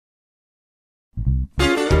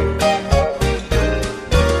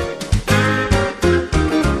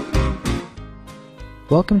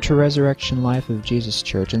Welcome to Resurrection Life of Jesus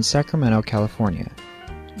Church in Sacramento, California.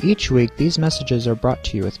 Each week, these messages are brought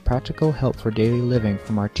to you with practical help for daily living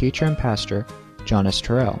from our teacher and pastor, John S.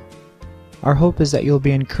 Torell. Our hope is that you'll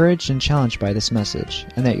be encouraged and challenged by this message,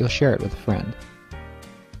 and that you'll share it with a friend.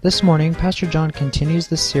 This morning, Pastor John continues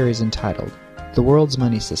the series entitled, The World's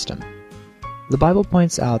Money System. The Bible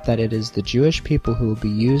points out that it is the Jewish people who will be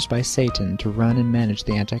used by Satan to run and manage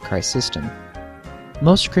the Antichrist system.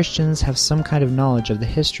 Most Christians have some kind of knowledge of the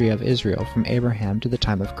history of Israel from Abraham to the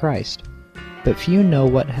time of Christ, but few know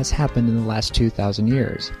what has happened in the last 2,000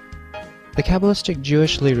 years. The Kabbalistic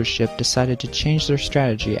Jewish leadership decided to change their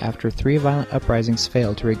strategy after 3 violent uprisings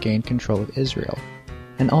failed to regain control of Israel,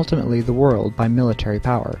 and ultimately the world by military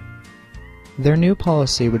power. Their new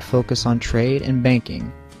policy would focus on trade and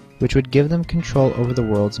banking, which would give them control over the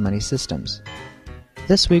world's money systems.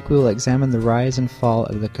 This week we will examine the rise and fall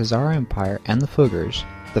of the Khazar Empire and the Fuggers,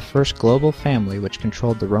 the first global family which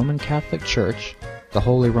controlled the Roman Catholic Church, the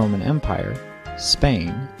Holy Roman Empire,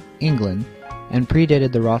 Spain, England, and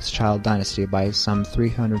predated the Rothschild dynasty by some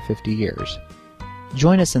 350 years.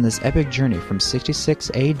 Join us in this epic journey from 66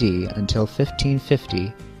 AD until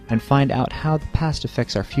 1550 and find out how the past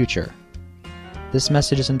affects our future. This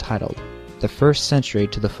message is entitled, The First Century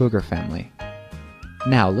to the Fugger Family.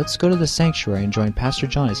 Now, let's go to the sanctuary and join Pastor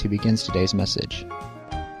John as he begins today's message.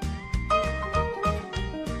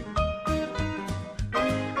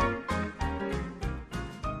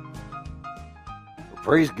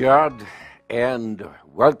 Praise God, and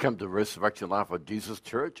welcome to Resurrection Life of Jesus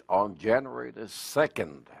Church on January the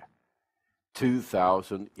 2nd,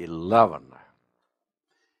 2011.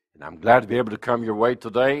 And I'm glad to be able to come your way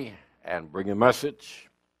today and bring a message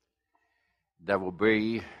that will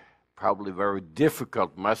be probably a very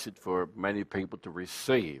difficult message for many people to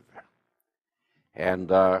receive,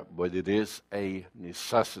 but it is a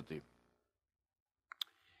necessity.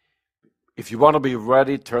 If you want to be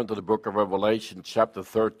ready, turn to the book of Revelation, chapter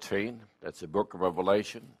 13. That's the book of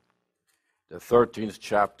Revelation, the 13th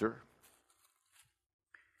chapter.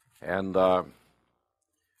 And we're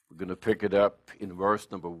going to pick it up in verse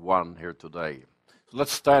number 1 here today. So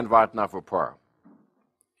let's stand right now for prayer.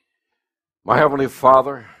 My Heavenly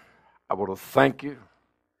Father, I want to thank you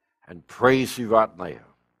and praise you right now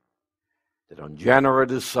that on January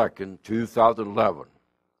the 2nd, 2011,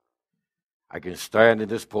 I can stand in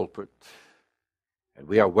this pulpit and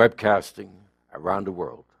we are webcasting around the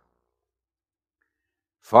world.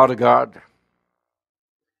 Father God,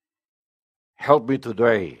 help me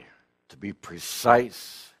today to be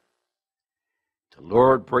precise, to,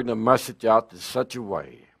 Lord, bring the message out in such a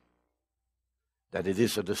way that it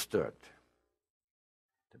is understood.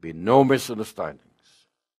 Be no misunderstandings.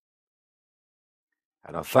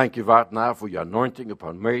 And I thank you right now for your anointing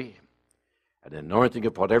upon me and anointing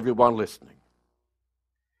upon everyone listening.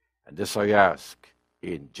 And this I ask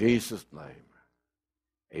in Jesus' name.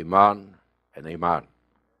 Amen and amen.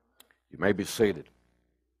 You may be seated.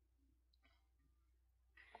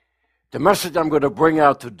 The message I'm going to bring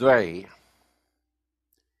out today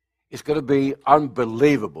is going to be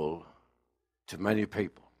unbelievable to many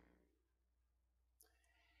people.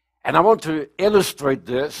 And I want to illustrate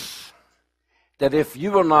this, that if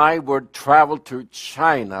you and I would travel to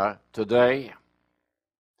China today,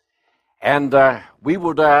 and we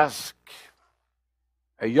would ask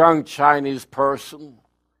a young Chinese person,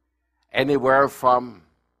 anywhere from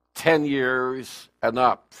 10 years and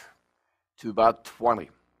up to about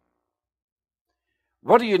 20,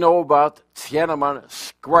 what do you know about Tiananmen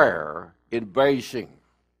Square in Beijing?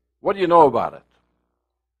 What do you know about it?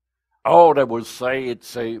 Oh, they would say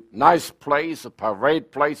it's a nice place, a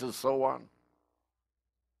parade place, and so on.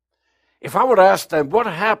 If I would ask them, what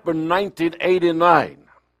happened in 1989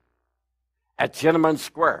 at Tiananmen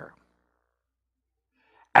Square?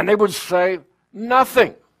 And they would say,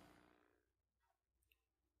 nothing.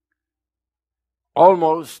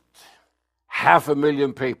 Almost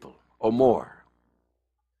 500,000 people or more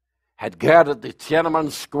had gathered at Tiananmen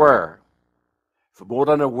Square for more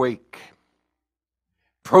than a week,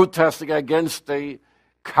 protesting against the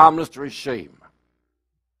communist regime.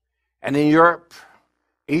 And in Europe,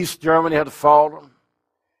 East Germany had fallen.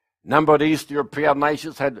 A number of East European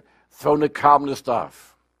nations had thrown the communists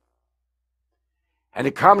off. And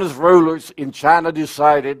the communist rulers in China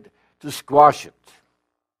decided to squash it.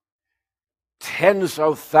 Tens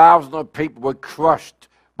of thousands of people were crushed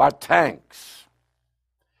by tanks.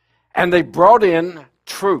 And they brought in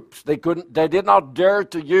troops. They did not dare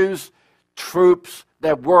to use troops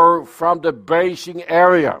that were from the Beijing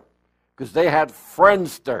area because they had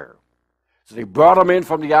friends there. So they brought them in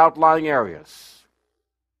from the outlying areas.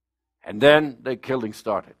 And then the killing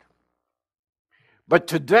started. But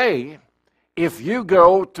today, if you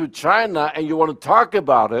go to China and you want to talk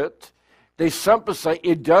about it, they simply say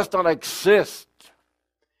it does not exist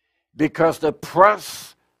because the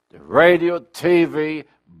press, the radio, TV,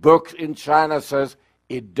 books in China says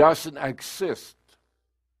it doesn't exist.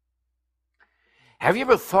 Have you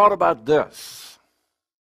ever thought about this?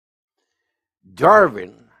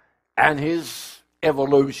 Darwin and his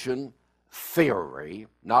evolution theory,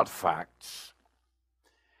 not facts.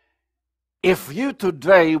 If you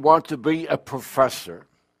today want to be a professor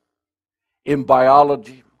in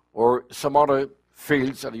biology or some other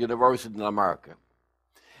fields at a university in America,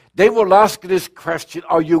 they will ask this question,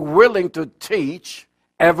 are you willing to teach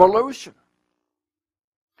evolution?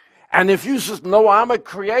 And if you say, no, I'm a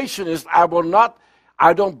creationist,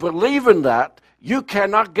 I don't believe in that, you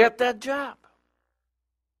cannot get that job.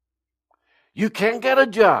 You can't get a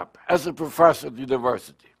job as a professor at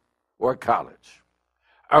university or college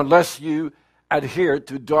unless you adhere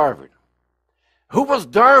to Darwin. Who was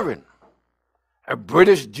Darwin? A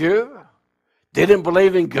British Jew, didn't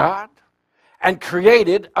believe in God, and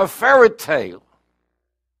created a fairy tale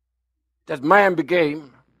that man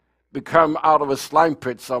become out of a slime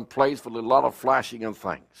pit someplace with a lot of flashing and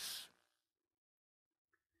things.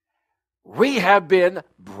 We have been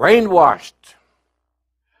brainwashed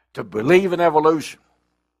to believe in evolution.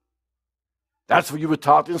 That's what you were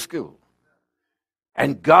taught in school.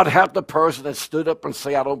 And God help the person that stood up and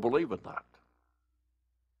say, I don't believe in that.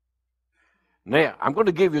 Now, I'm going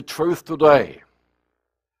to give you truth today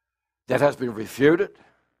that has been refuted,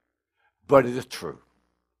 but it is true.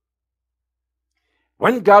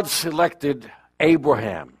 When God selected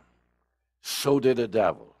Abraham, so did the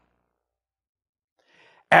devil.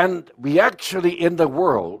 And we actually in the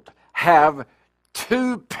world have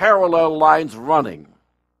two parallel lines running.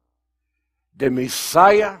 The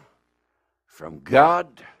Messiah from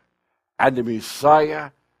God and the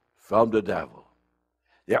Messiah from the devil.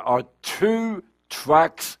 There are two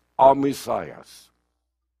tracks of Messiahs,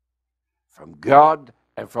 from God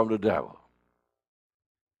and from the devil.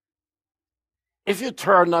 If you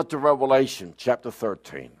turn now to Revelation chapter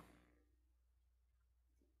 13,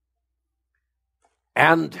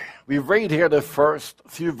 and we read here the first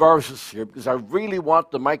few verses here because I really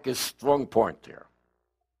want to make a strong point here.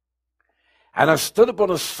 And I stood upon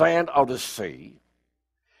the sand of the sea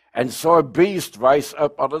and saw a beast rise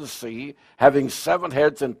up out of the sea, having 7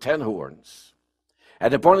 heads and 10 horns,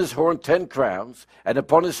 and upon his horn 10 crowns, and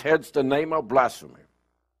upon his heads the name of blasphemy.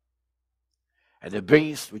 And the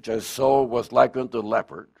beast which I saw was like unto a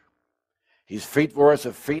leopard. His feet were as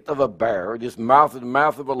the feet of a bear, and his mouth as the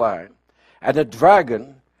mouth of a lion. And the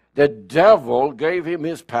dragon, the devil, gave him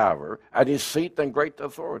his power, and his seat and great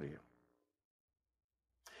authority.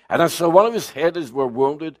 And I saw one of his heads were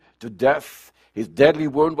wounded to death. His deadly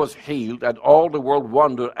wound was healed, and all the world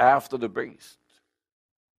wondered after the beast.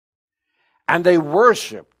 And they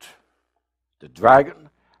worshipped the dragon,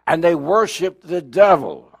 and they worshipped the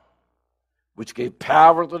devil, which gave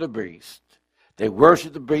power to the beast. They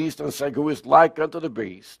worshipped the beast and said, who is like unto the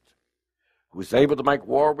beast, who is able to make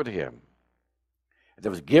war with him. And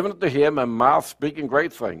there was given to him a mouth speaking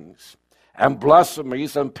great things, and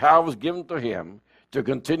blasphemies, and power was given to him to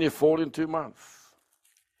continue 42 months.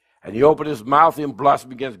 And he opened his mouth in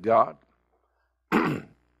blasphemy against God,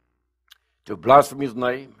 to blaspheme his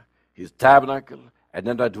name, his tabernacle, and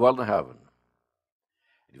them that dwell in heaven.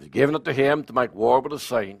 It was given unto him to make war with the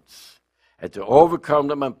saints, and to overcome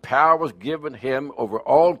them, and power was given him over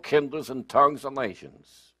all kindreds and tongues and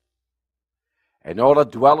nations. And all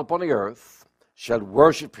that dwell upon the earth shall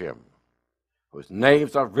worship him, whose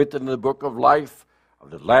names are written in the book of life of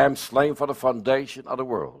the Lamb slain for the foundation of the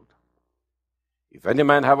world. If any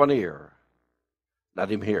man have an ear,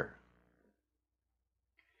 let him hear.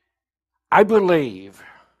 I believe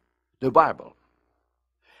the Bible.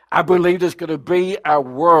 I believe there's going to be a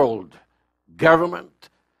world government,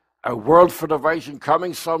 a world federation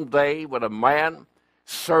coming someday when a man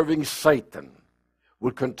serving Satan will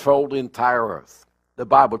control the entire earth. The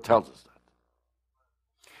Bible tells us that.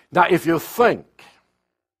 Now, if you think,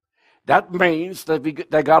 that means that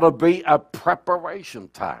there got to be a preparation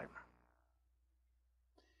time.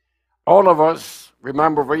 All of us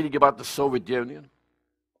remember reading about the Soviet Union.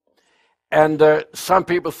 And some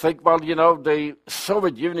people think, well, you know, the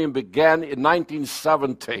Soviet Union began in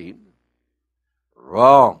 1917.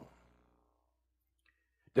 Wrong.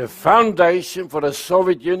 The foundation for the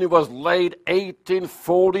Soviet Union was laid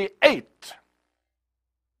 1848.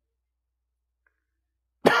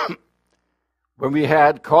 When we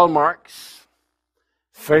had Karl Marx,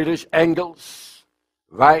 Friedrich Engels,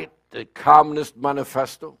 write the Communist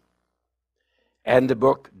Manifesto, and the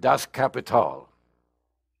book Das Kapital.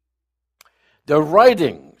 The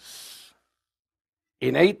writings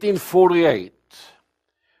in 1848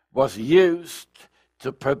 was used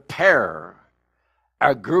to prepare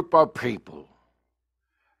a group of people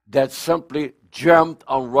that simply jumped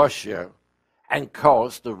on Russia and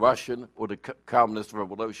caused the Russian or the Communist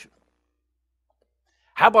Revolution.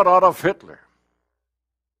 How about Adolf Hitler?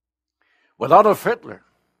 Well, Adolf Hitler,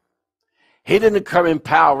 he didn't come in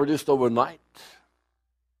power just overnight.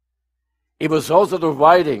 It was also the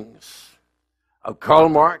writings of Karl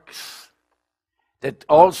Marx that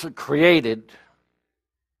also created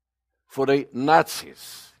for the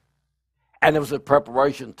Nazis. And it was a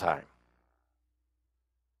preparation time.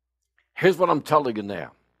 Here's what I'm telling you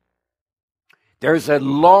now. There's a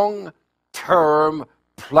long-term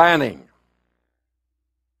planning.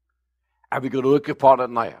 And we're going to look upon it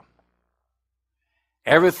now.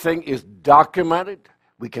 Everything is documented.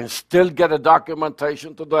 We can still get a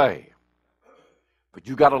documentation today. But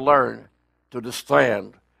you got to learn to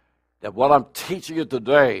understand that what I'm teaching you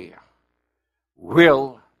today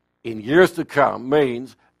will, in years to come,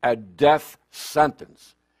 means a death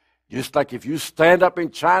sentence. Just like if you stand up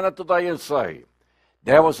in China today and say,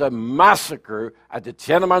 there was a massacre at the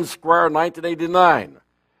Tiananmen Square in 1989,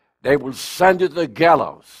 they will send you to the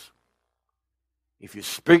gallows. If you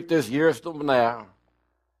speak this years from now,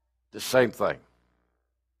 the same thing.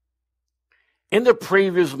 In the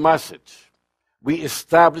previous message, we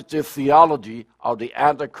established the theology of the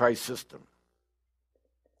Antichrist system.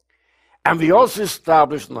 And we also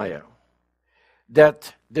established now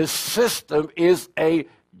that the system is a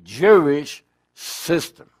Jewish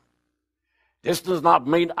system. This does not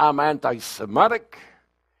mean I'm anti-Semitic.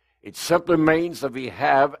 It simply means that we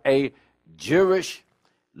have a Jewish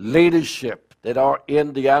leadership that are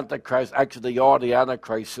in the Antichrist. Actually, they are the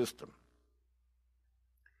Antichrist system.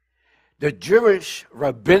 The Jewish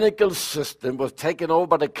rabbinical system was taken over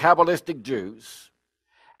by the Kabbalistic Jews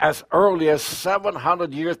as early as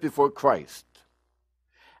 700 years before Christ.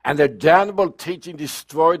 And their damnable teaching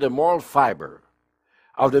destroyed the moral fiber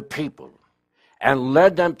of the people and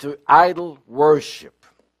led them to idol worship.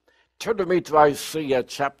 Turn to me to Isaiah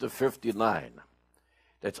chapter 59.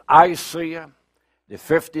 That's Isaiah, the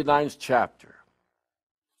 59th chapter.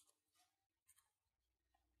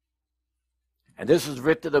 And this is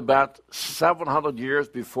written about 700 years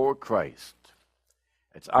before Christ.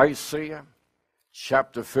 It's Isaiah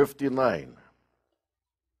chapter 59.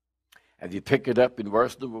 And you pick it up in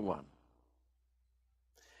verse number 1.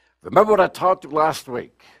 Remember what I taught you last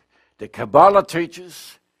week? The Kabbalah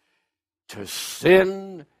teaches to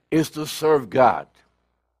sin is to serve God.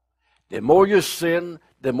 The more you sin,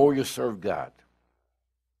 the more you serve God.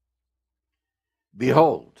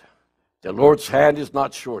 Behold, the Lord's hand is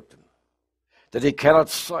not shortened, that he cannot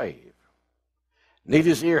save, neither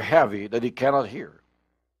his ear heavy, that he cannot hear.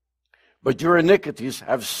 But your iniquities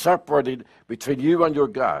have separated between you and your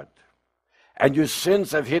God, and your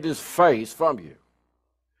sins have hid his face from you,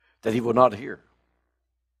 that he will not hear.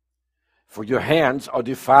 For your hands are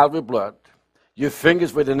defiled with blood, your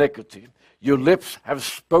fingers with iniquity, your lips have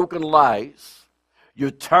spoken lies,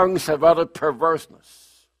 your tongues have uttered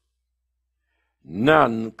perverseness.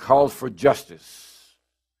 None calls for justice,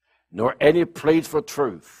 nor any pleads for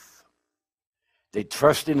truth. They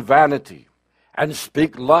trust in vanity and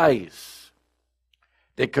speak lies.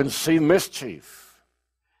 They conceive mischief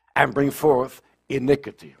and bring forth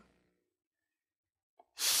iniquity.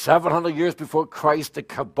 700 years before Christ, the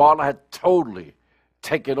Kabbalah had totally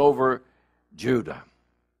taken over Judah.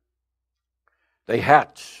 They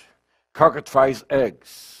hatch cockatrice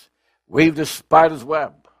eggs, weave the spider's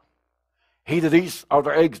web. He that eats of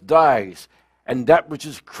their eggs dies, and that which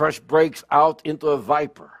is crushed breaks out into a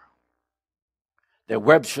viper. Their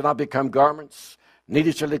webs shall not become garments,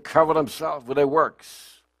 neither shall they cover themselves with their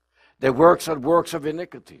works. Their works are works of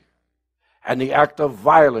iniquity, and the act of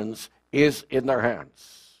violence is in their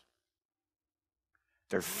hands.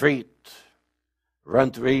 Their feet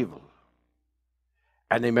run to evil,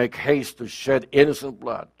 and they make haste to shed innocent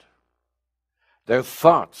blood. Their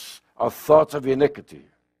thoughts are thoughts of iniquity.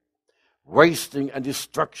 Wasting and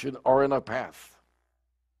destruction are in their path.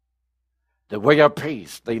 The way of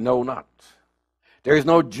peace they know not. There is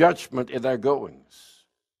no judgment in their goings.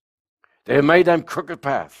 They have made them crooked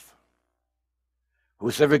path.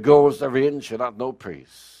 Whosoever goes therein shall not know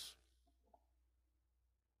peace.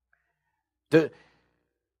 The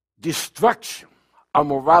destruction of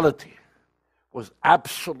morality was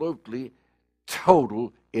absolutely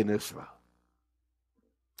total in Israel.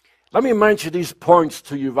 Let me mention these points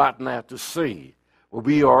to you right now to see where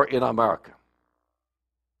we are in America.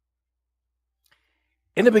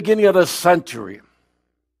 In the beginning of the century,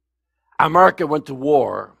 America went to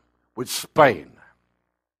war with with Spain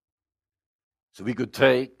so we could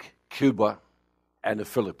take Cuba and the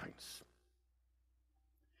Philippines.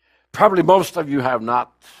 Probably most of you have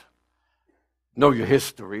not know your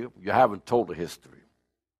history. You haven't told the history.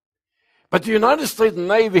 But the United States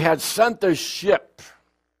Navy had sent their ship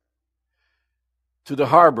to the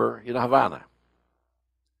harbor in Havana,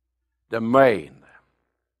 the Maine.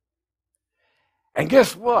 And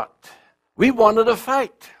guess what? We wanted to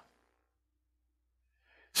fight.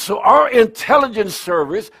 So our intelligence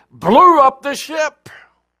service blew up the ship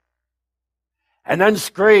and then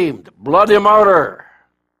screamed, "Bloody murder!"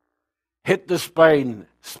 Hit the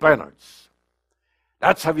Spaniards.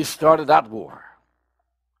 That's how we started that war.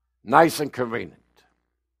 Nice and convenient.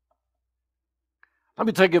 Let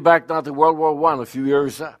me take you back now to World War I, a few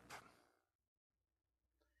years up.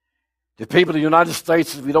 The people of the United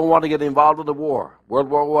States said, we don't want to get involved in the war, World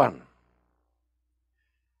War I.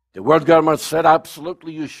 The world government said,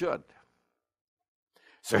 absolutely you should.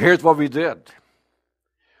 So here's what we did.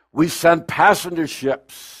 We sent passenger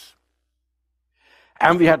ships,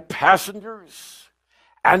 and we had passengers,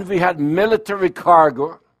 and we had military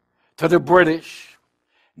cargo to the British,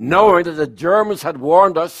 knowing that the Germans had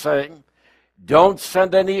warned us, saying, don't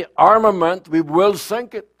send any armament, we will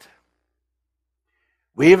sink it.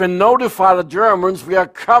 We even notified the Germans we are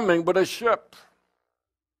coming with a ship,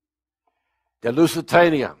 the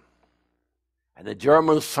Lusitania. And the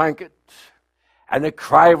Germans sank it, and the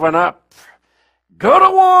cry went up, go to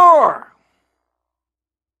war!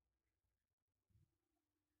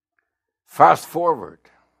 Fast forward,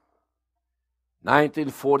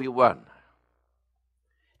 1941.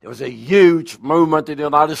 There was a huge movement in the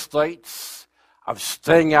United States of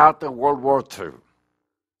staying out of World War II.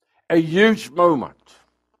 A huge movement.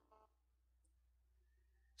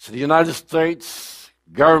 So the United States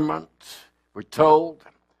government were told,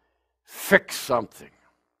 fix something.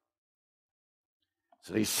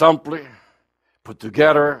 So they simply put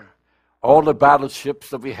together all the battleships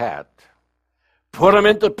that we had, put them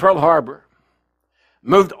into Pearl Harbor,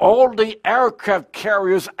 moved all the aircraft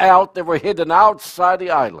carriers out that were hidden outside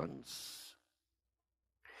the islands.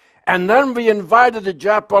 And then we invited the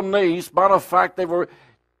Japanese, matter of fact, they were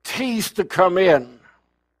teased to come in.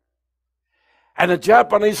 And the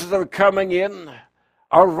Japanese, as they were coming in,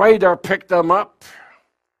 our radar picked them up.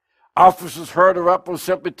 Officers heard her up and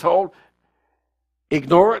simply told,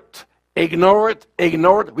 ignore it, ignore it,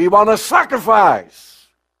 ignore it. We want to sacrifice.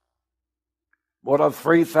 More than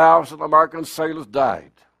 3,000 American sailors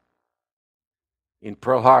died in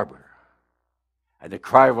Pearl Harbor. And the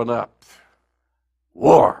cry went up,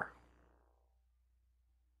 war.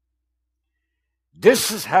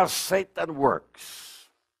 This is how Satan works.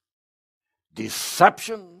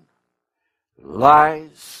 Deception,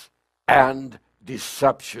 lies, and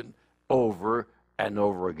deception over and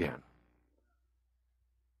over again.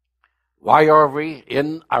 Why are we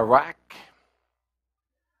in Iraq?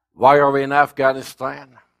 Why are we in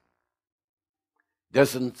Afghanistan?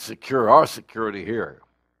 Doesn't secure our security here,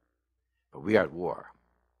 but we are at war.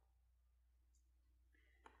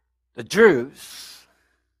 The Jews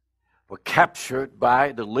were captured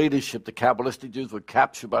by the leadership, the Kabbalistic Jews were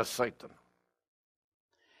captured by Satan.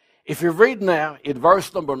 If you read now in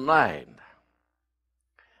verse number 9,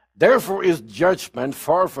 therefore is judgment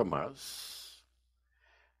far from us,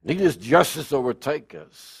 neither is justice overtake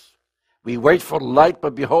us. We wait for light,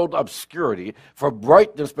 but behold obscurity, for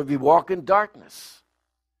brightness, but we walk in darkness.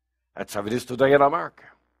 That's how it is today in America.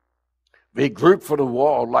 We group for the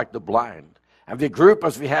wall like the blind, and we group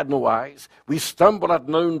as we had no eyes. We stumble at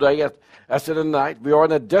noonday, as in the night. We are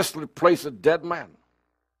in a desolate place of dead men.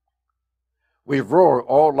 We roar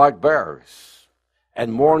all like bears,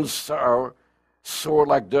 and mourn sorrow, soar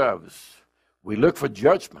like doves. We look for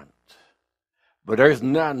judgment, but there is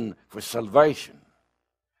none for salvation,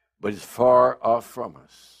 but is far off from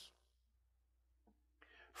us.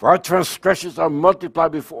 For our transgressions are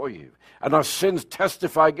multiplied before you, and our sins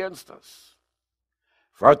testify against us.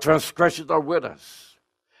 For our transgressions are with us,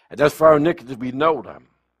 and as for our iniquities we know them.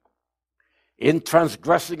 In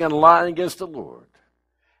transgressing and lying against the Lord,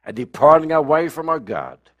 and departing away from our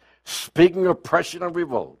God, speaking oppression and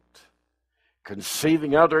revolt,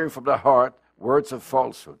 conceiving uttering from the heart words of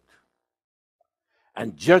falsehood.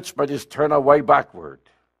 And judgment is turned away backward,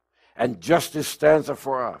 and justice stands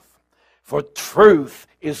afar off. For truth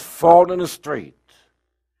is fallen in the street,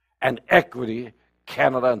 and equity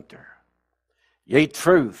cannot enter. Yea,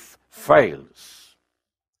 truth fails,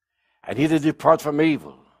 and he that departs from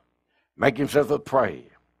evil make himself a prey.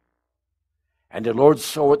 And the Lord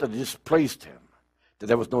saw it that it displeased him, that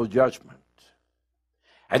there was no judgment.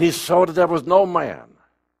 And he saw that there was no man,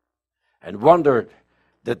 and wondered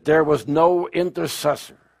that there was no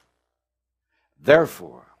intercessor.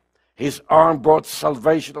 Therefore, his arm brought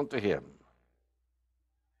salvation unto him,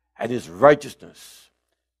 and his righteousness,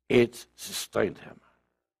 it sustained him.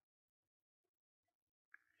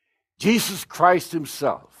 Jesus Christ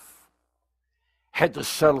himself had to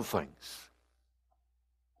settle things.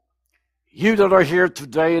 You that are here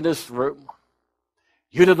today in this room,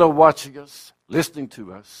 you that are watching us, listening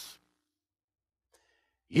to us,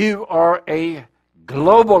 you are a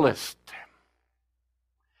globalist.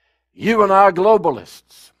 You and I are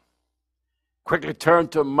globalists. Quickly turn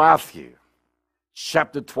to Matthew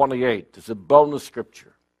chapter 28. It's a bonus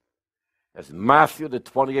scripture. That's Matthew, the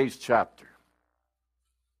 28th chapter.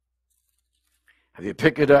 And you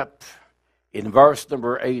pick it up in verse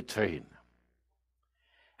number 18.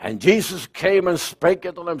 And Jesus came and spake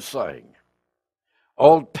unto them, saying,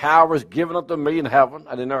 all power is given unto me in heaven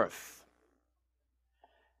and in earth.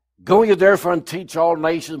 Go ye therefore and teach all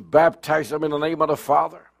nations, baptize them in the name of the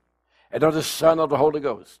Father, and of the Son, and of the Holy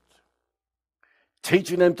Ghost,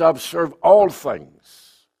 teaching them to observe all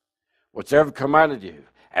things whatsoever commanded you.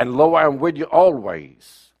 And lo, I am with you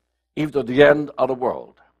always, even to the end of the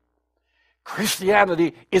world.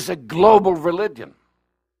 Christianity is a global religion.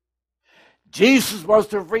 Jesus wants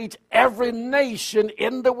to reach every nation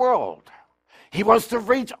in the world. He wants to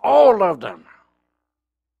reach all of them.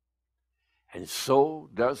 And so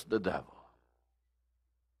does the devil.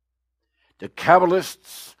 The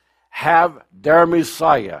Kabbalists have their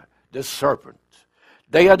Messiah, the serpent.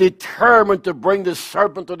 They are determined to bring the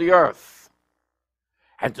serpent to the earth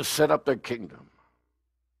and to set up their kingdom.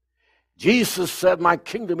 Jesus said, my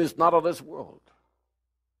kingdom is not of this world.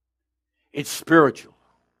 It's spiritual.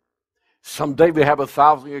 Someday we have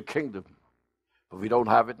 1,000-year kingdom, but we don't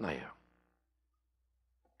have it now.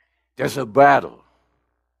 There's a battle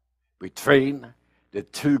between the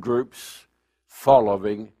two groups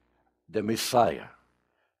following the Messiah.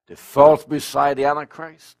 The false Messiah, the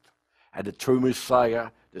Antichrist, and the true Messiah,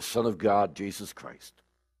 the Son of God, Jesus Christ.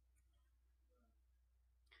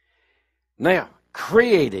 Now,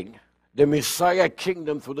 creating the Messiah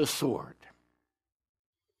kingdom through the sword.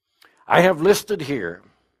 I have listed here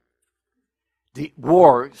the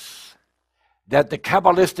wars that the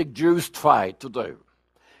Kabbalistic Jews tried to do.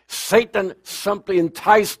 Satan simply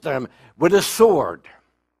enticed them with a sword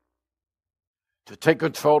to take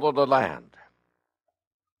control of the land.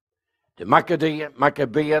 The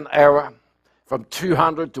Maccabean era from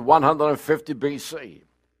 200 to 150 BC.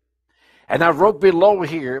 And I wrote below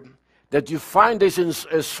here that you find this in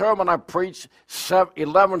a sermon I preached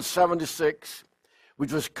 1176,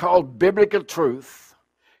 which was called Biblical Truth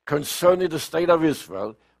Concerning the State of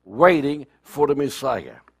Israel, Waiting for the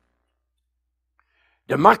Messiah.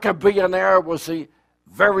 The Maccabean era was a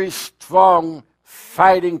very strong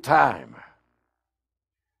fighting time.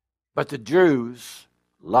 But the Jews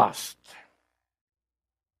lost.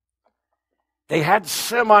 They had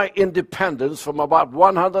semi-independence from about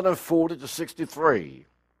 140 to 63,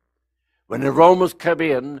 when the Romans came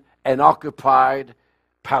in and occupied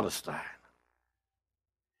Palestine.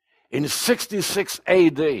 In 66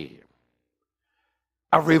 AD,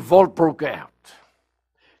 a revolt broke out.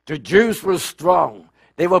 The Jews were strong.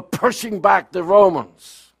 They were pushing back the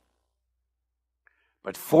Romans.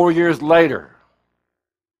 But 4 years later,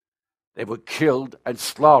 they were killed and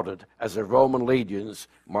slaughtered as the Roman legions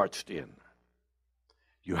marched in.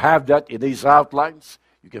 You have that in these outlines.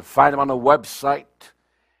 You can find them on the website.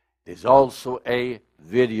 There's also a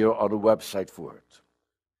video on the website for it.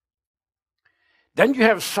 Then you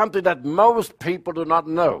have something that most people do not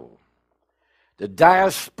know. The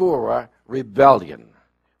Diaspora Rebellion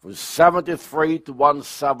from 73 to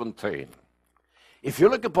 117. If you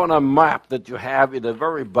look upon a map that you have in the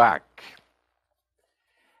very back,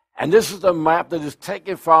 and this is a map that is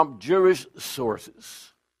taken from Jewish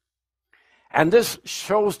sources, and this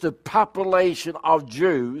shows the population of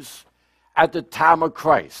Jews at the time of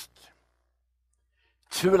Christ.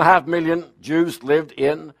 2.5 million Jews lived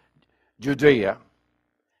in Judea,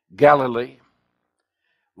 Galilee.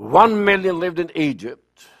 1 million lived in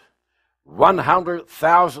Egypt.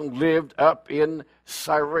 100,000 lived up in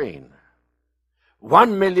Cyrene.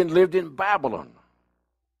 1 million lived in Babylon.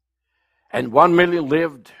 And 1 million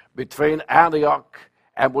lived between Antioch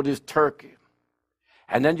and what is Turkey.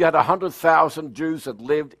 And then you had 100,000 Jews that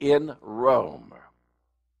lived in Rome.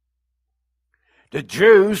 The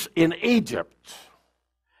Jews in Egypt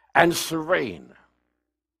and Cyrene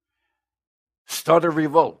started a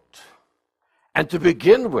revolt. And to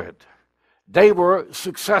begin with, they were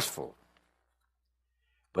successful.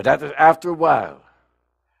 But after a while,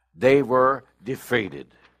 they were defeated,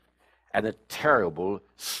 and a terrible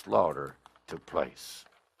slaughter took place.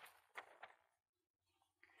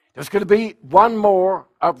 There's going to be one more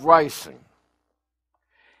uprising,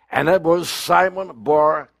 and that was Simon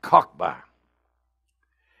Bar Kokhba.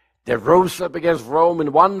 They rose up against Rome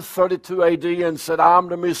in 132 AD and said, I'm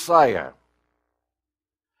the Messiah.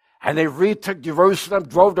 And they retook Jerusalem,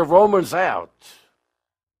 drove the Romans out,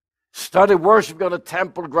 started worshiping on the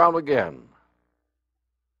temple ground again.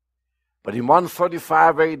 But in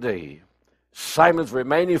 135 AD, Simon's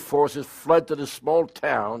remaining forces fled to the small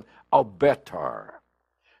town of Betar,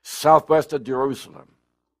 southwest of Jerusalem.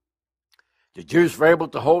 The Jews were able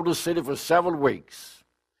to hold the city for several weeks,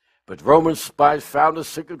 but Roman spies found a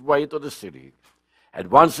secret way into the city.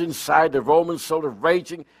 And once inside, the Romans saw the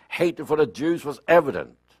raging hatred for the Jews was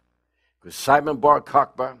evident. Because Simon Bar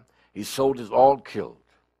Kokhba, his soldiers all killed.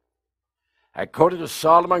 According to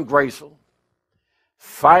Solomon Graysel,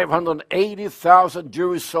 580,000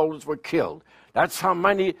 Jewish soldiers were killed. That's how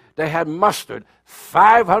many they had mustered,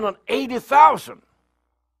 580,000.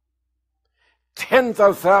 Tens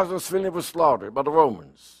of thousands civilians were slaughtered by the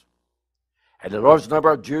Romans. And a large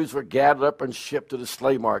number of Jews were gathered up and shipped to the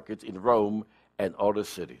slave markets in Rome and other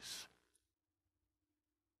cities.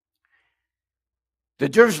 The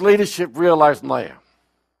Jewish leadership realized now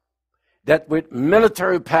that with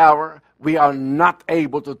military power, we are not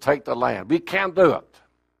able to take the land. We can't do it.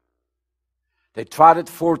 They tried it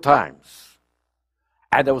 4 times,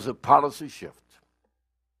 and there was a policy shift.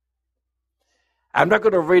 I'm not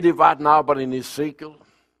going to read it right now, but in Ezekiel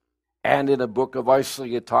and in the book of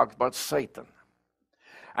Isaiah, it talks about Satan.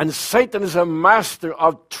 And Satan is a master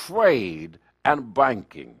of trade and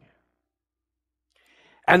banking.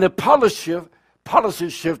 And the policy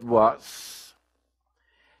shift was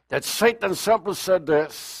that Satan simply said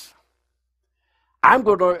this: I'm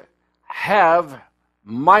going to have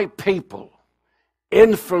my people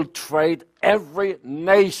infiltrate every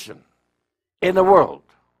nation in the world.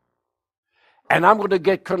 And I'm going to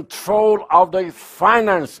get control of the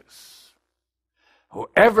finances.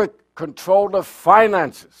 Whoever controls the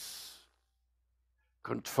finances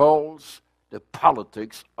controls the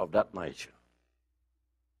politics of that nation.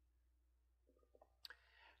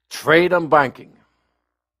 Trade and banking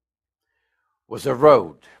was a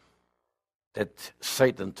road that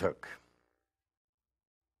Satan took.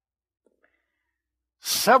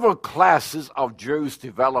 Several classes of Jews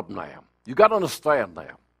developed now. You got to understand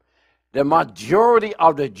now. The majority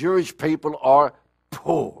of the Jewish people are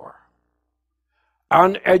poor,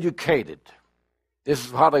 uneducated. This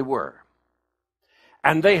is how they were.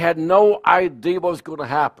 And they had no idea what was going to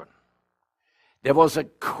happen. There was a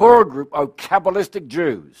core group of Kabbalistic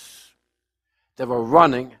Jews that were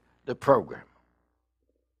running the program.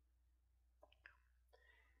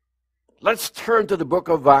 Let's turn to the book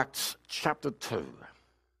of Acts, chapter 2.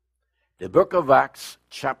 The book of Acts,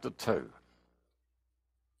 chapter 2.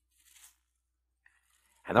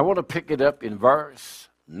 And I want to pick it up in verse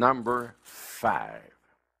number 5.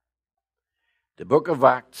 The book of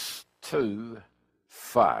Acts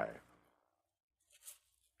 2:5.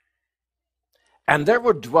 And there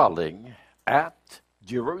were dwelling at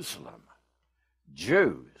Jerusalem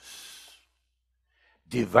Jews,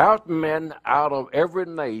 devout men out of every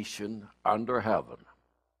nation under heaven.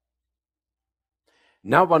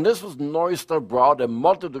 Now when this was noised abroad, a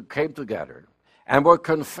multitude came together and were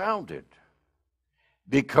confounded,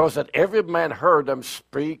 because that every man heard them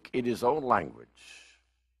speak in his own language.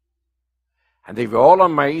 And they were all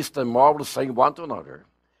amazed and marveled, saying one to another,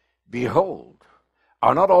 Behold,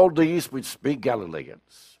 are not all these which speak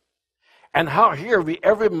Galileans? And how hear we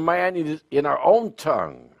every man in our own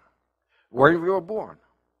tongue, where we were born?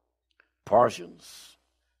 Parthians,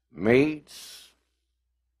 Medes,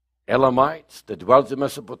 Elamites, that dwelt in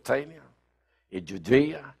Mesopotamia, in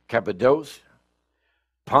Judea, Cappadocia,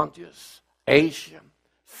 Pontus, Asia,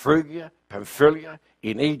 Phrygia, Pamphylia,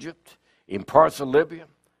 in Egypt, in parts of Libya,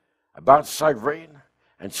 about Cyrene,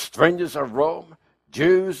 and strangers of Rome,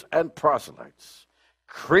 Jews and proselytes,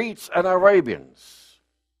 Cretes and Arabians.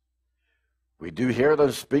 We do hear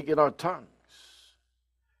them speak in our tongues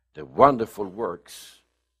the wonderful works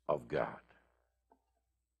of God.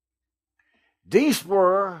 These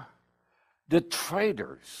were the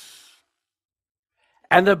traders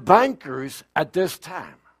and the bankers at this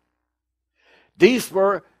time. These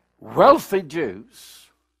were wealthy Jews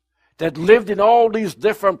that lived in all these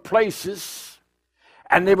different places,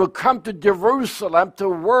 and they would come to Jerusalem to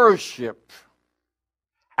worship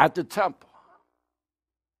at the temple.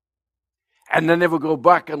 And then they would go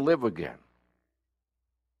back and live again.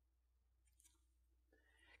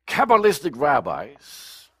 Kabbalistic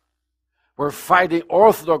rabbis were fighting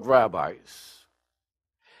Orthodox rabbis,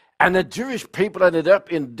 and the Jewish people ended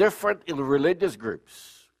up in different religious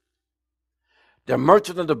groups. The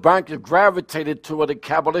merchants and the bankers gravitated toward the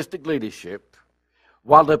Kabbalistic leadership,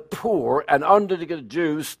 while the poor and uneducated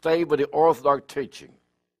Jews stayed with the Orthodox teaching.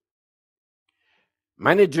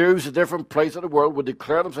 Many Jews in different places of the world would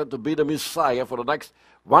declare themselves to be the Messiah for the next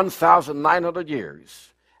 1,900 years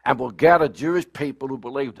and will gather Jewish people who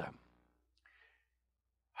believe them.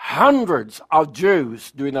 Hundreds of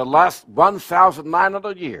Jews during the last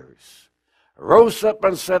 1,900 years rose up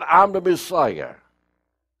and said, I'm the Messiah.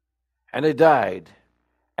 And they died,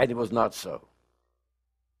 and it was not so.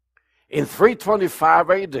 In 325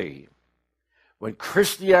 AD, when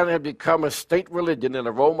Christianity had become a state religion in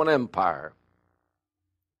the Roman Empire,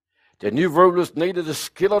 the new rulers needed the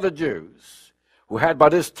skill of the Jews, who had by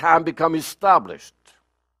this time become established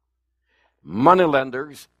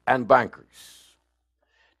moneylenders and bankers.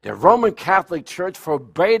 The Roman Catholic Church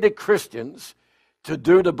forbade the Christians to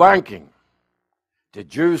do the banking. The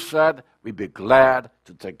Jews said, we'd be glad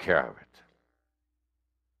to take care of it.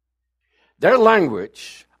 Their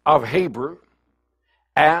language of Hebrew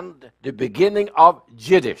and the beginning of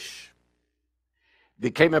Yiddish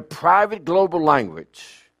became a private global language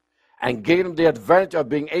and gave them the advantage of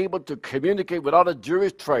being able to communicate with other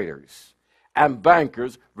Jewish traders and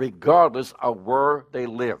bankers regardless of where they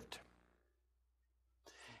lived.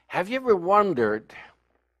 Have you ever wondered,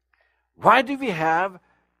 why do we have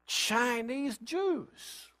Chinese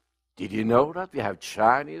Jews? Did you know that we have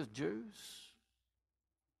Chinese Jews?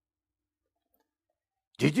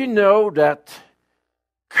 Did you know that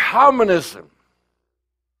communism,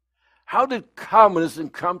 how did communism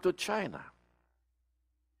come to China?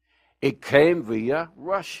 It came via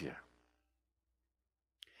Russia.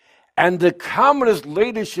 And the communist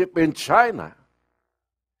leadership in China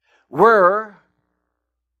were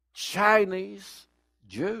Chinese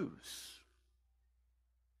Jews,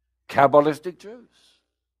 Kabbalistic Jews.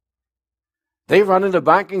 They run in the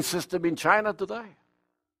banking system in China today.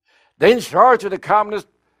 They're in charge of the communist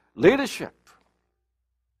leadership.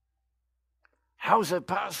 How is that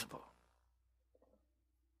possible?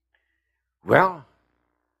 Well,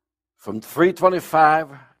 from 325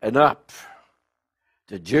 and up,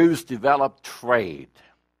 the Jews developed trade.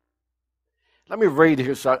 Let me read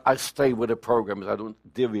here so I stay with the program as I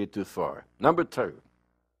don't deviate too far. Number 2,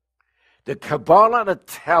 the Kabbalah and the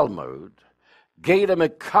Talmud gave them a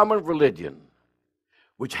common religion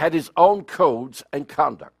which had its own codes and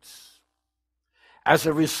conducts. As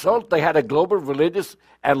a result, they had a global religious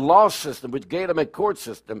and law system which gave them a court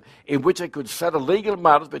system in which they could settle legal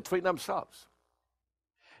matters between themselves.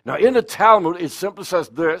 Now, in the Talmud, it simply says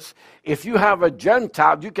this: if you have a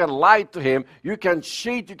Gentile, you can lie to him, you can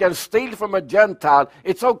cheat, you can steal from a Gentile.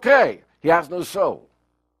 It's okay. He has no soul.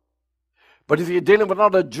 But if you're dealing with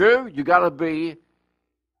another Jew, you got to be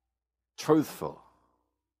truthful.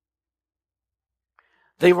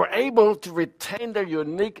 They were able to retain their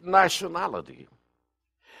unique nationality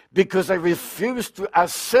because they refused to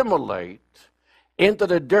assimilate into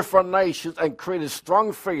the different nations and create a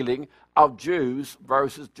strong feeling of Jews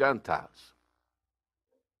versus Gentiles.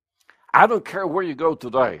 I don't care where you go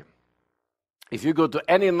today. If you go to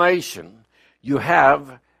any nation, you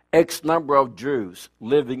have X number of Jews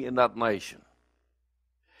living in that nation.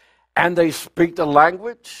 And they speak the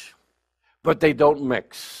language, but they don't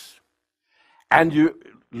mix. And you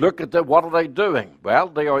look at them, what are they doing? Well,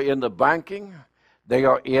 they are in the banking, they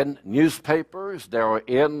are in newspapers, they are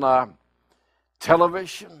in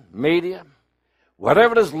television, media.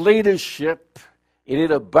 Whatever is leadership in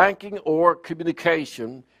either banking or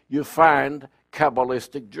communication, you find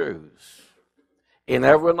Kabbalistic Jews in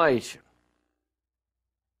every nation.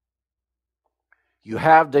 You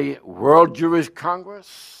have the World Jewish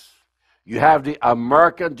Congress, you have the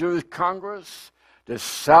American Jewish Congress, the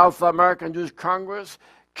South American Jewish Congress,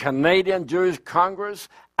 Canadian Jewish Congress,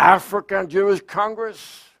 African Jewish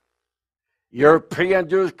Congress, European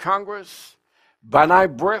Jewish Congress,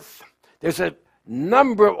 B'nai B'rith. There's a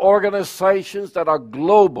number of organizations that are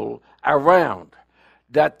global around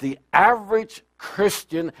that the average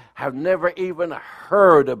Christian have never even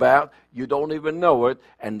heard about. You don't even know it,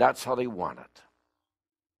 and that's how they want it.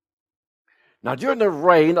 Now, during the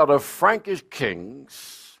reign of the Frankish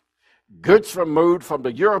kings, goods were moved from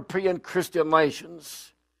the European Christian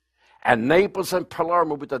nations, and Naples and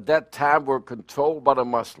Palermo, which at that time were controlled by the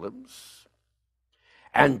Muslims,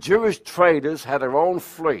 and Jewish traders had their own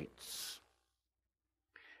fleets.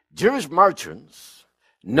 Jewish merchants,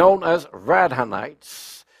 known as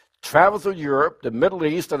Radhanites, traveled through Europe, the Middle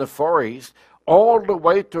East, and the Far East, all the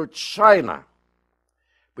way to China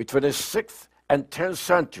between the 6th and 10th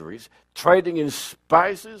centuries, trading in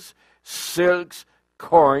spices, silks,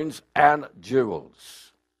 coins, and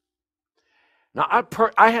jewels. Now,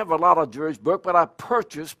 I have a lot of Jewish books, but I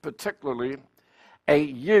purchased particularly a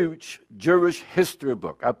huge Jewish history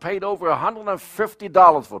book. I paid over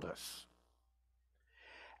 $150 for this.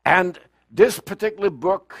 And this particular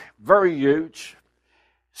book, very huge,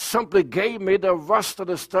 simply gave me the rest of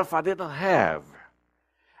the stuff I didn't have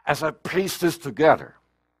as I pieced this together.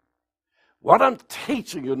 What I'm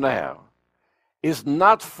teaching you now is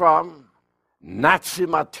not from Nazi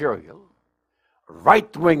material,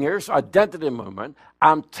 right-wingers, identity movement.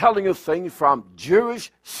 I'm telling you things from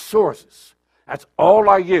Jewish sources. That's all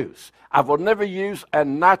I use. I will never use a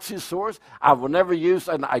Nazi source. I will never use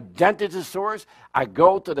an identity source. I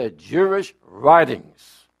go to the Jewish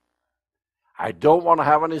writings. I don't want to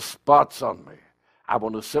have any spots on me. I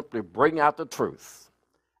want to simply bring out the truth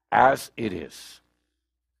as it is.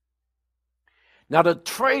 Now, the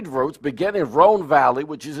trade routes began in Rhone Valley,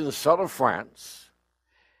 which is in southern France,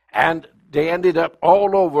 and they ended up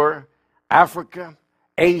all over Africa,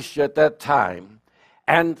 Asia at that time.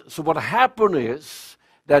 And so what happened is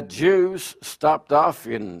that Jews stopped off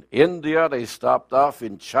in India, they stopped off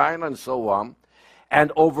in China, and so on.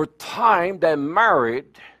 And over time, they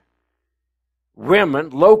married women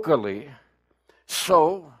locally.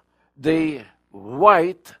 So the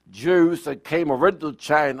white Jews that came originally to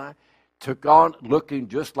China took on looking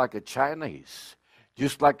just like a Chinese,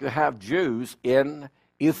 just like you have Jews in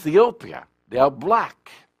Ethiopia. They are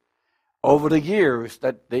black. Over the years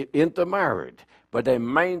that they intermarried, but they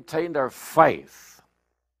maintained their faith.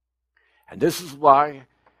 And this is why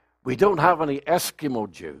we don't have any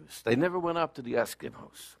Eskimo Jews. They never went up to the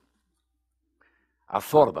Eskimos. I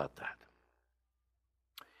thought about that.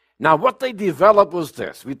 Now, what they developed was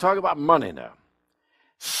this. We talk about money now.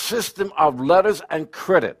 System of letters and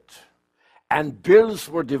credit. And bills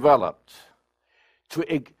were developed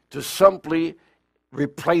to simply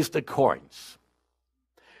replace the coins.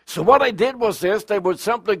 So what they did was this. They would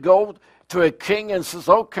simply go to a king and says,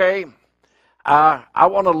 okay, I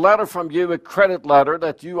want a letter from you, a credit letter,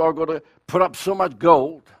 that you are going to put up so much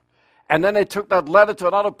gold. And then they took that letter to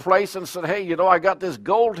another place and said, hey, I got this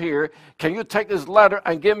gold here. Can you take this letter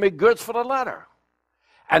and give me goods for the letter?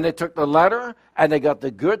 And they took the letter and they got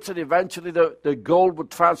the goods, and eventually the gold would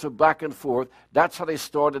transfer back and forth. That's how they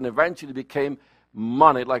started, and eventually became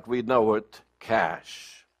money like we know it,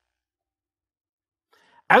 cash.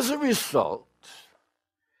 As a result,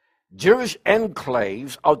 Jewish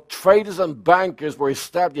enclaves of traders and bankers were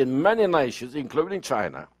established in many nations, including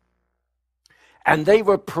China, and they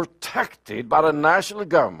were protected by the national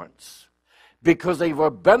governments because they were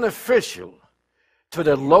beneficial to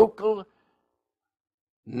the local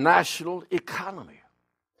national economy.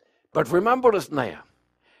 But remember this now,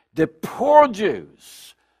 the poor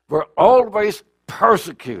Jews were always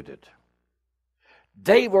persecuted.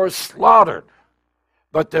 They were slaughtered,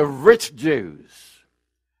 but the rich Jews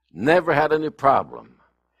never had any problem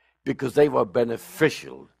because they were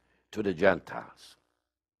beneficial to the Gentiles.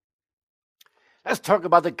 Let's talk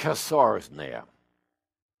about the Khazars now.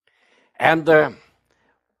 And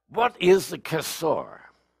what is the Khazar?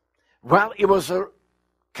 Well, it was a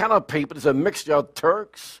kind of people, it's a mixture of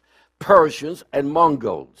Turks, Persians, and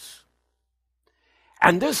Mongols.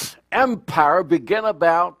 And this empire began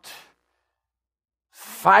about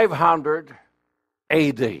 500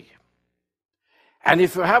 AD. And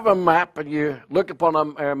if you have a map and you look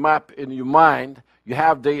upon a map in your mind, you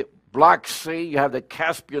have the Black Sea, you have the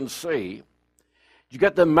Caspian Sea, you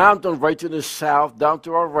get the mountain range in the south down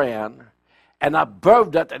to Iran, and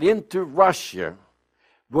above that and into Russia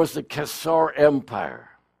was the Khazar Empire.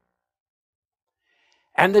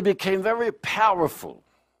 And they became very powerful.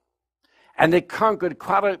 And they conquered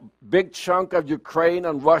quite a big chunk of Ukraine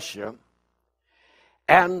and Russia.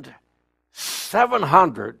 And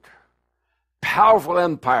 700 powerful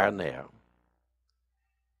empire now.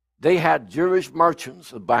 They had Jewish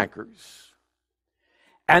merchants and bankers.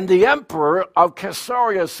 And the emperor of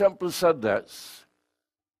Khazaria simply said this: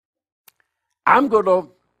 I'm going to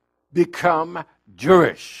become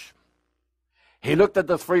Jewish. He looked at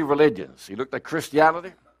the three religions. He looked at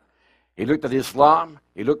Christianity, he looked at Islam,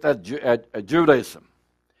 he looked at Judaism.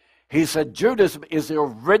 He said Judaism is the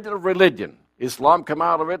original religion. Islam come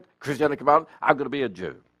out of it, Christianity come out of it, I'm going to be a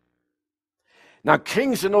Jew. Now,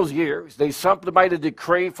 kings in those years, they simply made a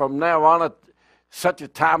decree from now on at such a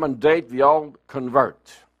time and date, we all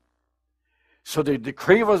convert. So the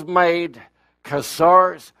decree was made,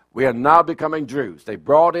 Khazars, we are now becoming Jews. They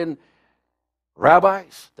brought in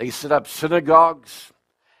rabbis, they set up synagogues,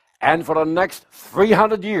 and for the next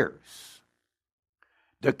 300 years,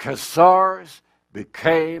 the Khazars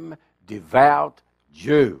became devout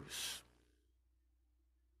Jews.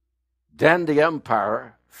 Then the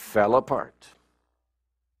empire fell apart.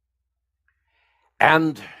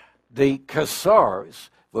 And the Khazars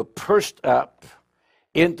were pushed up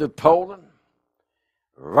into Poland,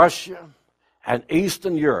 Russia, and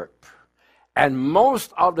Eastern Europe. And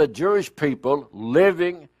most of the Jewish people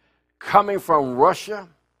coming from Russia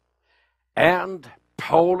and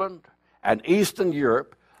Poland and Eastern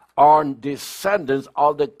Europe are descendants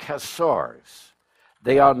of the Khazars.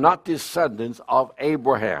 They are not descendants of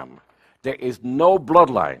Abraham. There is no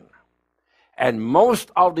bloodline. And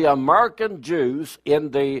most of the American Jews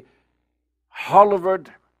in the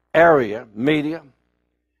Hollywood area, media,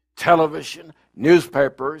 television,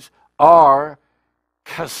 newspapers, are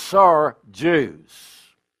Khazar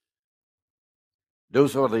Jews.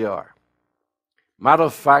 Those are what they are. Matter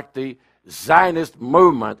of fact, the Zionist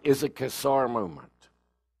movement is a Khazar movement.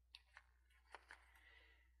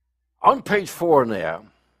 On page 4 now,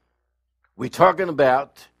 we're talking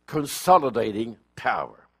about consolidating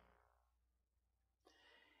power.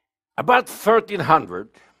 About 1300,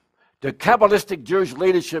 the Kabbalistic Jewish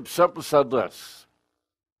leadership simply said this: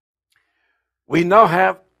 we now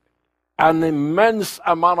have an immense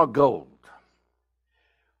amount of gold.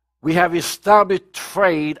 We have established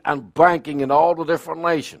trade and banking in all the different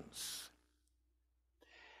nations.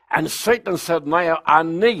 And Satan said, now I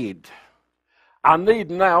need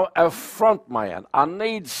now a front man. I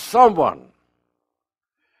need someone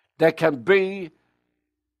that can be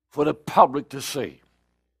for the public to see.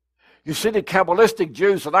 You see, the Kabbalistic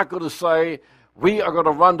Jews are not going to say, we are going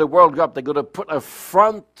to run the world up. They're going to put a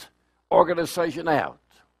front organization out.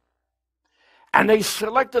 And they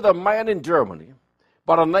selected a man in Germany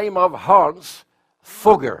by the name of Hans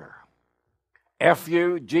Fugger,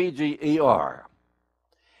 F-U-G-G-E-R.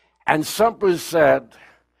 And simply said,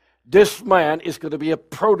 this man is going to be a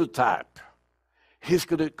prototype. He's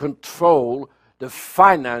going to control the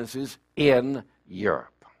finances in Europe.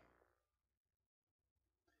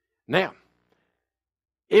 Now,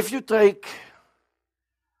 if you take,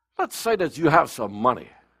 let's say that you have some money.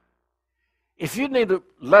 If you need to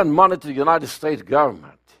lend money to the United States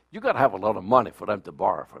government, you've got to have a lot of money for them to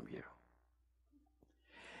borrow from you.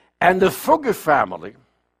 And the Fugger family,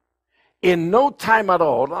 in no time at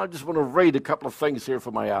all, and I just want to read a couple of things here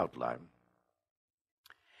from my outline.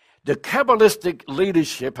 The Kabbalistic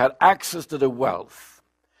leadership had access to the wealth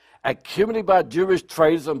accumulated by Jewish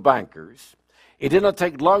traders and bankers. It did not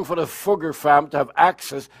take long for the Fugger family to have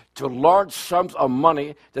access to large sums of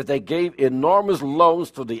money that they gave enormous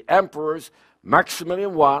loans to the emperors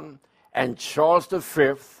Maximilian I and Charles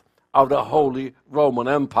V of the Holy Roman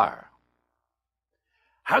Empire.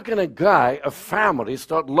 How can a family,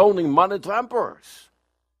 start loaning money to emperors?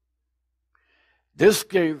 This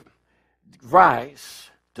gave rise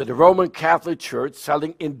to the Roman Catholic Church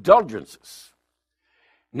selling indulgences.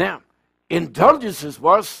 Now, indulgences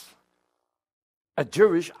was a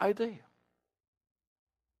Jewish idea.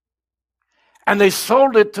 And they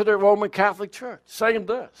sold it to the Roman Catholic Church, saying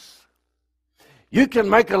this: you can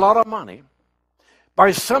make a lot of money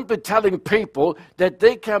by simply telling people that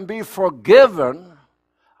they can be forgiven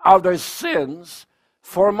of their sins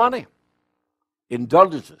for money.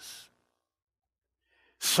 Indulgences.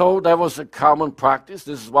 So that was a common practice.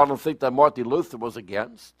 This is one of the things that Martin Luther was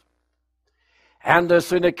against. And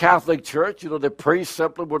so in the Catholic Church, the priest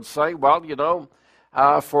simply would say, well,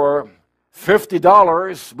 for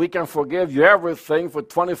 $50, we can forgive you everything. For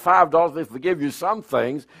 $25, we forgive you some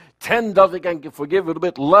things. $10, we can forgive you a little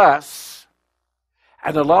bit less.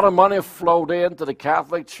 And a lot of money flowed into the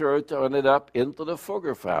Catholic Church and ended up into the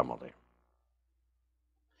Fugger family.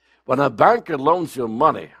 When a banker loans you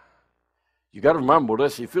money, you got to remember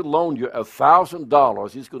this: if he loaned you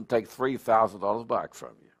 $1,000, he's going to take $3,000 back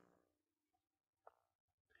from you.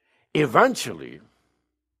 Eventually,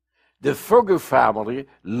 the Fugger family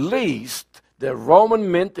leased the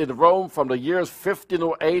Roman mint in Rome from the years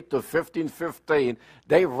 1508 to 1515.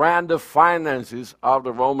 They ran the finances of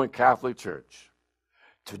the Roman Catholic Church.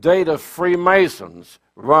 Today, the Freemasons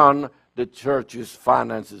run the church's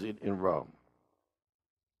finances in Rome.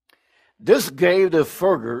 This gave the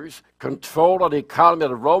Fuggers control of the economy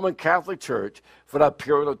of the Roman Catholic Church for that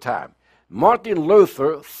period of time. Martin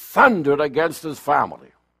Luther thundered against his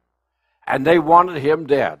family, and they wanted him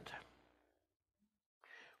dead.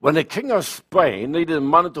 When the King of Spain needed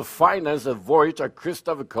money to finance a voyage of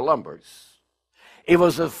Christopher Columbus, it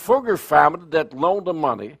was the Fugger family that loaned the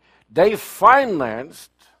money. They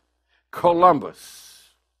financed Columbus.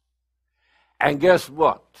 And guess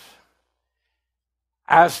what?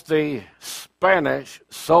 As the Spanish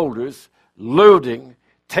soldiers looting,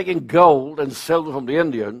 taking gold and silver from the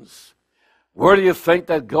Indians, where do you think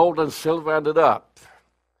that gold and silver ended up?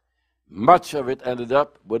 Much of it ended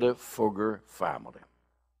up with the Fugger family.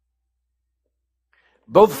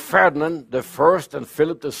 Both Ferdinand I and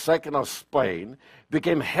Philip II of Spain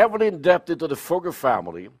became heavily indebted to the Fugger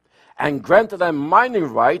family and granted them mining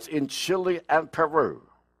rights in Chile and Peru.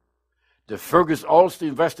 The Fuggers also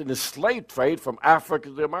invested in the slave trade from Africa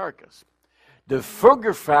to the Americas. The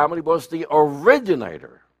Fugger family was the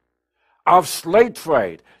originator of slave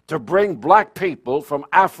trade to bring black people from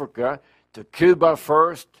Africa to Cuba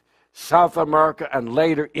first, South America, and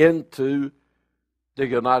later into the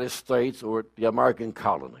United States or the American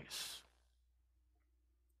colonies.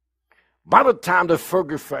 By the time the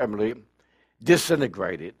Fugger family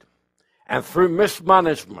disintegrated, and through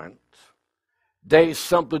mismanagement, they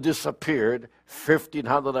simply disappeared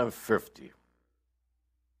 1550.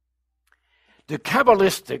 The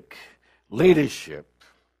Kabbalistic leadership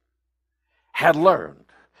had learned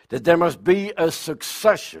that there must be a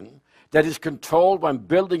succession that is controlled when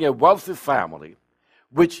building a wealthy family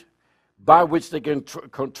by which they can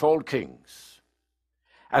control kings.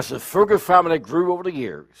 As the Fugger family grew over the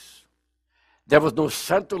years, there was no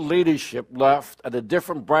central leadership left, and the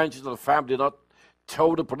different branches of the family did not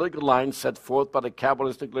toe the political lines set forth by the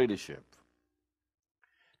Kabbalistic leadership.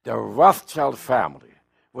 The Rothschild family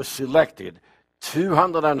was selected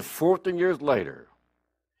 214 years later,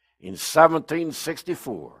 in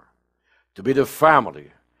 1764, to be the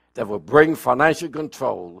family that will bring financial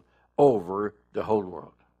control over the whole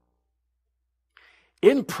world.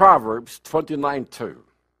 In Proverbs 29:2,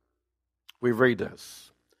 we read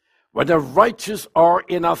this: when the righteous are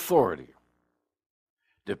in authority,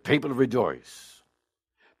 the people rejoice.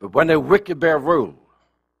 But when the wicked bear rule,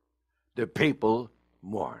 the people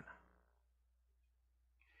mourn.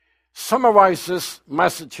 Summarize this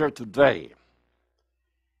message here today.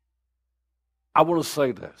 I want to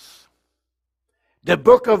say this. The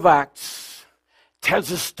book of Acts tells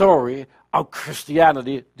a story of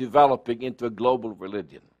Christianity developing into a global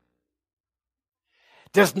religion.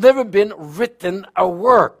 There's never been written a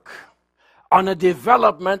work on the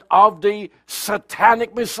development of the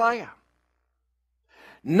Satanic Messiah.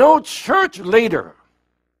 No church leader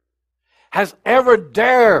has ever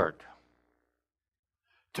dared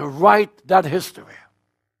to write that history.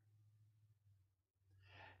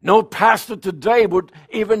 No pastor today would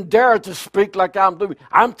even dare to speak like I'm doing.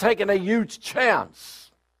 I'm taking a huge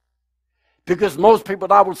chance because most people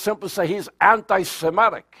now would simply say he's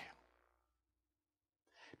anti-Semitic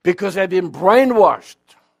because they've been brainwashed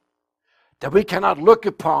that we cannot look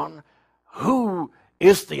upon who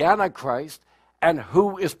is the Antichrist and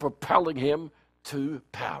who is propelling him to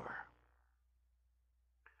power.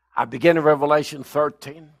 I begin in Revelation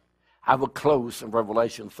 13. I will close in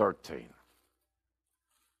Revelation 13.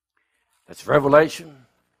 That's Revelation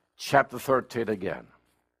chapter 13 again.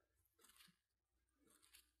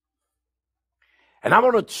 And I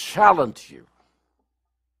want to challenge you.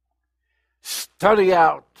 Study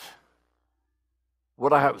out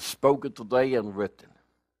what I have spoken today and written.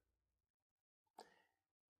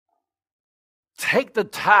 Take the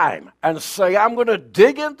time and say, I'm going to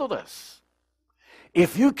dig into this.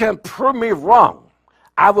 If you can prove me wrong,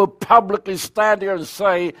 I will publicly stand here and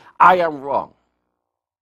say, I am wrong.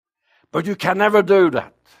 But you can never do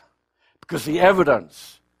that because the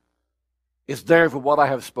evidence is there for what I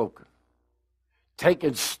have spoken,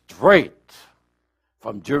 taken straight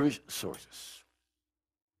from Jewish sources.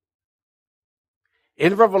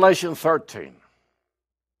 In Revelation 13,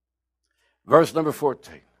 verse number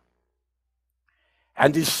 14,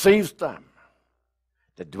 and deceives them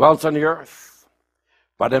that dwells on the earth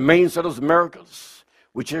by the means of those miracles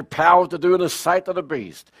which he had power to do in the sight of the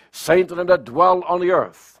beast, saying to them that dwell on the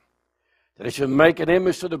earth, that they should make an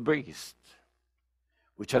image to the beast,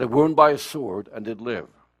 which had a wound by a sword and did live.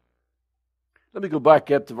 Let me go back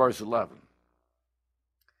up to verse 11.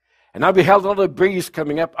 And I beheld another beast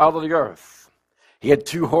coming up out of the earth. He had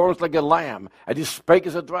two horns like a lamb, and he spake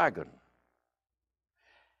as a dragon.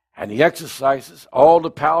 And he exercises all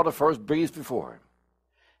the power of the first beast before him,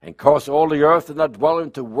 and caused all the earth and that dwell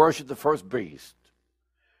in to worship the first beast,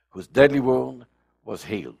 whose deadly wound was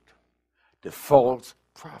healed, the false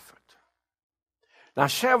prophet. Now, I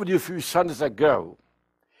shared with you a few Sundays ago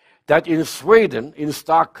that in Sweden, in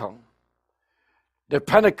Stockholm, the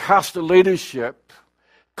Pentecostal leadership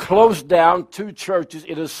closed down 2 churches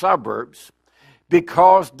in the suburbs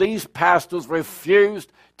because these pastors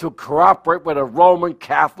refused to cooperate with a Roman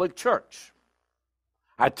Catholic Church.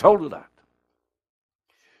 I told you that.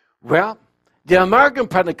 Well, the American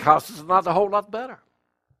Pentecostals are not a whole lot better.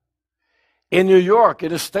 In New York,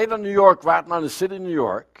 in the state of New York right now, in the city of New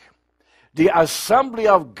York, the Assembly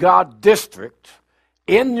of God district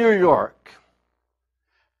in New York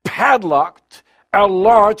padlocked a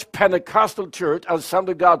large Pentecostal church,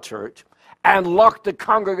 Assembly of God church, and locked the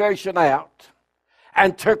congregation out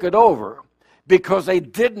and took it over because they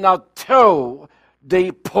did not toe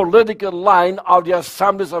the political line of the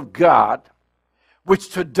Assemblies of God, which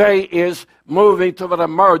today is moving toward a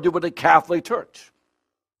merger with the Catholic Church.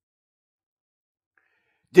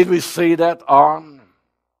 Did we see that on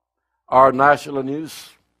our national news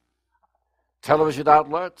television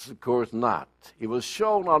outlets? Of course not. It was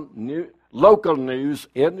shown on local news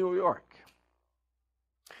in New York.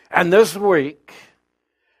 And this week,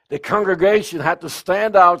 the congregation had to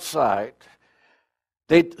stand outside.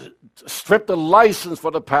 They stripped the license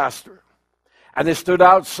for the pastor. And they stood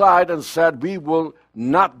outside and said, we will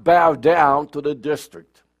not bow down to the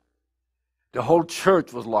district. The whole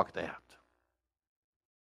church was locked out.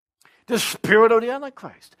 The spirit of the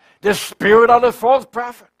Antichrist. The spirit of the false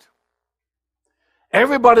prophet.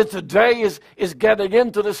 Everybody today is getting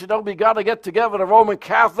into this. We got to get together with the Roman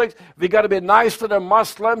Catholics. We got to be nice to the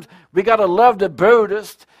Muslims. We got to love the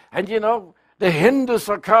Buddhists. And, the Hindus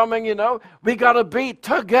are coming, We got to be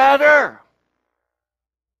together.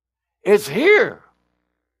 It's here.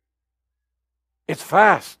 It's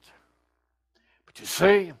fast. But you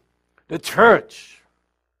see, the church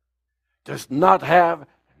does not have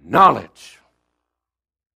knowledge.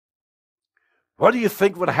 What do you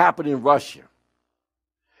think would happen in Russia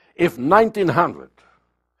if 1900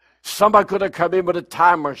 somebody could have come in with a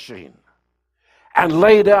time machine and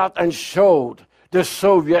laid out and showed the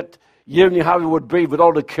Soviet Union how it would be with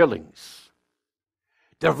all the killings?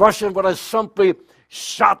 The Russians would have simply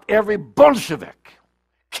shot every Bolshevik,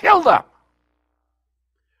 killed them.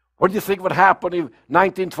 What do you think would happen if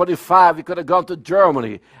 1925 he could have gone to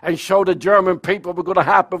Germany and showed the German people what was going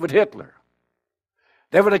to happen with Hitler?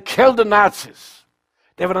 They would have killed the Nazis.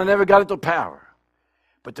 They would have never got into power.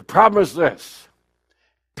 But the problem is this.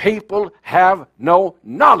 People have no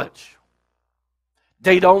knowledge.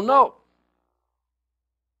 They don't know.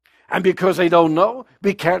 And because they don't know,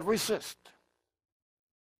 we can't resist.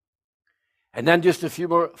 And then just a few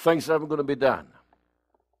more things that are going to be done.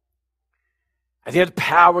 And he had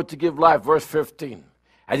power to give life, verse 15.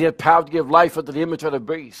 And he had power to give life unto the image of the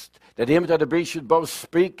beast, that the image of the beast should both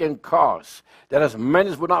speak and cause, that as many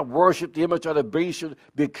as would not worship the image of the beast should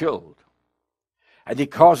be killed. And he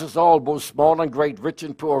causes all, both small and great, rich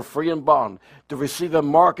and poor, free and bond, to receive a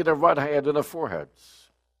mark in their right hand and their foreheads.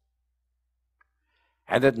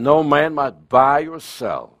 And that no man might buy or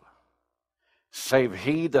sell, save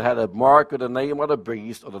he that had a mark of the name of the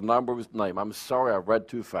beast or the number of his name. I'm sorry, I read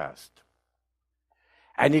too fast.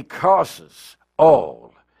 And he causes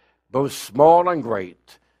all, both small and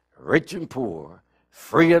great, rich and poor,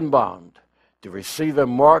 free and bond, to receive a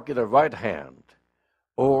mark in their right hand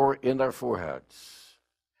or in their foreheads.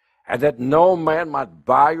 And that no man might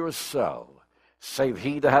buy or sell, save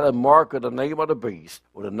he that had a mark of the name of the beast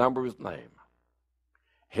or the number of his name.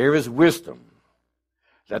 Here is wisdom.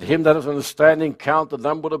 Let him that is understanding count the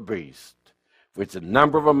number of the beast, for it's the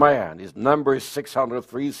number of a man. His number is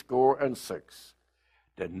 666.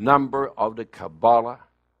 The number of the Kabbalah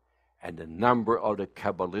and the number of the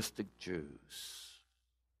Kabbalistic Jews.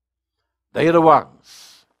 They are the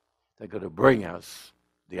ones that are going to bring us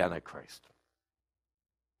the Antichrist.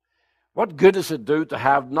 What good does it do to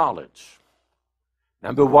have knowledge?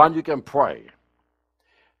 Number one, you can pray.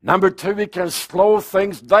 Number two, we can slow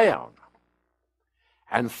things down.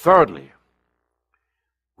 And thirdly,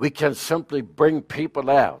 we can simply bring people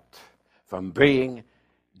out from being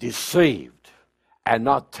deceived and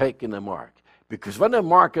not taking the mark. Because when the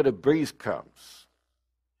mark of the beast comes,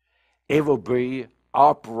 it will be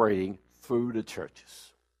operating through the churches.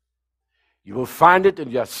 You will find it in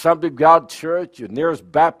your Assembly of God church, your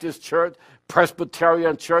nearest Baptist church,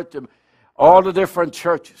 Presbyterian church, and all the different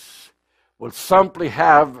churches will simply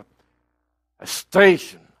have a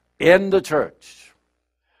station in the church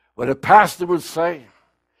where the pastor would say,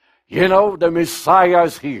 the Messiah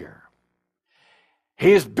is here.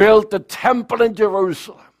 He's built the temple in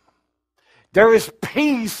Jerusalem. There is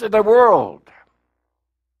peace in the world.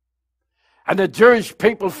 And the Jewish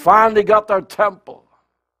people finally got their temple.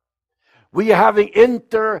 We are having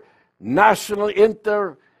international,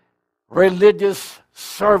 inter-religious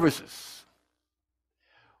services.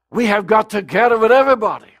 We have got together with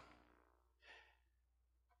everybody.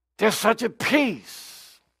 There's such a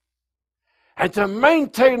peace. And to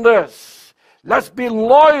maintain this, let's be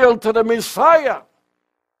loyal to the Messiah.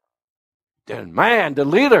 The man, the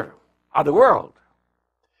leader of the world.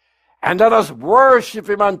 And let us worship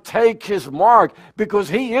him and take his mark, because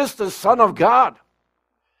he is the Son of God.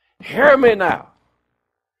 Hear me now.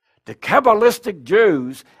 The Kabbalistic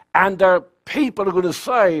Jews and their people are going to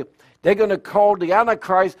say, they're going to call the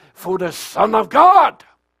Antichrist for the Son of God.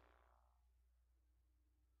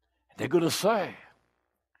 they're going to say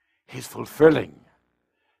he's fulfilling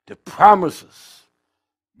the promises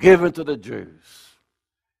given to the Jews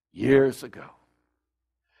years ago.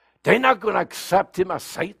 They're not going to accept him as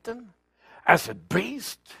Satan, as a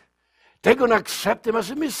beast. They're going to accept him as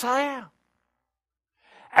a Messiah.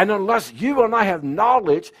 And unless you and I have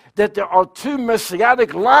knowledge that there are two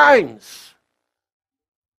messianic lines,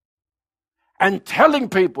 and telling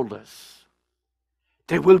people this,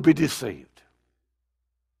 they will be deceived.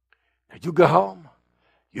 Now you go home,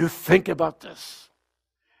 you think about this,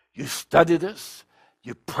 you study this,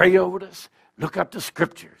 you pray over this, look up the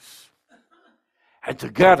scriptures, and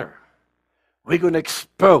together we're going to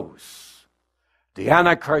expose the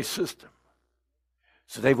Antichrist system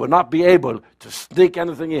so they will not be able to sneak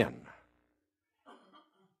anything in.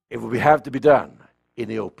 It will have to be done in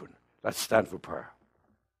the open. Let's stand for prayer.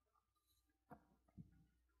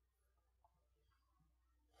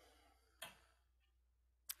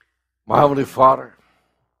 My Heavenly Father,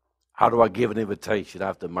 how do I give an invitation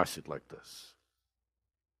after a message like this?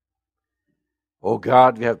 Oh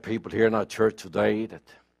God, we have people here in our church today that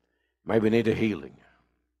maybe need a healing.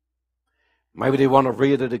 Maybe they want to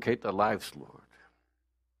rededicate their lives, Lord.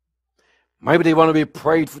 Maybe they want to be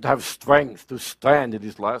prayed for to have strength to stand in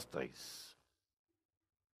these last days.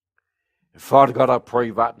 And Father God, I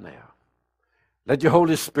pray right now, let your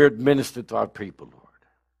Holy Spirit minister to our people, Lord.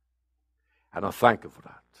 And I thank you for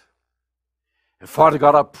that. And Father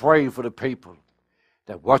God, I pray for the people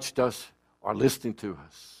that watched us or listening to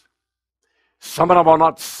us. Some of them are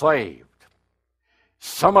not saved.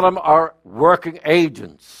 Some of them are working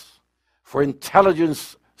agents for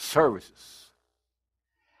intelligence services.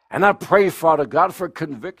 And I pray, Father God, for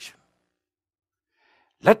conviction.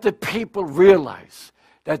 Let the people realize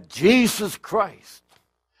that Jesus Christ,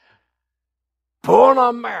 born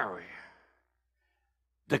of Mary,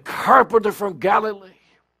 the carpenter from Galilee,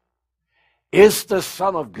 is the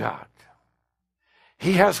Son of God.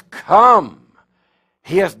 He has come.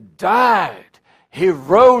 He has died. He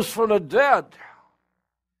rose from the dead.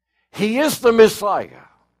 He is the Messiah.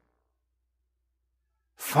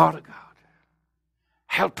 Father God,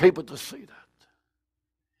 help people to see that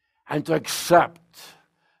and to accept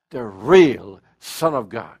the real Son of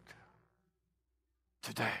God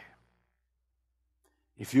today.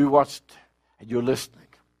 If you watched and you're listening,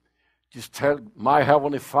 just tell my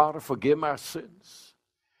Heavenly Father, forgive my sins.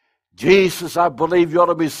 Jesus, I believe you're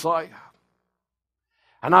the Messiah.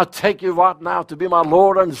 And I take you right now to be my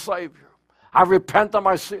Lord and Savior. I repent of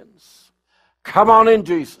my sins. Come on in,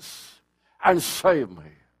 Jesus, and save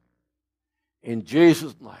me. In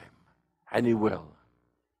Jesus' name. And He will.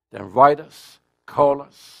 Then write us, call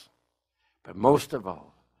us, but most of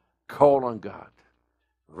all, call on God.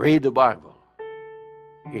 Read the Bible.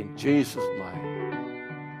 In Jesus' name.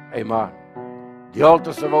 Amen. The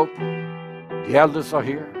altars are open. The elders are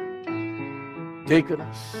here.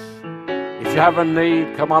 Deaconess. If you have a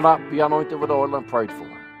need, come on up, be anointed with oil and prayed for.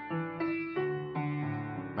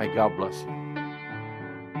 May God bless you.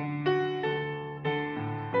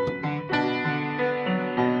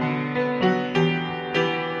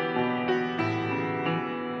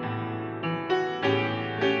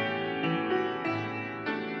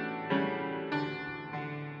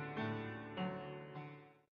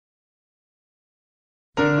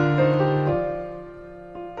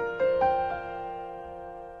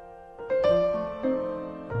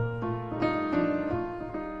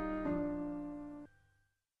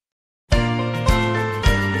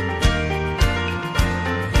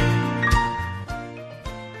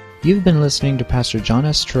 You've been listening to Pastor John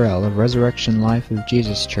S. Torell of Resurrection Life of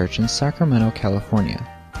Jesus Church in Sacramento, California.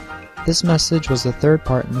 This message was the third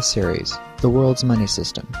part in the series, The World's Money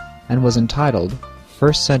System, and was entitled,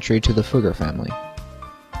 First Century to the Fugger Family.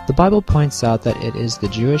 The Bible points out that it is the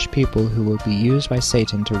Jewish people who will be used by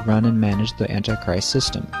Satan to run and manage the Antichrist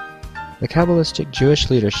system. The Kabbalistic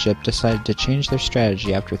Jewish leadership decided to change their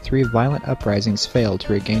strategy after 3 violent uprisings failed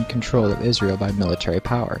to regain control of Israel by military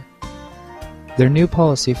power. Their new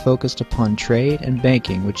policy focused upon trade and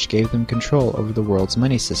banking, which gave them control over the world's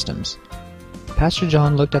money systems. Pastor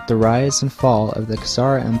John looked at the rise and fall of the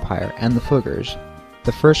Khazar Empire and the Fuggers,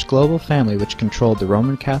 the first global family which controlled the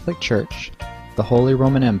Roman Catholic Church, the Holy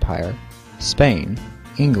Roman Empire, Spain,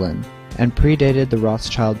 England, and predated the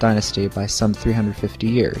Rothschild dynasty by some 350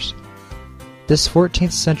 years. This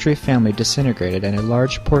 14th century family disintegrated and a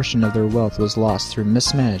large portion of their wealth was lost through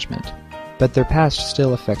mismanagement, but their past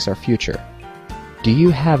still affects our future. Do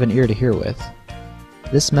you have an ear to hear with?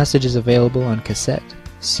 This message is available on cassette,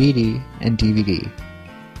 CD, and DVD.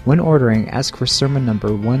 When ordering, ask for sermon number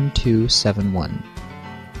 1271.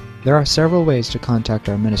 There are several ways to contact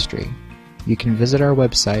our ministry. you can visit our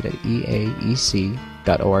website at eaec.org.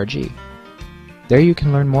 There you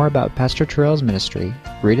can learn more about Pastor Torell's ministry,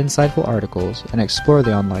 read insightful articles, and explore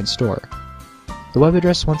the online store. The web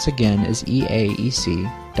address once again is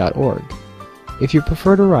eaec.org. If you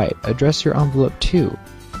prefer to write, address your envelope to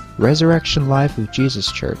Resurrection Life of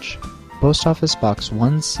Jesus Church, Post Office Box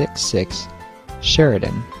 166,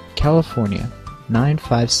 Sheridan, California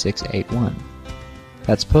 95681.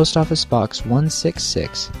 That's Post Office Box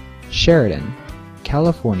 166, Sheridan,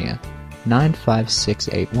 California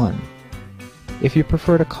 95681. If you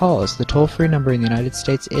prefer to call us, the toll-free number in the United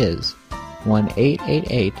States is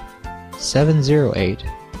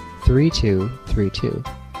 1-888-708-3232.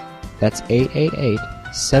 That's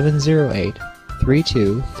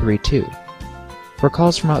 888-708-3232. For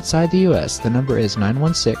calls from outside the U.S., the number is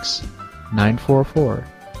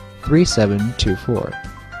 916-944-3724.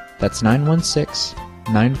 That's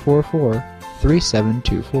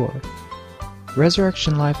 916-944-3724.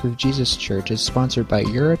 Resurrection Life of Jesus Church is sponsored by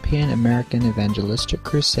European American Evangelistic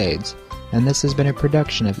Crusades, and this has been a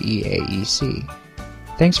production of EAEC.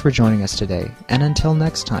 Thanks for joining us today, and until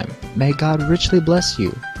next time, may God richly bless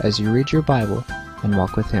you as you read your Bible and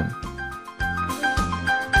walk with Him.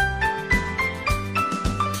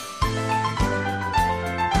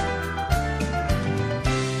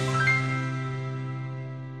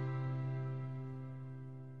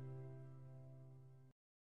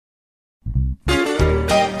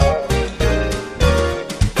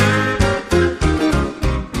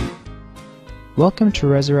 Welcome to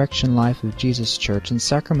Resurrection Life of Jesus Church in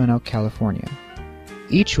Sacramento, California.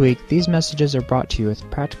 Each week, these messages are brought to you with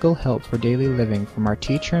practical help for daily living from our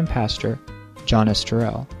teacher and pastor, John S.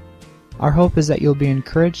 Torell. Our hope is that you'll be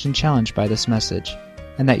encouraged and challenged by this message,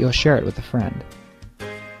 and that you'll share it with a friend.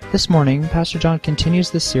 This morning, Pastor John continues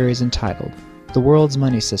the series entitled, The World's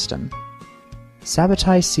Money System.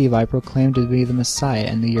 Sabbatai Sevi proclaimed to be the Messiah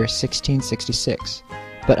in the year 1666,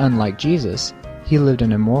 but unlike Jesus, he lived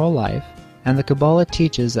an immoral life, and the Kabbalah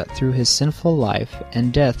teaches that through his sinful life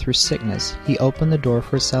and death through sickness, he opened the door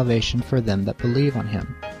for salvation for them that believe on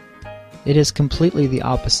him. It is completely the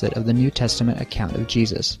opposite of the New Testament account of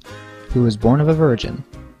Jesus, who was born of a virgin,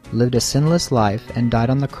 lived a sinless life, and died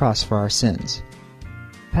on the cross for our sins.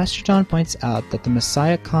 Pastor John points out that the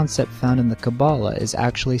Messiah concept found in the Kabbalah is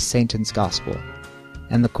actually Satan's gospel,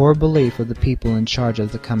 and the core belief of the people in charge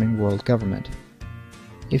of the coming world government.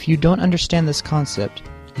 If you don't understand this concept,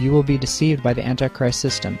 you will be deceived by the Antichrist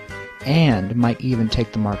system, and might even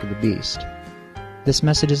take the mark of the beast. This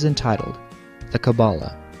message is entitled, The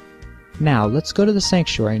Kabbalah. Now, let's go to the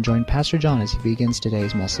sanctuary and join Pastor John as he begins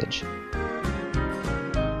today's message.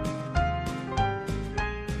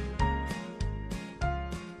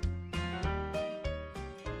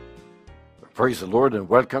 Praise the Lord and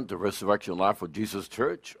welcome to Resurrection Life of Jesus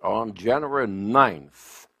Church on January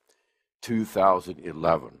 9th,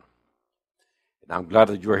 2011. I'm glad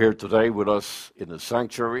that you're here today with us in the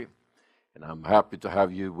sanctuary, and I'm happy to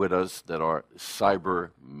have you with us that are cyber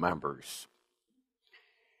members.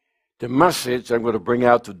 The message I'm going to bring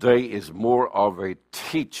out today is more of a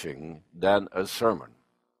teaching than a sermon.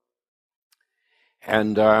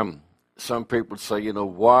 And some people say,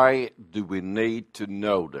 why do we need to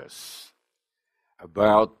know this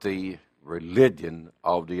about the religion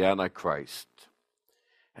of the Antichrist?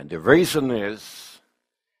 And the reason is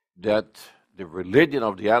that the religion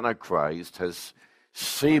of the Antichrist has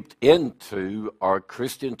seeped into our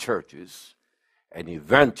Christian churches and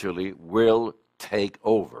eventually will take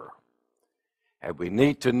over. And we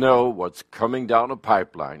need to know what's coming down the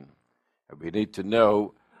pipeline, and we need to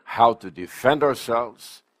know how to defend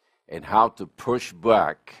ourselves and how to push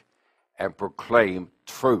back and proclaim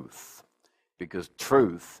truth, because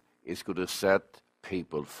truth is going to set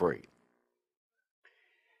people free.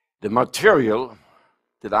 The material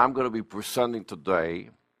that I'm going to be presenting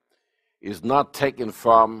today is not taken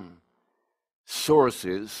from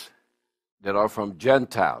sources that are from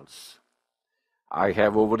Gentiles. I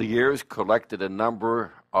have over the years collected a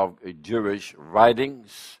number of Jewish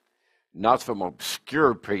writings, not from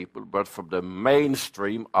obscure people, but from the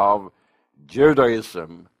mainstream of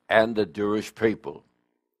Judaism and the Jewish people.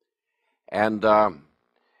 And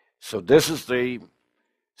so this is the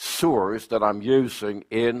source that I'm using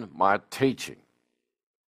in my teaching.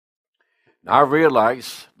 Now, I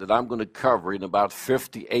realize that I'm going to cover in about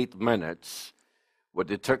 58 minutes what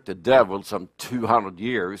it took the devil some 200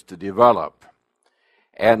 years to develop.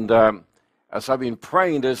 And as I've been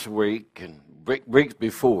praying this week and weeks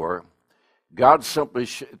before, God simply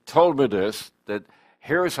told me this, that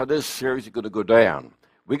here's how this series is going to go down.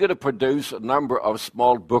 We're going to produce a number of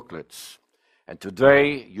small booklets. And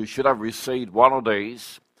today, you should have received one of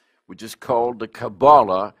these, which is called the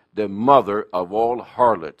Kabbalah, the mother of all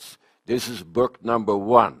harlots. This is book number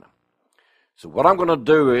 1. So what I'm going to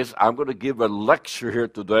do is I'm going to give a lecture here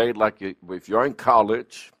today, like if you're in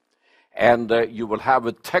college, and you will have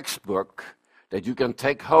a textbook that you can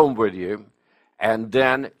take home with you and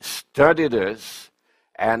then study this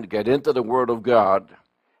and get into the Word of God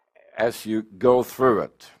as you go through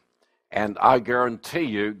it. And I guarantee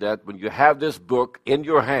you that when you have this book in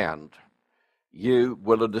your hand, you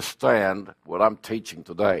will understand what I'm teaching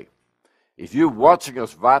today. If you're watching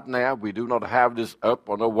us right now, we do not have this up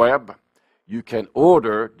on the web. You can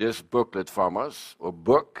order this booklet from us, or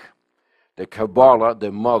book, the Kabbalah,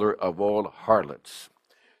 the mother of all harlots.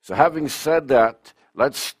 So having said that,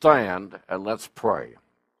 let's stand and let's pray.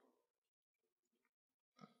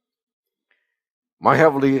 My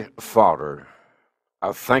Heavenly Father,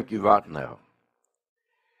 I thank you right now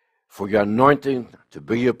for your anointing to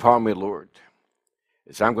be upon me, Lord,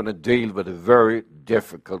 as I'm going to deal with a very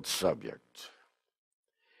difficult subject.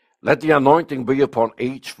 Let the anointing be upon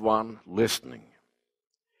each one listening,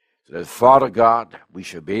 so that, Father God, we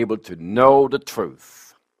should be able to know the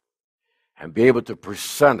truth and be able to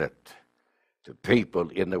present it to people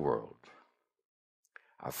in the world.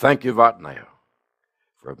 I thank you right now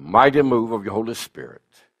for a mighty move of your Holy Spirit,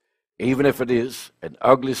 even if it is an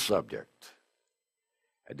ugly subject.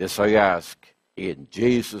 And this I ask in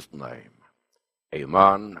Jesus' name.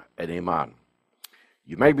 Amen and amen.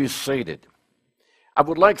 You may be seated. I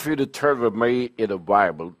would like for you to turn with me in the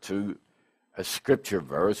Bible to a scripture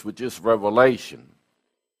verse, which is Revelation.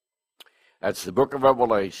 That's the book of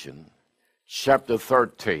Revelation, chapter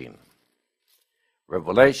 13.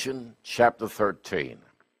 Revelation, chapter 13.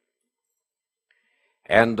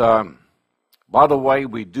 And by the way,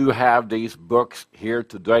 we do have these books here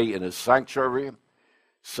today in the sanctuary,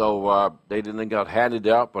 so they didn't get handed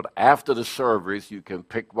out, but after the service you can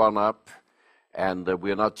pick one up, and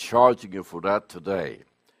we're not charging you for that today,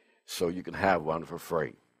 so you can have one for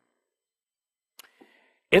free.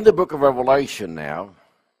 In the book of Revelation now,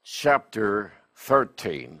 chapter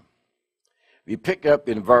 13, we pick up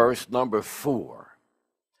in verse number 4,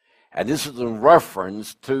 and this is in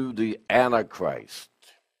reference to the Antichrist.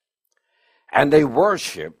 And they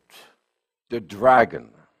worshipped the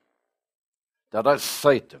dragon, that is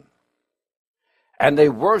Satan. And they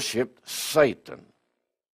worshipped Satan,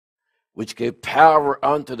 which gave power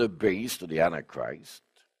unto the beast, of the Antichrist.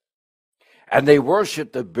 And they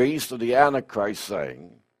worshipped the beast of the Antichrist,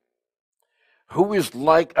 saying, Who is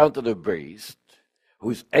like unto the beast,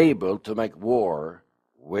 who is able to make war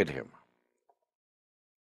with him?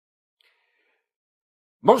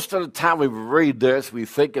 Most of the time we read this, we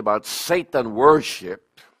think about Satan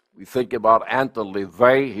worship. We think about Anton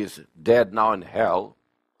LaVey, he's dead now in hell.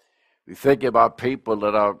 We think about people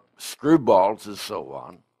that are screwballs and so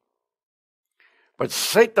on. But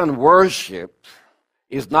Satan worship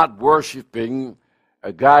is not worshiping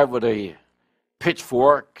a guy with a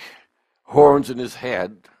pitchfork, horns in his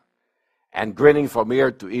head, and grinning from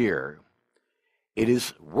ear to ear. It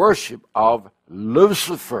is worship of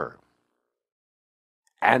Lucifer.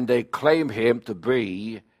 And they claim him to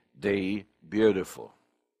be the beautiful.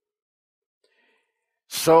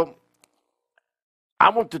 So, I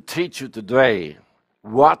want to teach you today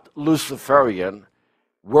what Luciferian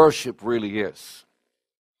worship really is.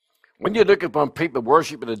 When you look upon people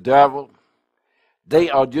worshiping the devil,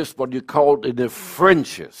 they are just what you call in the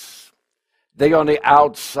fringes. They are on the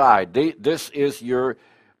outside. This is your,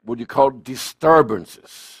 what you call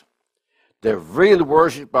disturbances. The real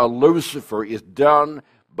worship of Lucifer is done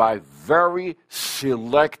by very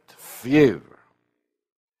select few.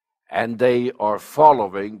 And they are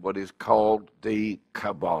following what is called the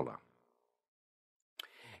Kabbalah.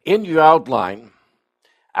 In your outline,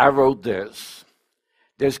 I wrote this.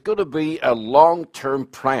 There's going to be a long-term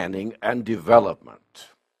planning and development.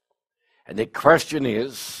 And the question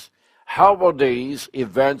is, how are these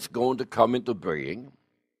events going to come into being?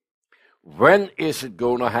 When is it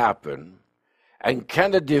going to happen? And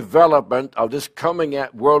can the development of this coming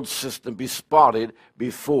world system be spotted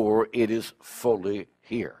before it is fully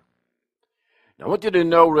here? Now, I want you to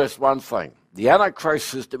notice one thing. The Antichrist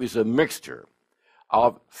system is a mixture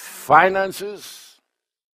of finances,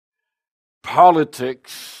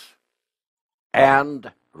 politics,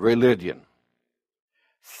 and religion.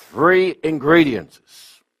 3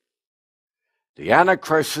 ingredients. The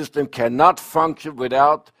Antichrist system cannot function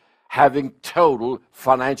without having total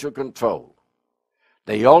financial control.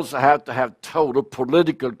 They also have to have total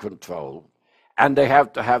political control, and they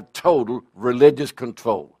have to have total religious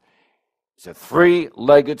control. It's a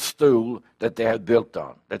 3-legged stool that they have built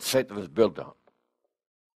on, that Satan has built on.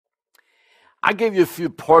 I gave you a few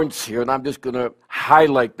points here, and I'm just going to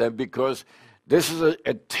highlight them because this is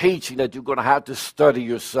a teaching that you're going to have to study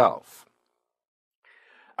yourself.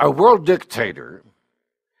 A world dictator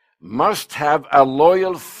must have a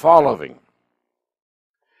loyal following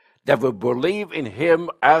that will believe in him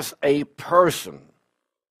as a person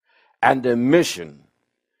and the mission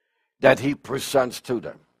that he presents to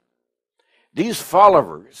them. These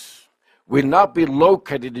followers will not be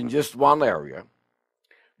located in just one area,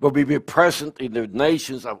 but will be present in the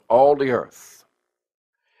nations of all the earth.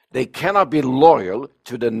 They cannot be loyal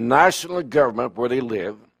to the national government where they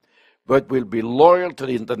live, but will be loyal to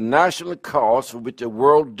the international cause for which the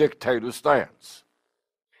world dictator stands.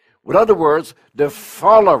 In other words, the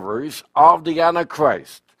followers of the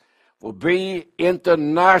Antichrist will be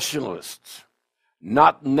internationalists,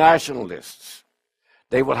 not nationalists.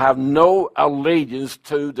 They will have no allegiance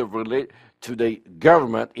to the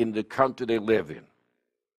government in the country they live in.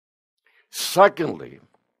 Secondly,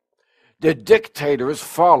 the dictator's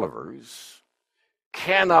followers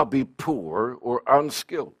cannot be poor or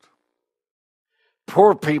unskilled.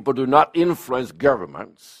 Poor people do not influence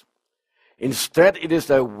governments. Instead, it is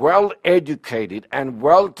the well-educated and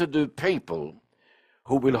well-to-do people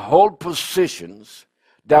who will hold positions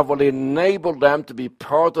that will enable them to be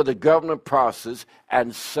part of the government process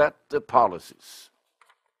and set the policies.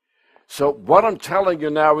 So what I'm telling you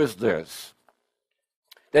now is this,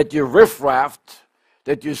 that your riffraff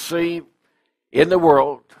that you see in the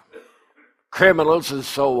world, criminals and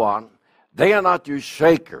so on, they are not your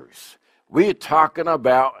shakers. We're talking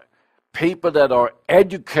about people that are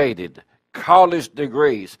educated, college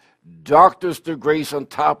degrees, doctor's degrees on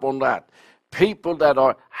top of that, people that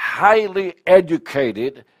are highly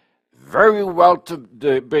educated, very well to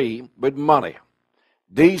be with money.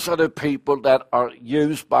 These are the people that are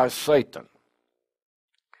used by Satan.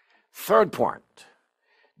 Third point,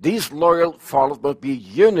 these loyal followers must be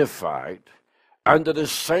unified under the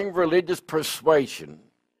same religious persuasion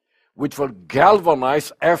which will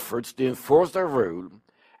galvanize efforts to enforce their rule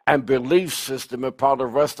and belief system upon the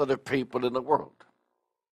rest of the people in the world.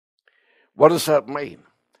 What does that mean?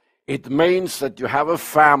 It means that you have a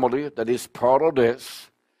family that is part of this.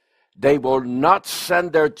 They will not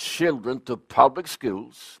send their children to public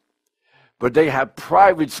schools, but they have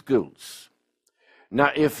private schools.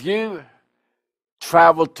 Now, if you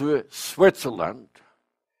travel to Switzerland,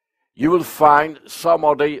 you will find some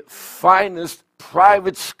of the finest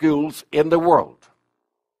private schools in the world.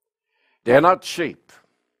 They're not cheap.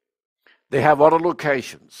 They have other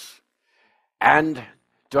locations. And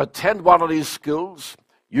to attend one of these schools,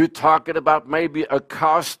 you're talking about maybe a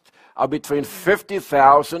cost of between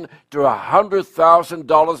 $50,000 to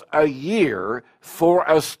 $100,000 a year for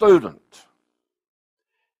a student.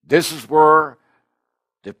 This is where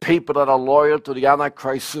the people that are loyal to the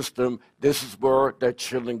Antichrist system, this is where their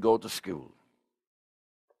children go to school.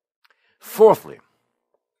 Fourthly,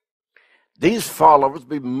 these followers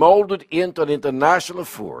will be molded into an international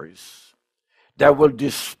force that will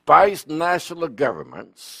despise national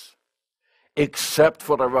governments except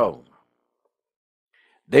for their own.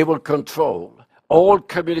 They will control all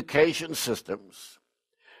communication systems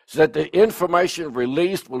so that the information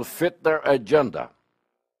released will fit their agenda.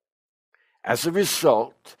 As a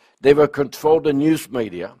result, they will control the news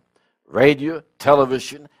media, radio,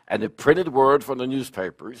 television, and the printed word from the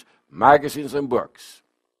newspapers, magazines, and books.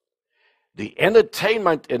 The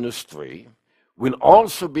entertainment industry will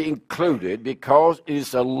also be included because it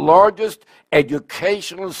is the largest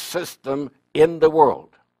educational system in the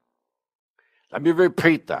world. Let me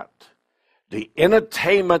repeat that. The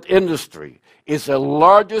entertainment industry is the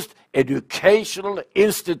largest educational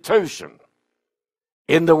institution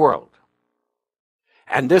in the world.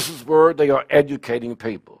 And this is where they are educating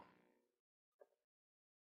people.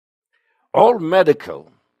 All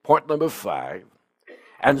medical, point number 5,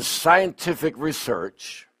 and scientific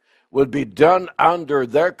research will be done under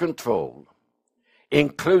their control,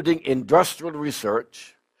 including industrial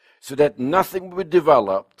research, so that nothing will be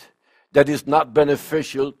developed that is not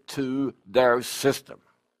beneficial to their system.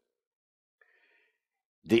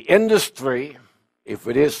 The industry, if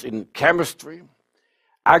it is in chemistry,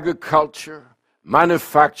 agriculture,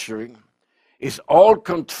 manufacturing, is all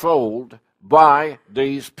controlled by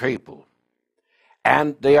these people.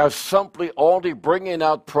 And they are simply only bringing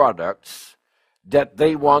out products that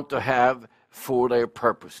they want to have for their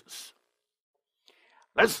purposes.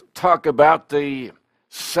 Let's talk about the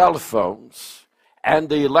cell phones and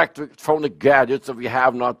the electronic gadgets that we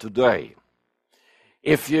have now today.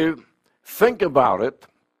 If you think about it,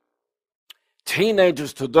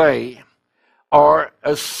 teenagers today are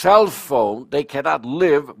a cell phone. They cannot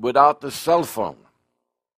live without the cell phone.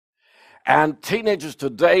 And teenagers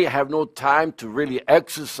today have no time to really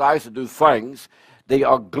exercise and do things. They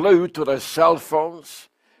are glued to their cell phones,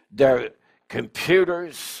 their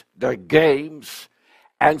computers, their games,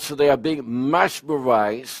 and so they are being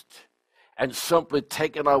mesmerized and simply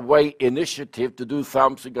taken away initiative to do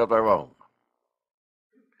something of their own.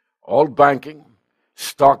 All banking,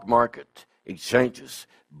 stock market, exchanges,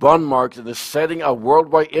 bond markets, and the setting of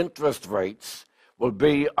worldwide interest rates will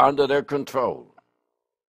be under their control.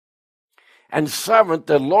 And seventh,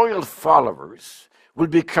 the loyal followers will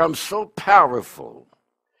become so powerful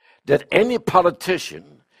that any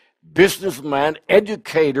politician, businessman,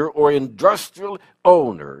 educator, or industrial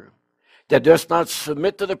owner that does not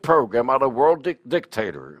submit to the program of a world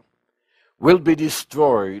dictator will be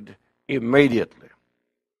destroyed immediately.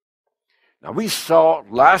 Now, we saw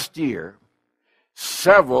last year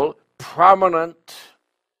several prominent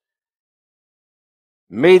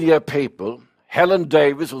media people. Helen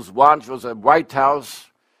Davis was one. She was a White House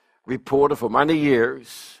reporter for many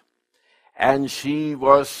years, and she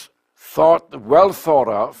was well thought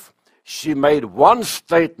of. She made one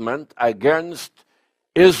statement against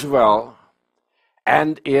Israel,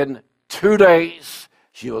 and in 2 days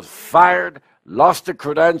she was fired, lost her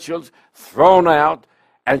credentials, thrown out,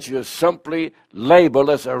 and she was simply labeled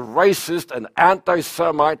as a racist and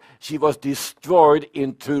anti-Semite. She was destroyed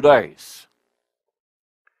in 2 days.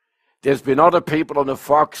 There's been other people on the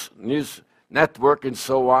Fox News network and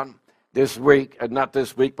so on this week, and not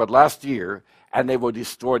this week, but last year, and they were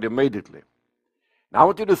destroyed immediately. Now I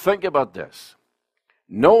want you to think about this.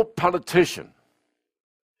 No politician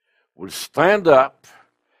will stand up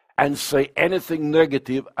and say anything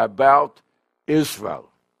negative about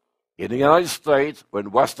Israel in the United States or in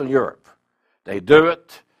Western Europe. They do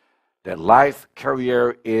it, their life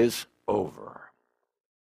career is over.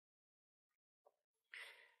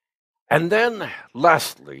 And then,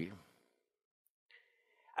 lastly,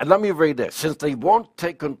 and let me read this. Since they won't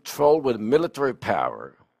take control with military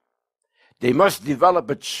power, they must develop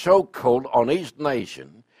a chokehold on each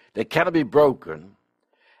nation that cannot be broken,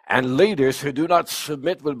 and leaders who do not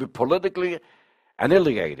submit will be politically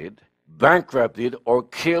annihilated, bankrupted, or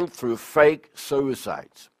killed through fake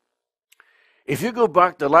suicides. If you go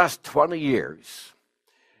back the last 20 years,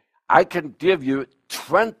 I can give you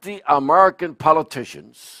 20 American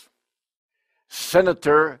politicians.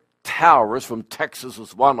 Senator Towers from Texas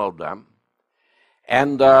was one of them,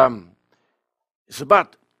 and it's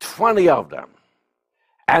about 20 of them,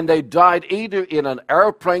 and they died either in an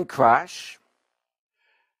airplane crash,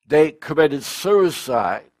 they committed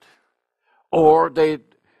suicide, or they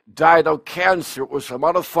died of cancer or some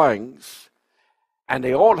other things, and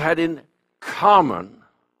they all had in common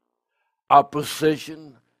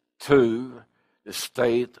opposition to the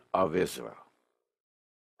state of Israel.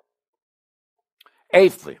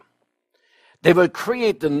 Eighthly, they will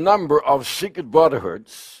create a number of secret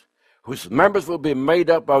brotherhoods whose members will be made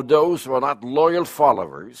up of those who are not loyal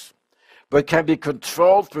followers, but can be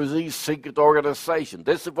controlled through these secret organizations.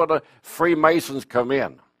 This is where the Freemasons come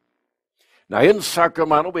in. Now, in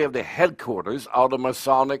Sacramento, we have the headquarters of the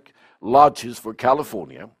Masonic lodges for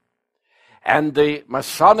California, and the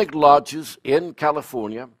Masonic lodges in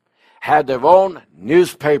California had their own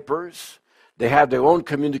newspapers, they have their own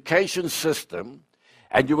communication system,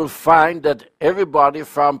 and you will find that everybody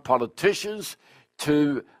from politicians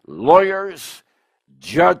to lawyers,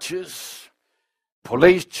 judges,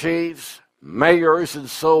 police chiefs, mayors, and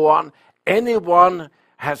so on, anyone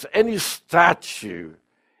has any stature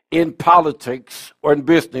in politics or in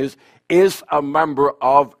business is a member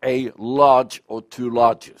of a lodge or two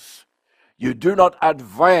lodges. You do not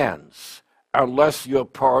advance unless you're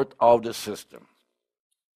part of the system.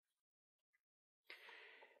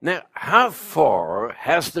 Now, how far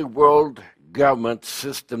has the world government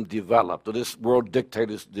system developed, or this world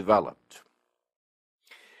dictators developed?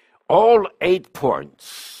 All 8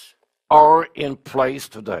 points are in place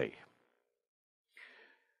today.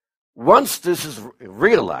 Once this is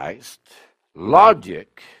realized,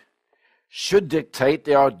 logic should dictate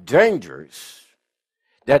there are dangers,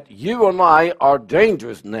 that you and I are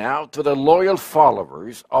dangerous now to the loyal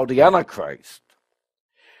followers of the Antichrist,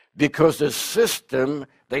 because the system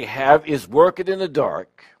they have is working in the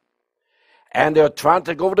dark, and they're trying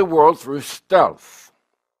to go over the world through stealth.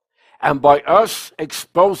 And by us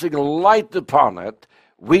exposing light upon it,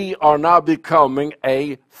 we are now becoming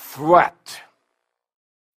a threat.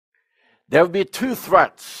 There will be 2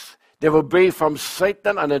 threats. There will be from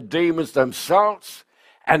Satan and the demons themselves,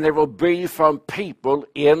 and there will be from people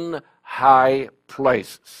in high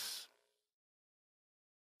places.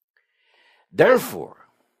 Therefore,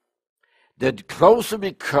 the closer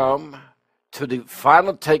we come to the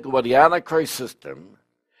final takeover of the Antichrist system,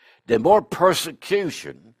 the more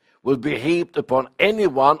persecution will be heaped upon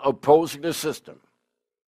anyone opposing the system.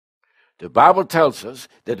 The Bible tells us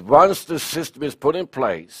that once the system is put in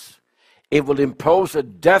place, it will impose a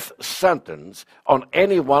death sentence on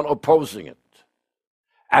anyone opposing it.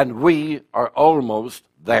 And we are almost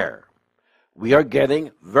there. We are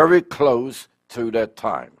getting very close to that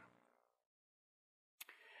time.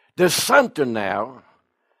 The center now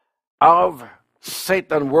of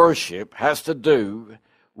Satan worship has to do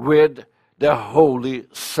with the holy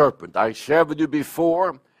serpent. I shared with you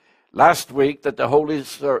before last week that the holy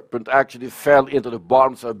serpent actually fell into the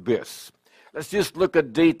bottom's abyss. Let's just look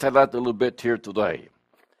at detail that a little bit here today.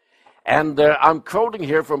 And I'm quoting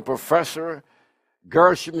here from Professor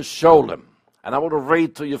Gershom Scholem, and I want to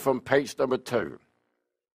read to you from page number 2.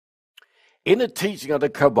 In the teaching of the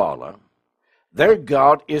Kabbalah, their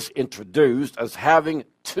God is introduced as having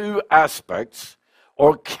two aspects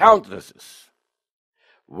or countenances,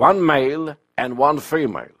 one male and one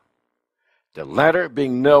female, the latter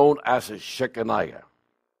being known as a Shekinah.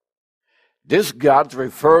 This God is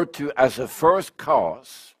referred to as the first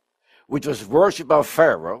cause, which was worshipped by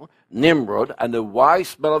Pharaoh, Nimrod, and the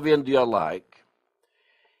wise men of India alike,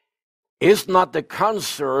 is not the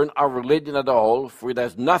concern of religion at all, for it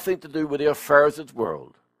has nothing to do with the affairs of the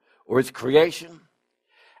world or its creation,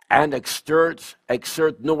 and exert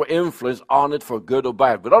no influence on it for good or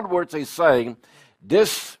bad. But in other words, he's saying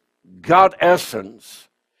this God essence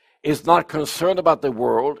is not concerned about the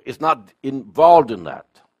world, is not involved in that.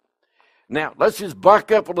 Now, let's just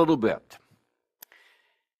back up a little bit.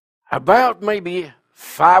 About maybe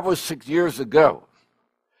 5 or 6 years ago,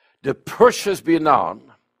 the push has been on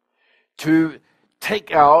to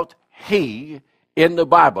take out he in the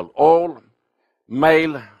Bible, all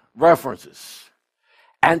male references,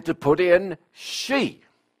 and to put in she.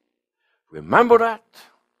 Remember that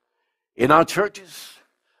in our churches?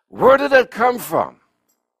 Where did that come from?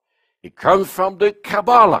 It comes from the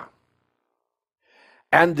Kabbalah.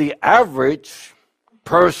 And the average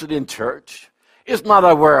person in church is not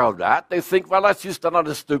aware of that. They think, well, that's just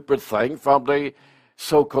another stupid thing from the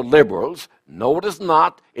so-called liberals. No, it is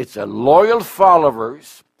not. It's a loyal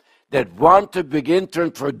followers that want to begin to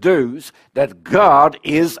introduce that God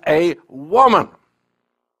is a woman.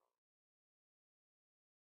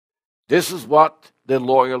 This is what the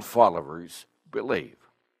loyal followers believe.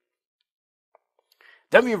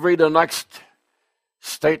 Then we read the next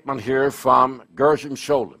statement here from Gershom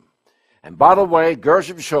Scholem. And by the way,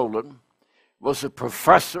 Gershom Scholem was a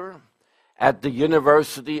professor at the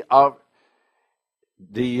University of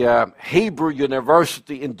the Hebrew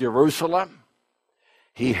University in Jerusalem.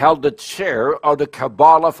 He held the chair of the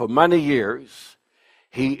Kabbalah for many years.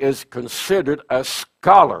 He is considered a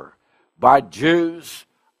scholar by Jews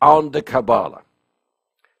on the Kabbalah.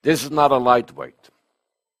 This is not a lightweight.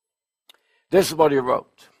 This is what he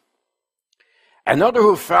wrote. Another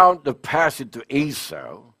who found the passage to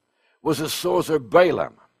Esau was the sorcerer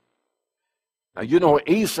Balaam. Now, you know who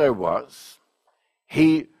Esau was.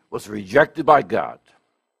 He was rejected by God.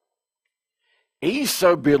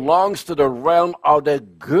 Esau belongs to the realm of the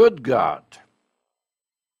good God,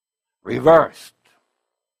 reversed,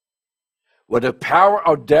 where the power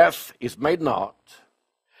of death is made not,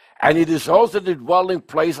 and it is also the dwelling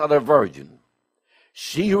place of the virgin,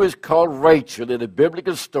 she who is called Rachel in the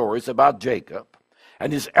biblical stories about Jacob,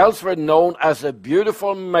 and is elsewhere known as a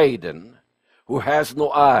beautiful maiden who has no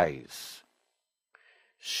eyes.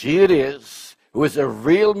 She it is who is a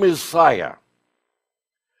real Messiah,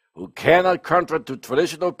 who cannot, contrary to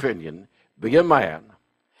traditional opinion, be a man,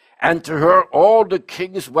 and to her all the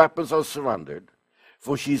king's weapons are surrendered,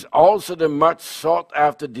 for she is also the much sought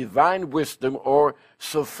after divine wisdom, or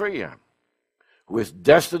Sophia, who is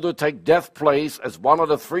destined to take death's place as one of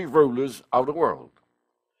the 3 rulers of the world.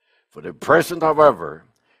 For the present, however,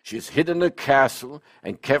 she is hidden in a castle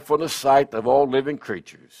and kept from the sight of all living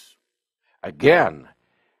creatures. Again,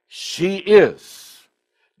 she is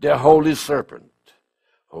the holy serpent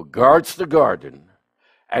who guards the garden,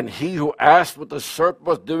 and he who asked what the serpent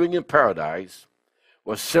was doing in paradise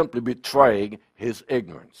was simply betraying his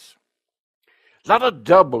ignorance. A lot of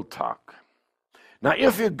double talk. Now,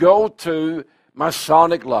 if you go to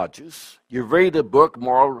Masonic lodges, you read the book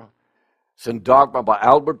Morals and Dogma by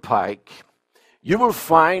Albert Pike, you will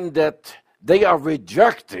find that they are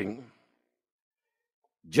rejecting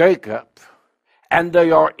Jacob and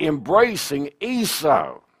they are embracing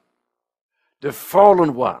Esau, the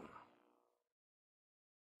fallen one.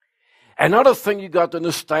 Another thing you got to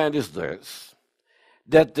understand is this,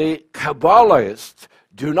 that the Kabbalists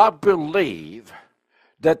do not believe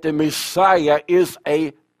that the Messiah is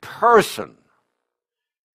a person.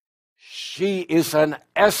 She is an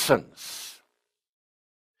essence.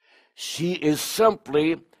 She is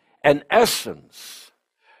simply an essence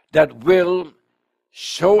that will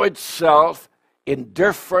show itself in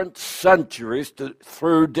different centuries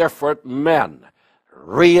through different men.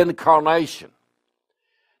 Reincarnation.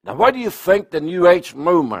 Now, why do you think the New Age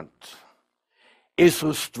movement is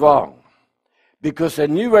so strong? Because the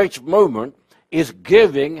New Age movement is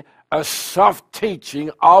giving a soft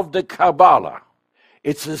teaching of the Kabbalah.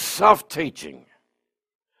 It's a soft teaching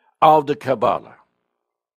of the Kabbalah.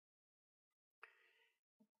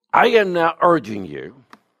 I am now urging you,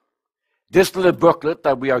 this little booklet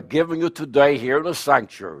that we are giving you today here in the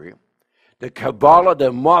sanctuary, the Kabbalah,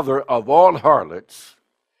 the mother of all harlots,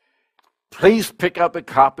 please pick up a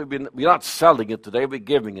copy. We're not selling it today, we're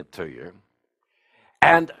giving it to you.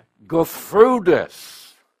 And go through this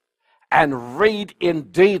and read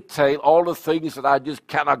in detail all the things that I just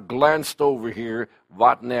kind of glanced over here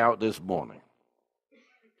right now this morning.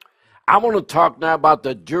 I want to talk now about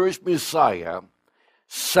the Jewish Messiah,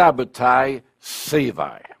 Sabbatai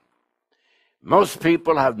Sevi. Most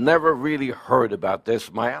people have never really heard about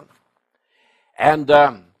this man. And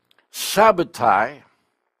Sabbatai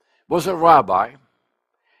was a rabbi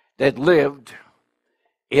that lived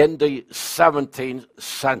in the 17th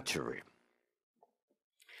century.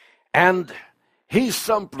 And he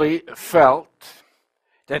simply felt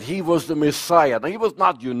that he was the Messiah. Now, he was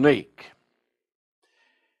not unique.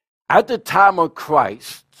 At the time of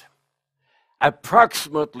Christ,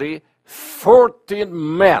 approximately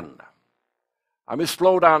 14 men. Let me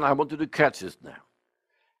slow down. I want you to catch this now.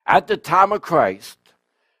 At the time of Christ,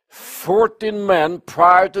 14 men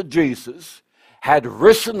prior to Jesus had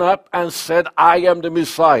risen up and said, I am the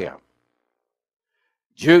Messiah.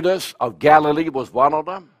 Judas of Galilee was one of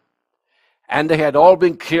them, and they had all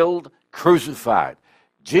been killed, crucified.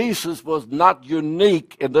 Jesus was not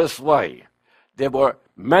unique in this way. There were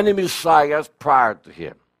many Messiahs prior to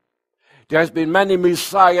him. There's been many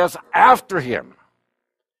Messiahs after him.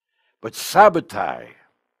 But Sabbatai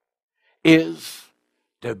is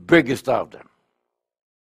the biggest of them.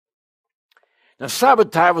 Now,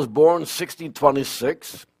 Sabbatai was born in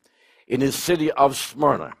 1626 in the city of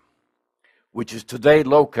Smyrna, which is today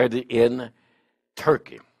located in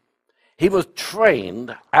Turkey. He was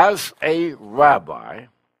trained as a rabbi,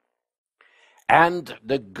 and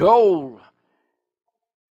the goal,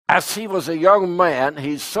 as he was a young man,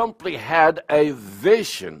 he simply had a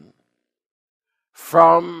vision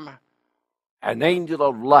from an angel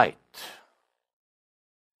of light.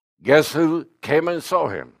 Guess who came and saw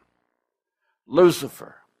him?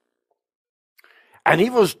 Lucifer. And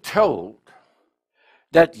he was told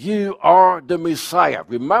that you are the Messiah.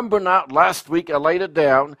 Remember now, last week I laid it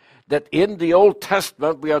down that in the Old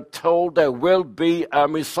Testament we are told there will be a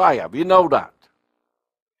Messiah. We know that.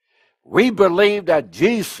 We believe that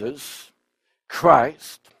Jesus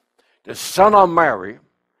Christ, the Son of Mary,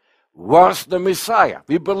 was the Messiah.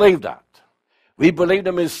 We believe that. We believe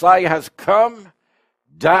the Messiah has come,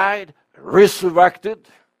 died, resurrected,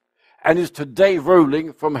 and is today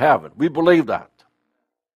ruling from heaven. We believe that.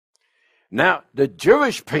 Now, the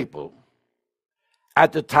Jewish people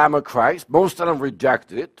at the time of Christ, most of them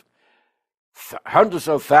rejected it. Hundreds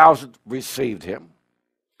of thousands received him.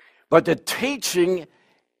 But the teaching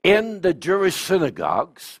in the Jewish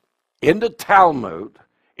synagogues, in the Talmud,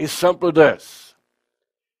 is simply this.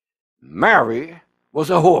 Mary was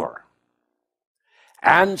a whore.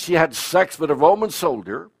 And she had sex with a Roman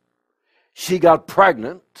soldier. She got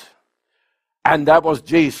pregnant. And that was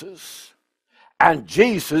Jesus. And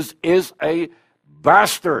Jesus is a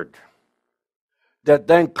bastard that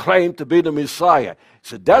then claimed to be the Messiah.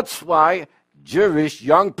 So that's why Jewish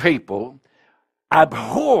young people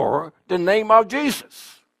abhor the name of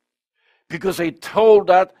Jesus. Because they told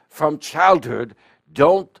that from childhood,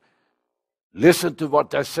 don't listen to what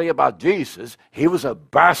they say about Jesus. He was a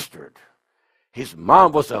bastard. His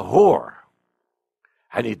mom was a whore.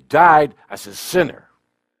 And he died as a sinner.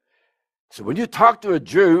 So when you talk to a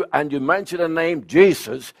Jew and you mention the name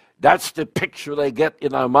Jesus, that's the picture they get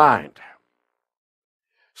in our mind.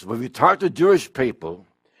 So when we talk to Jewish people,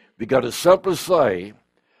 we got to simply say,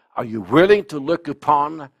 are you willing to look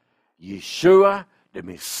upon Yeshua, the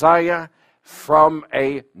Messiah, from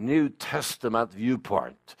a New Testament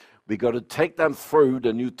viewpoint? We got to take them through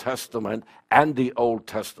the New Testament and the Old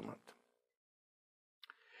Testament.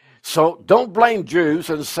 So don't blame Jews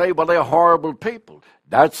and say, well, they're horrible people.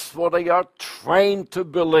 That's what they are trained to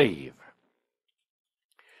believe.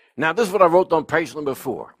 Now, this is what I wrote on page number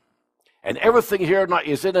 4. And everything here now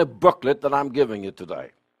is in a booklet that I'm giving you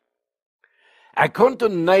today. According to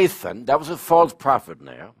Nathan, that was a false prophet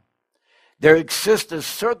now, there exists a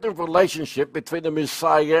certain relationship between the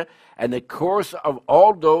Messiah and the course of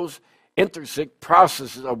all those intrinsic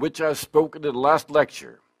processes of which I have spoken in the last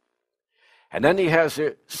lecture. And then he has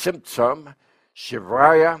a symptom,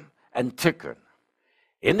 Shivaya and Tikkun.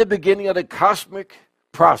 In the beginning of the cosmic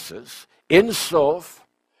process, Ein Sof,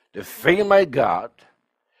 the female God,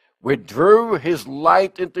 withdrew his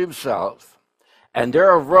light into himself, and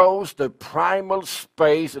there arose the primal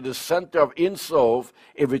space in the center of Ein Sof,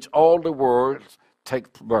 in which all the worlds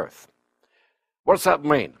take birth. What does that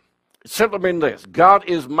mean? It simply means this: God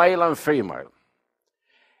is male and female.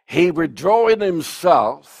 He withdrew in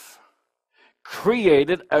himself,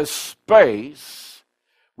 created a space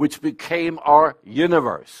which became our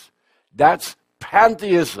universe. That's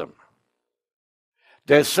pantheism.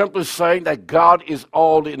 They're simply saying that God is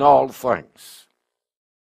all in all things.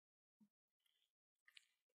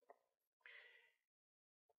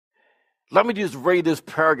 Let me just read this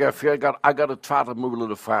paragraph here. I got to try to move a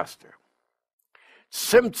little faster.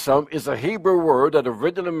 Symptom is a Hebrew word that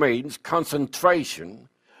originally means concentration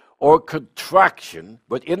or contraction,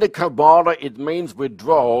 but in the Kabbalah it means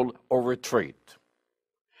withdrawal or retreat.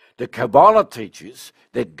 The Kabbalah teaches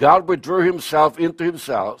that God withdrew himself into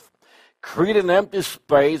himself, created an empty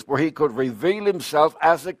space where he could reveal himself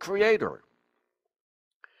as a creator.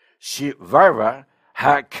 Shivara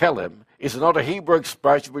ha-kelim is another Hebrew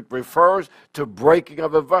expression which refers to breaking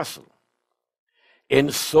of a vessel.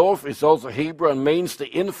 Ein Sof is also Hebrew and means the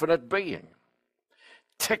infinite being.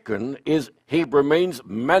 Tikkun is Hebrew, means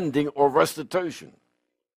mending or restitution.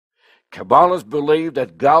 Kabbalists believe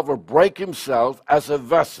that God will break himself as a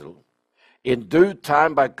vessel in due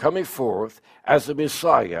time by coming forth as a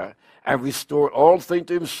Messiah and restore all things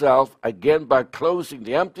to himself again by closing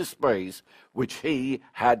the empty space which he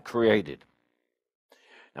had created.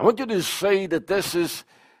 I want you to see that this is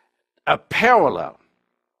a parallel.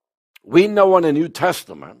 We know in the New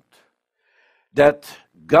Testament that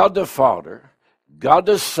God the Father, God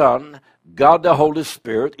the Son, God the Holy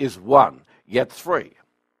Spirit is one, yet three.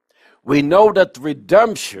 We know that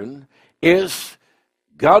redemption is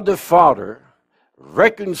God the Father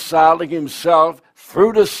reconciling himself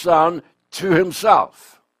through the Son to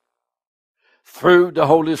himself, through the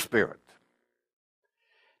Holy Spirit.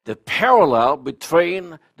 The parallel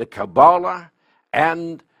between the Kabbalah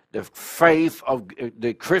and the faith of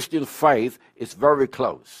the Christian faith is very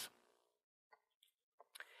close.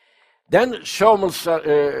 Then Scholem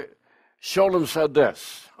said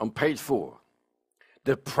this on page 4.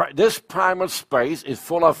 This primal space is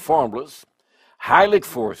full of formless, hylic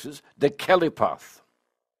forces, the Kelipath.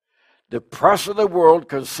 The process of the world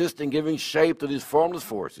consists in giving shape to these formless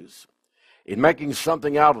forces, in making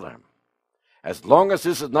something out of them. As long as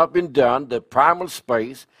this has not been done, the primal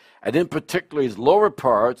space, and in particular its lower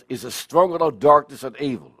parts, is a stronghold of darkness and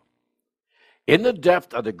evil. In the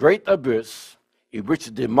depth of the great abyss, in which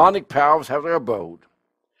the demonic powers have their abode,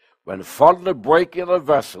 when following the breaking of the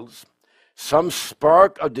vessels, some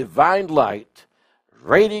spark of divine light,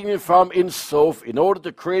 radiating from Ein Sof in order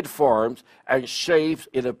to create forms and shapes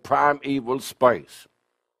in a primeval space.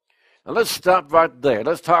 Now let's stop right there.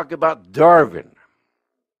 Let's talk about Darwin.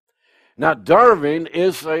 Now Darwin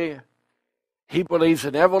he believes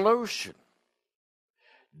in evolution.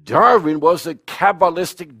 Darwin was a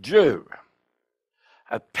Kabbalistic Jew,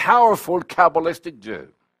 a powerful Kabbalistic Jew.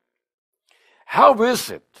 How is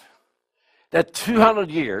it that 200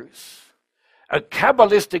 years, a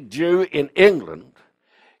Kabbalistic Jew in England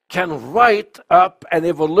can write up an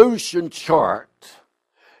evolution chart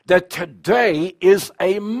that today is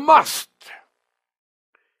a must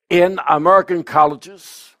in American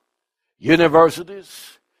colleges,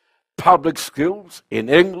 universities, public schools, in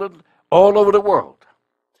England, all over the world?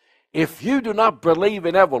 If you do not believe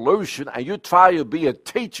in evolution and you try to be a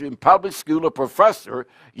teacher in public school or professor,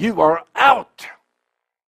 you are out.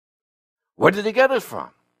 Where did he get it from?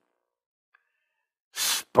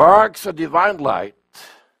 Sparks of divine light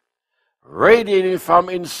radiating from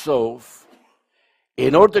Ein Sof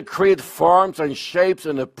in order to create forms and shapes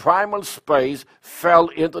in the primal space fell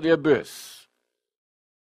into the abyss.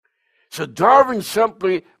 So Darwin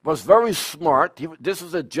simply was very smart. This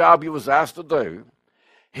was a job he was asked to do.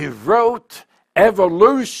 He wrote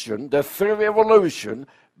evolution, the theory of evolution,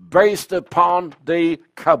 based upon the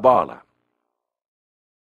Kabbalah.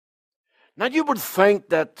 Now you would think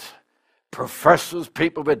that professors,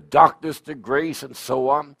 people with doctor's degrees and so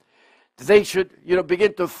on, they should,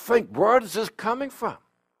 begin to think, where is this coming from?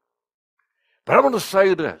 But I want to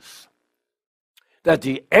say this, that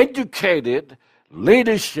the educated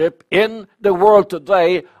leadership in the world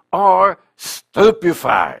today are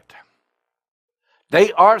stupefied.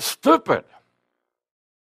 They are stupid.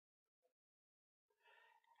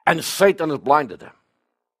 and Satan has blinded them.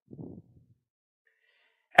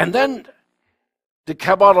 And then the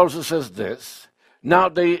Kabbalah also says this. Now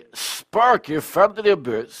the spark here fell to the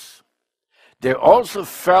abyss. There also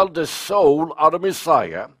fell the soul of the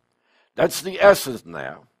Messiah. That's the essence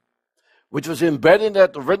now, which was embedded in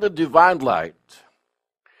that original divine light.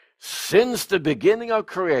 Since the beginning of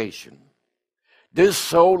creation, this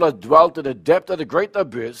soul has dwelt in the depth of the great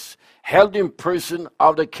abyss, held in prison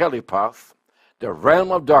of the Kelipath, the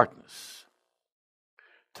realm of darkness.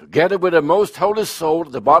 Together with the most holy soul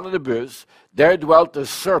at the bottom of the abyss, there dwelt the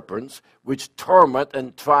serpents which torment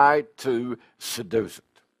and try to seduce it.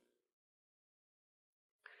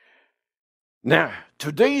 Now,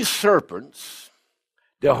 to these serpents,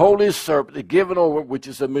 the holy serpent is given over, which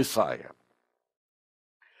is the Messiah.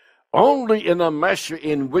 Only in a measure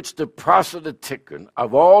in which the process of the tikkun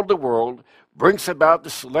of all the world brings about the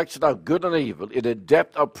selection of good and evil in the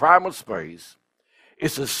depth of primal space,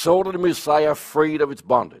 is the soul of the Messiah freed of its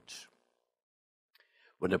bondage.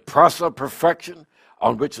 When the process of perfection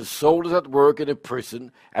on which the soul is at work in a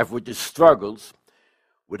prison, and which it struggles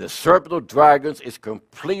with the serpent or dragons, is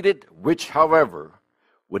completed, which, however,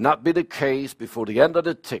 would not be the case before the end of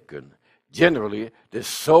the tikkun, generally, the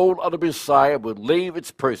soul of the Messiah would leave its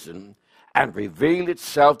prison and reveal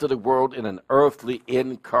itself to the world in an earthly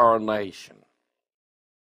incarnation.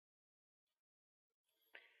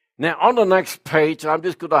 Now, on the next page, I'm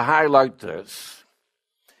just going to highlight this.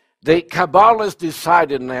 The Kabbalists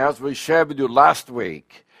decided now, as we shared with you last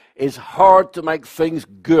week, it's hard to make things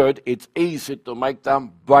good. It's easy to make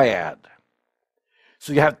them bad.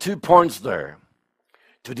 So you have 2 points there.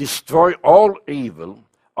 To destroy all evil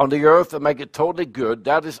on the earth and make it totally good,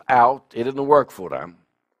 that is out. It didn't work for them.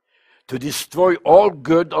 To destroy all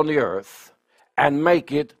good on the earth and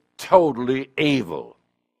make it totally evil.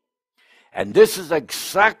 And this is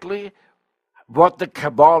exactly what the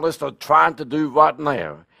Kabbalists are trying to do right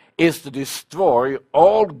now, is to destroy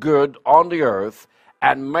all good on the earth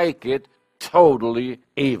and make it totally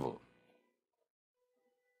evil.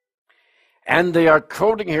 And they are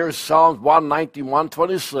quoting here Psalms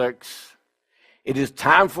 119:126. It is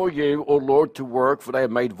time for you, O Lord, to work, for they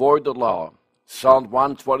have made void the law. Psalms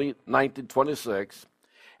 119:26.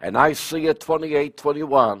 And Isaiah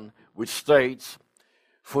 28:21, which states,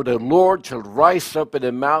 for the Lord shall rise up in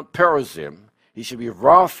the Mount Perazim. He shall be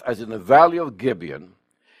wroth as in the valley of Gibeon,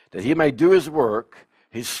 that he may do his work,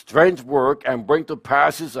 his strange work, and bring to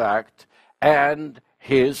pass his act, and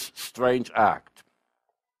his strange act.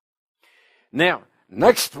 Now,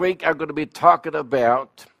 next week I'm going to be talking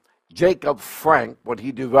about Jacob Frank, what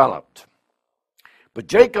he developed. But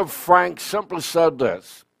Jacob Frank simply said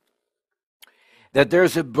this, that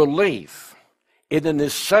there's a belief in the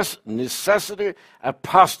necessity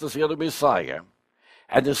apostasy of the Messiah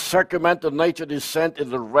and the sacramental nature descent in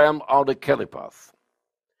the realm of the Kelipath,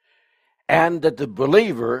 and that the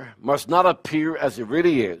believer must not appear as he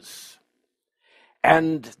really is,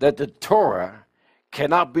 and that the Torah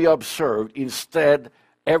cannot be observed. Instead,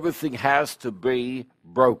 everything has to be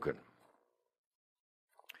broken.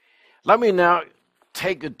 Let me now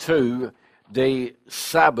take it to the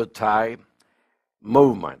Sabbatai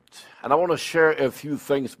movement. And I want to share a few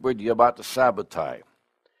things with you about the Sabbatai.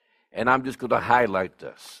 And I'm just going to highlight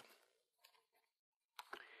this.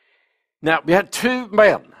 Now, we had 2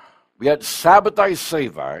 men. We had Sabbatai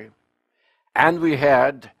Sevi, and we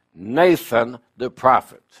had Nathan the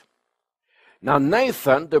prophet. Now,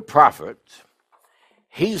 Nathan the prophet,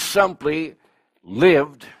 he simply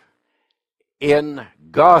lived in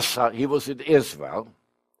Gaza. He was in Israel,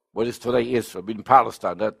 what is today Israel, in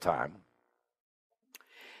Palestine at that time.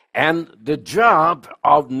 And the job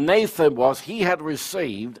of Nathan was he had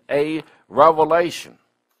received a revelation.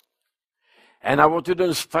 And I want you to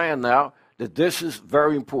understand now that this is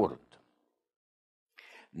very important.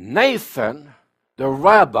 Nathan, the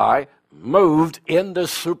rabbi, moved in the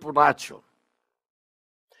supernatural.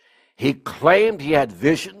 He claimed he had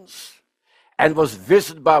visions and was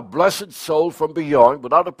visited by a blessed soul from beyond.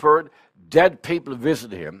 Without a word, dead people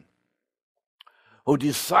visited him, who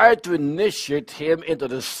decided to initiate him into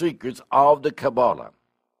the secrets of the Kabbalah.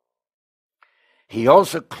 He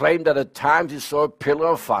also claimed that at times he saw a pillar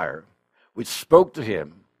of fire which spoke to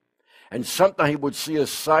him, and sometimes he would see a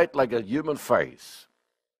sight like a human face.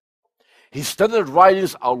 He studied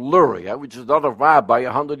writings of Luria, which is another rabbi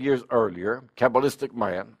 100 years earlier, Kabbalistic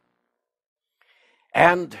man.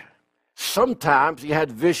 And sometimes he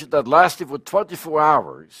had visions that lasted for 24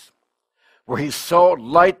 hours, where he saw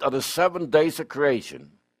light of the 7 days of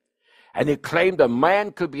creation. And he claimed a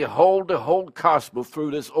man could behold the whole cosmos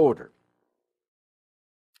through this order.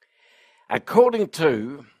 According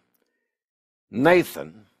to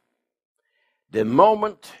Nathan, the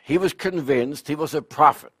moment he was convinced he was a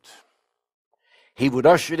prophet, he would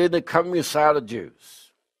usher in the coming Messiah of the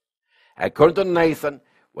Jews. According to Nathan,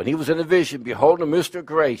 when he was in a vision, beholding a mystery of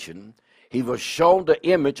creation, he was shown the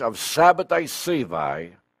image of Sabbatai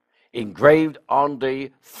Sevi engraved on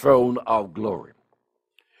the throne of glory.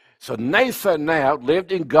 So Nathan now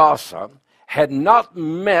lived in Gaza, had not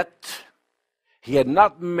met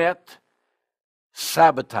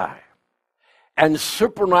Sabbatai, and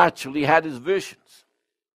supernaturally had his visions.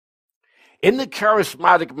 In the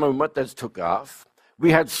charismatic movement that took off,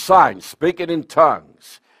 we had signs, speaking in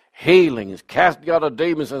tongues, healings, casting out of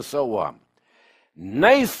demons, and so on.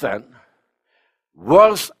 Nathan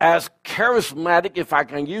was as charismatic, if I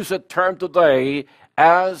can use a term today,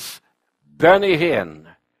 as Benny Hinn,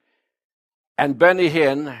 and Benny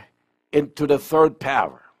Hinn into the third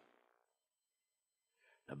power.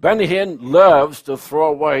 Now, Benny Hinn loves to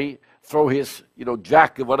throw his,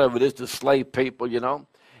 jacket, whatever it is, to slay people,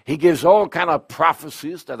 He gives all kind of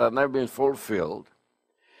prophecies that have never been fulfilled.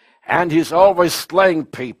 And he's always slaying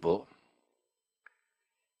people.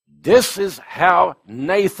 This is how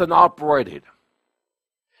Nathan operated.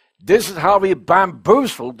 This is how he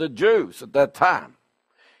bamboozled the Jews at that time.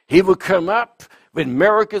 He would come up with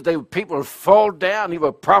miracles. People would fall down. He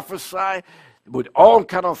would prophesy with all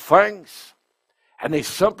kind of things. And they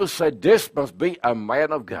simply said, this must be a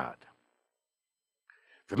man of God.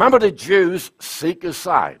 Remember, the Jews seek a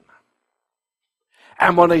sign.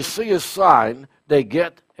 And when they see a sign, they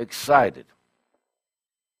get excited.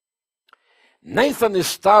 Nathan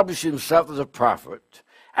established himself as a prophet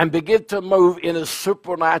and began to move in his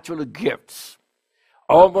supernatural gifts,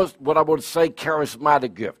 almost what I would say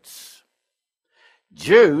charismatic gifts.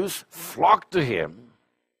 Jews flocked to him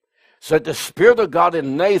so that the Spirit of God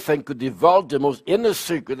in Nathan could divulge the most inner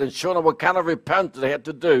secret and show them what kind of repentance they had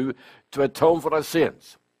to do to atone for their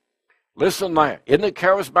sins. Listen now, in the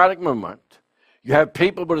charismatic movement, you have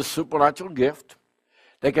people with a supernatural gift.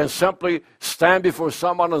 They can simply stand before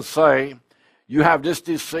someone and say, you have this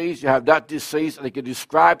disease, you have that disease, and they can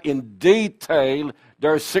describe in detail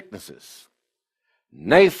their sicknesses.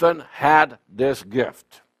 Nathan had this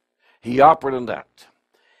gift. He operated in that.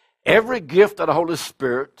 Every gift of the Holy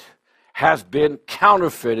Spirit has been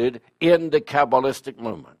counterfeited in the Kabbalistic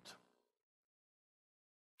movement.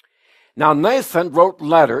 Now, Nathan wrote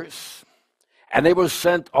letters, and they were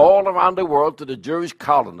sent all around the world to the Jewish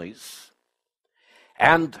colonies.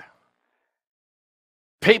 And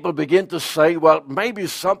people begin to say, well, maybe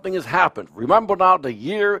something has happened. Remember now the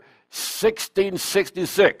year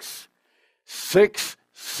 1666.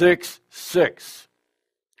 666.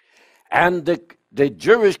 And the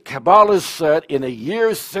Jewish Kabbalah said in the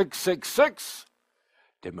year 666,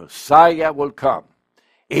 the Messiah will come.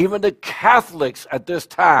 Even the Catholics at this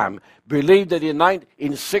time believed that in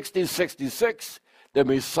 1666, the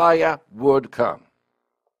Messiah would come.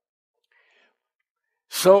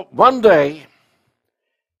 So one day,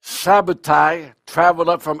 Sabbatai traveled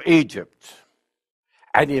up from Egypt,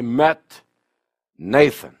 and he met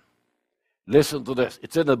Nathan. Listen to this.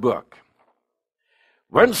 It's in the book.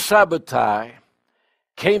 When Sabbatai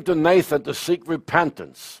came to Nathan to seek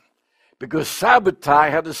repentance, because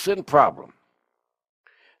Sabbatai had a sin problem,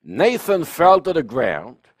 Nathan fell to the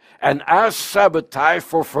ground and asked Sabbatai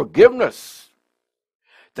for forgiveness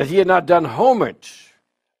that he had not done homage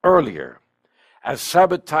earlier, as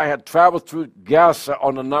Sabbatai had traveled through Gaza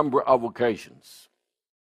on a number of occasions.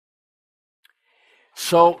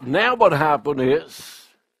 So now what happened is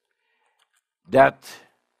that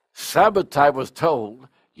Sabbatai was told,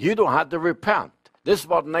 you don't have to repent. This is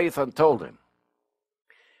what Nathan told him.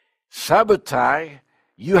 Sabbatai,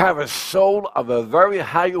 you have a soul of a very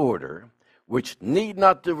high order, which need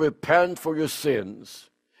not to repent for your sins,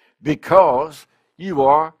 because you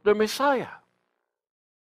are the Messiah.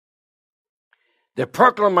 The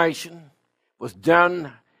proclamation was done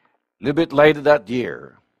a little bit later that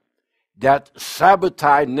year, that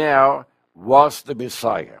Sabbatai now was the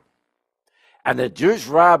Messiah. And the Jewish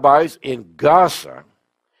rabbis in Gaza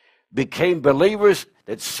became believers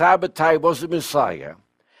that Sabbatai was the Messiah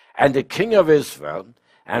and the King of Israel,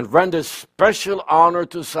 and rendered special honor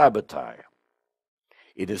to Sabbatai.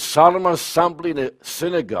 In the solemn assembly in the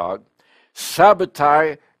synagogue,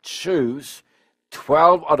 Sabbatai chose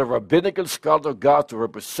 12 of the rabbinical scholars of God to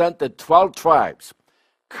represent the 12 tribes,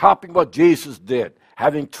 copying what Jesus did,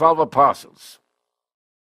 having 12 apostles.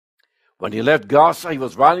 When he left Gaza, he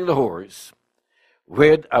was riding the horse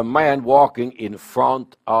with a man walking in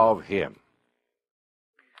front of him.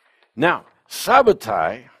 Now,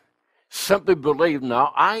 Sabbatai simply believed,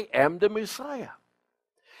 now I am the Messiah.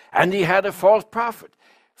 And he had a false prophet.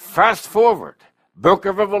 Fast forward, Book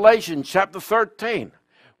of Revelation, chapter 13.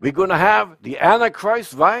 We're going to have the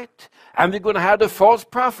Antichrist, right? And we're going to have the false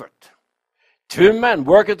prophet. Two men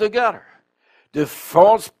working together. The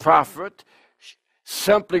false prophet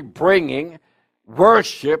simply bringing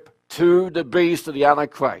worship to the beast of the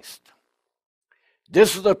Antichrist.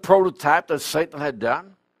 This is the prototype that Satan had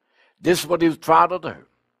done. This is what he was trying to do.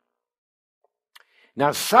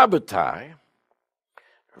 Now, Sabbatai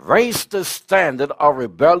raised the standard of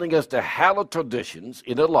rebelling against the hallowed traditions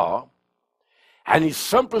in the law, and he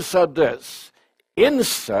simply said this: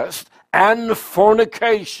 incest and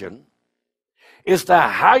fornication is the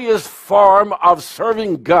highest form of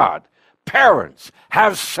serving God. Parents,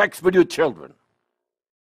 have sex with your children.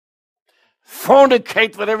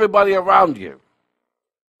 Fornicate with everybody around you,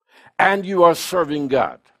 and you are serving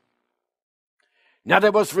God. Now,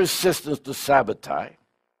 there was resistance to Sabbatai.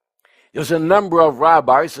 There was a number of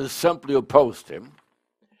rabbis that simply opposed him,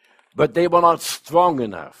 but they were not strong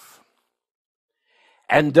enough.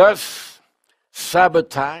 And thus,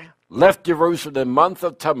 Sabbatai left Jerusalem in the month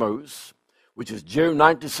of Tammuz, which is June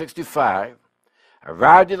 1965,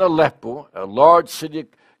 arrived in Aleppo, a large city of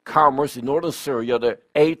commerce in northern Syria, the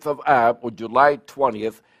 8th of Ab, or July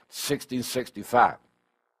 20th, 1665.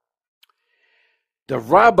 The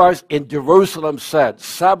rabbis in Jerusalem said,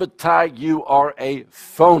 Sabbatai, you are a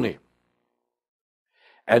phony.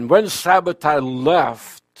 And when Sabbatai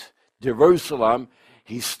left Jerusalem,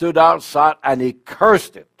 he stood outside and he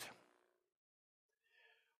cursed it.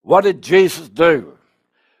 What did Jesus do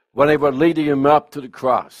when they were leading him up to the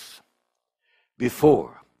cross?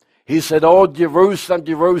 Before, he said, oh, Jerusalem,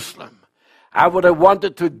 Jerusalem, I would have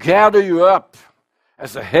wanted to gather you up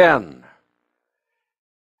as a hen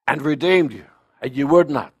and redeemed you, and you would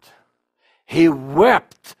not. He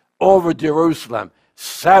wept over Jerusalem.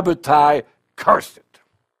 Sabbatai cursed it.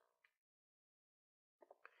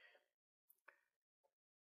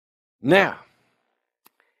 Now,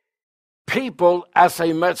 people, as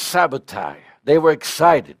they met Sabbatai, they were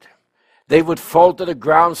excited. They would fall to the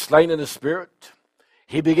ground slain in the spirit.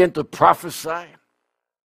 He began to prophesy.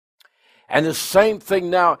 And the same thing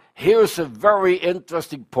now, here's a very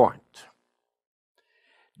interesting point.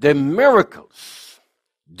 The miracles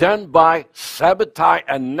done by Sabbatai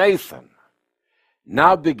and Nathan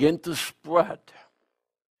now begin to spread.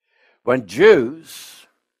 When Jews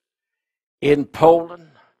in Poland,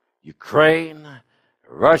 Ukraine,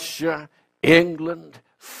 Russia, England,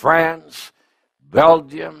 France,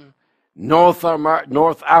 Belgium, North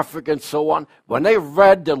Africa, and so on, when they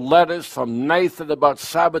read the letters from Nathan about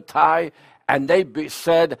Sabbatai, and they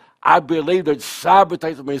said, I believe that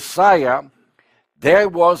Sabbatai is the Messiah, there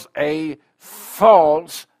was a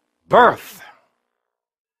false birth.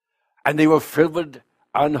 And they were filled with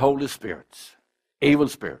unholy spirits, evil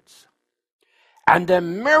spirits. And the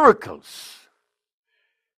miracles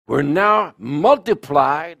were now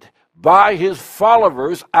multiplied by his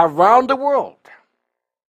followers around the world.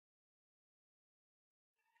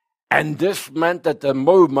 And this meant that the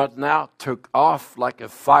movement now took off like a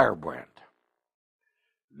firebrand.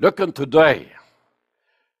 Looking today,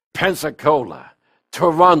 Pensacola,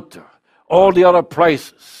 Toronto, all the other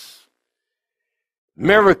places,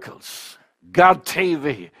 miracles, God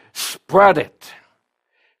TV, spread it.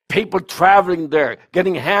 People traveling there,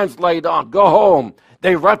 getting hands laid on, go home,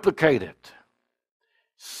 they replicate it.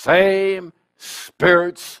 Same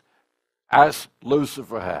spirits as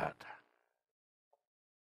Lucifer had.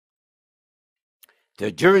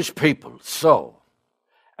 The Jewish people saw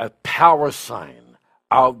a power sign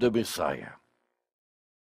of the Messiah.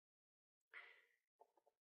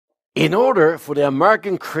 In order for the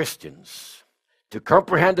American Christians to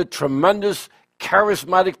comprehend the tremendous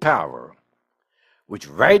charismatic power which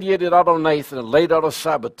radiated out of Nathan and laid out of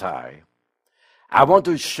Sabbatai, I want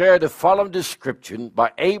to share the following description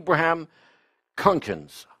by Abraham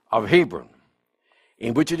Kunkins of Hebron,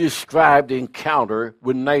 in which he described the encounter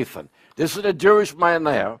with Nathan. This is a Jewish man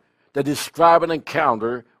now that described an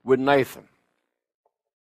encounter with Nathan.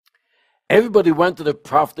 Everybody went to the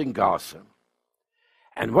prophet in Gaza,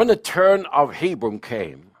 and when the turn of Hebron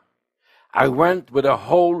came, I went with a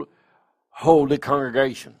whole holy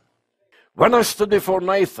congregation. When I stood before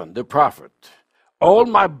Nathan, the prophet, all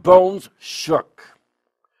my bones shook,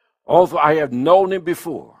 although I had known him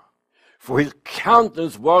before, for his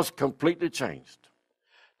countenance was completely changed.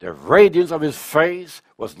 The radiance of his face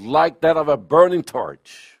was like that of a burning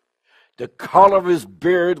torch. The color of his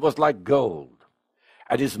beard was like gold,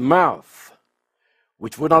 and his mouth,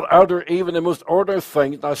 which would not utter even the most ordinary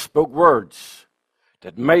things, now spoke words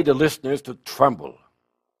that made the listeners to tremble.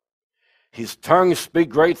 His tongue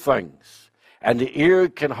speaks great things, and the ear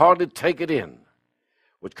can hardly take it in.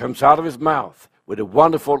 What comes out of his mouth with a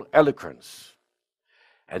wonderful eloquence.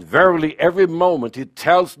 And verily, every moment he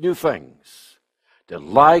tells new things, the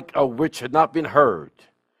like of which had not been heard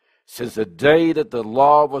since the day that the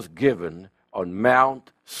law was given on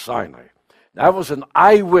Mount Sinai. That was an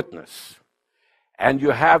eyewitness, and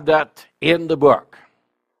you have that in the book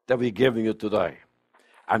that we're giving you today.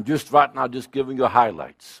 I'm just right now just giving you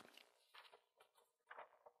highlights.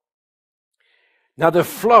 Now, the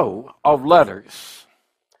flow of letters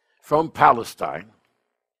from Palestine,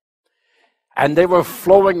 and they were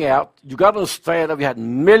flowing out. You got to understand that we had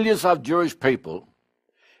millions of Jewish people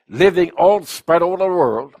living all spread over the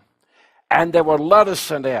world, and there were letters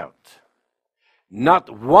sent out. Not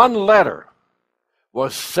one letter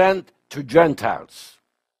was sent to Gentiles.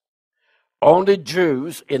 Only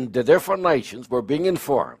Jews in the different nations were being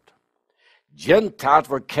informed. Gentiles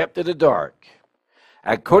were kept in the dark.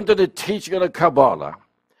 According to the teaching of the Kabbalah,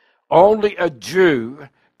 only a Jew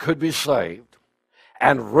could be saved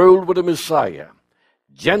and ruled with the Messiah.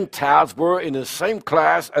 Gentiles were in the same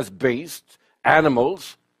class as beasts,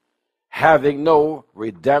 animals, having no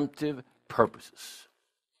redemptive purposes.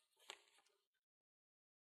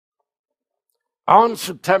 On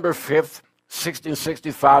September 5th,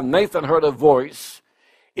 1665, Nathan heard a voice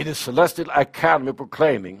in the celestial academy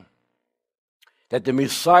proclaiming that the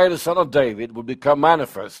Messiah, the son of David, would become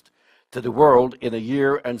manifest to the world in a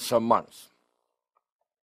year and some months.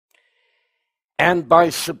 And by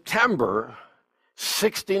September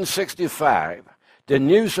 1665, the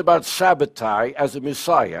news about Sabbatai as a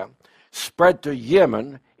Messiah spread to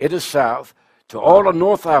Yemen in the south, to all of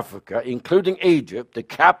North Africa, including Egypt, the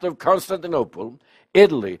capital of Constantinople,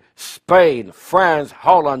 Italy, Spain, France,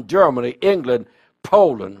 Holland, Germany, England,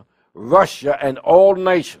 Poland, Russia, and all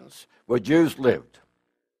nations where Jews lived.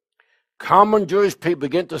 Common Jewish people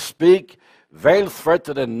began to speak veiled threat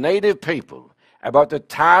to the native people about the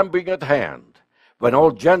time being at hand when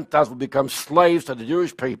all Gentiles would become slaves to the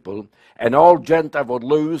Jewish people and all Gentiles would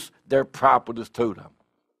lose their properties to them.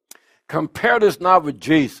 Compare this now with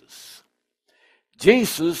Jesus.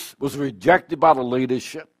 Jesus was rejected by the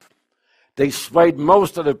leadership. They swayed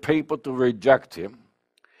most of the people to reject him.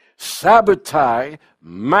 Sabbatai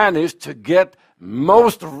managed to get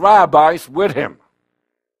most rabbis with him.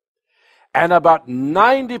 And about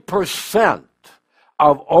 90%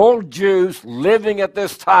 of all Jews living at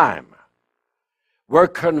this time were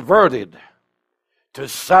converted to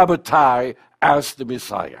Sabbatai as the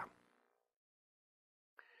Messiah.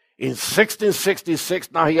 In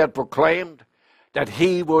 1666, now he had proclaimed that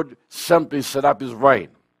he would simply set up his reign.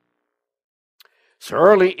 So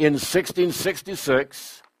early in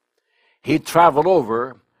 1666, he traveled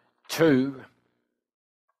over to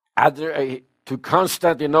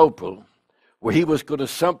Constantinople, where he was going to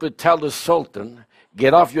simply tell the Sultan,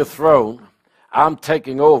 get off your throne, I'm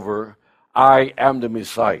taking over, I am the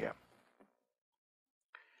Messiah.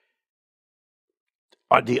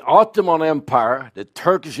 The Ottoman Empire, the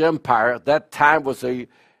Turkish Empire, at that time was a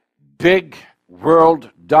big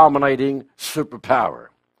world-dominating superpower.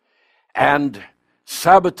 And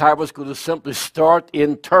Sabbatai was going to simply start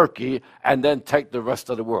in Turkey and then take the rest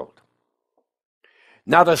of the world.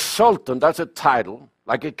 Now the Sultan, that's a title,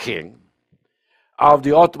 like a king, of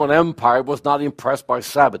the Ottoman Empire was not impressed by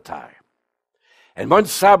Sabbatai. And when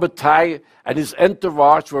Sabbatai and his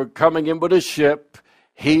entourage were coming in with a ship,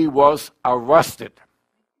 he was arrested.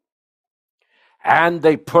 And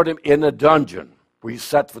they put him in a dungeon where he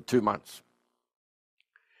sat for 2 months.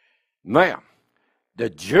 Now, the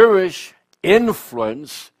Jewish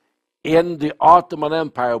influence in the Ottoman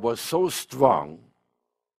Empire was so strong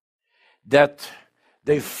that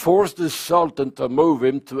they forced the Sultan to move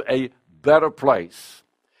him to a better place.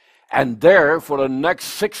 And there, for the next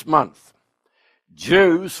 6 months,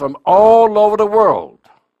 Jews from all over the world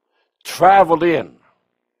traveled in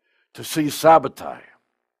to see Sabbatai.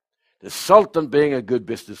 The Sultan, being a good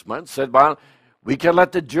businessman, said, well, we can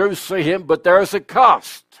let the Jews see him, but there is a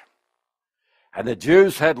cost. And the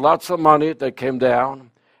Jews had lots of money. They came down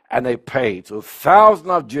and they paid. So thousands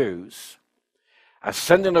of Jews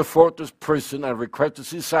ascended in a fortress prison and requested to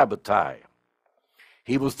see Sabbatai.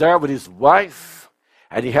 He was there with his wife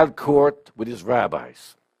and he held court with his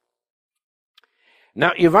rabbis.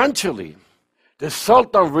 Now, eventually, the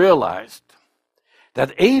Sultan realized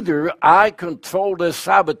that either I control the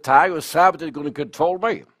Sabbatai or Sabbatai is going to control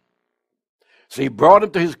me. So he brought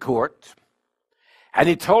him to his court, and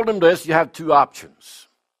he told him this: you have two options.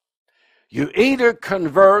 You either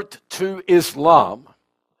convert to Islam,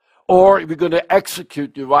 or we're going to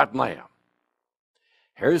execute you right now.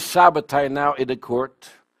 Here's Sabbatai now in the court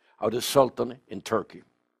of the Sultan in Turkey.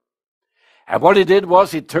 And what he did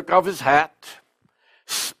was he took off his hat,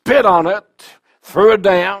 spit on it, threw it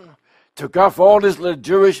down, took off all his little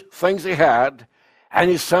Jewish things he had, and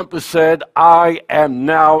he simply said, I am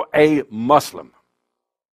now a Muslim.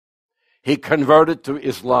 He converted to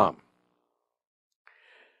Islam.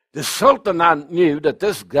 The Sultan knew that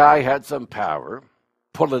this guy had some power,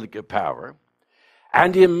 political power,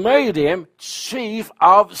 and he made him chief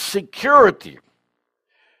of security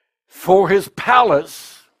for his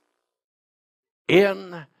palace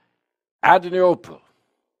in Adrianople.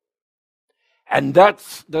 And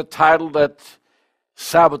that's the title that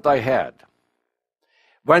Sabbatai had.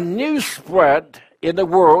 When news spread in the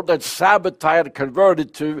world that Sabbatai had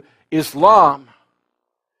converted to Islam,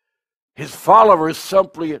 his followers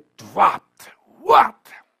simply dropped. What?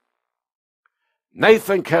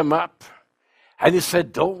 Nathan came up and he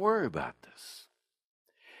said, don't worry about this.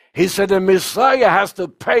 He said, the Messiah has to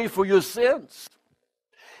pay for your sins.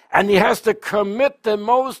 And he has to commit the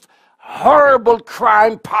most horrible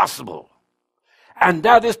crime possible. And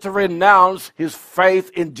that is to renounce his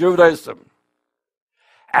faith in Judaism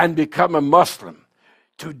and become a Muslim,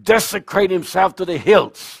 to desecrate himself to the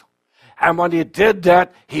hilts. And when he did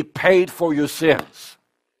that, he paid for your sins.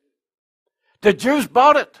 The Jews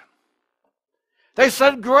bought it. They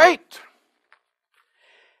said, great.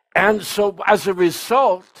 And so as a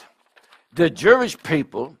result, the Jewish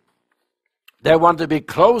people, they wanted to be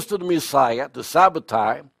close to the Messiah, the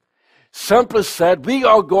Sabbatai, simply said, we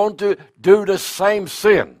are going to do the same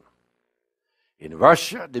sin. In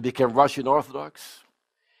Russia, they became Russian Orthodox.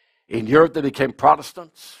 In Europe, they became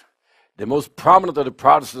Protestants. The most prominent of the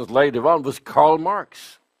Protestants later on was Karl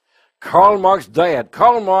Marx. Karl Marx's dad,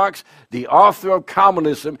 Karl Marx, the author of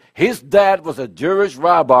communism, his dad was a Jewish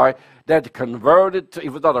rabbi that converted to, he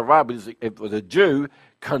was not a rabbi, it was a Jew,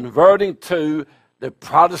 converting to the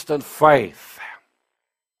Protestant faith.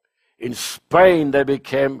 In Spain, they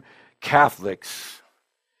became Catholics.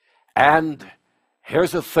 And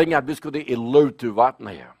here's the thing I'm just going to allude to right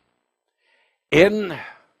now. In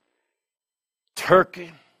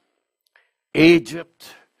Turkey,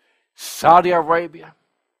 Egypt, Saudi Arabia,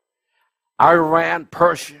 Iran,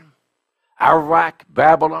 Persia, Iraq,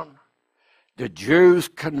 Babylon, the Jews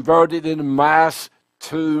converted in mass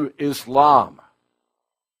to Islam.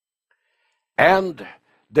 And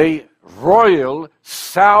the royal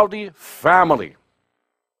Saudi family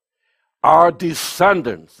are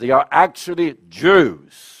descendants. They are actually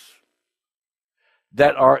Jews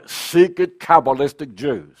that are secret Kabbalistic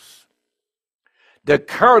Jews. The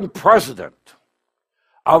current president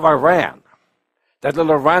of Iran, that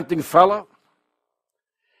little ranting fellow,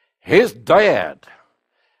 his dad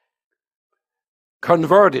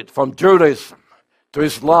converted from Judaism to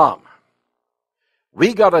Islam.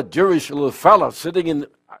 We got a Jewish little fellow sitting in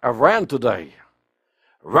Iran today,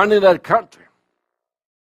 running that country.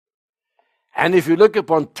 And if you look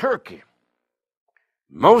upon Turkey,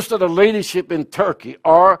 most of the leadership in Turkey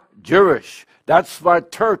are Jewish. That's why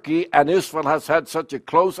Turkey and Israel has had such a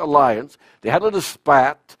close alliance. They had a little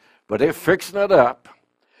spat, but they're fixing it up.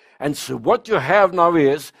 And so what you have now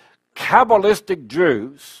is Kabbalistic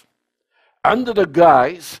Jews under the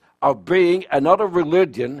guise of being another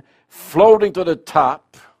religion floating to the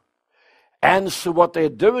top. And so what they're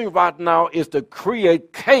doing right now is to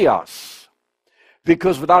create chaos.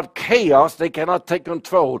 Because without chaos, they cannot take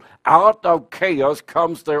control. Out of chaos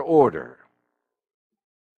comes their order.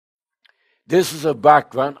 This is a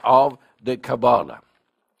background of the Kabbalah.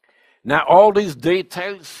 Now, all these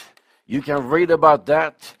details, you can read about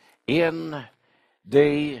that in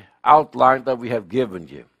the outline that we have given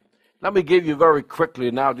you. Let me give you very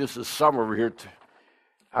quickly now just a summary here.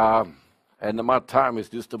 And my time is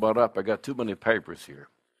just about up. I got too many papers here.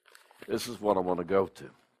 This is what I want to go to.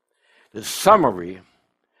 The summary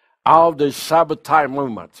of the Sabbatai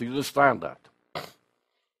movement. So you understand that.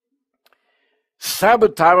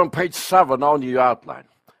 Sabbatai on page 7 on your outline.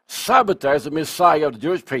 Sabbatai as the Messiah of the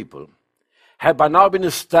Jewish people had by now been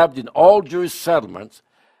established in all Jewish settlements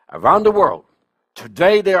around the world.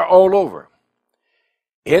 Today they are all over.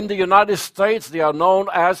 In the United States, they are known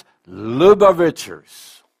as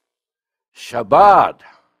Lubavitchers. Chabad.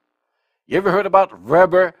 You ever heard about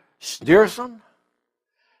Rebbe Schneerson?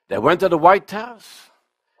 They went to the White House,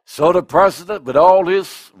 saw the president with all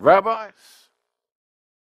his rabbis.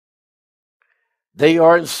 They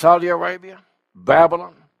are in Saudi Arabia,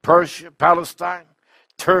 Babylon, Persia, Palestine,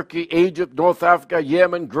 Turkey, Egypt, North Africa,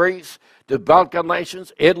 Yemen, Greece, the Balkan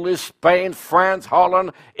nations, Italy, Spain, France,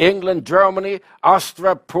 Holland, England, Germany,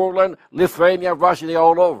 Austria, Poland, Lithuania, Russia, they're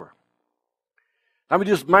all over. Let me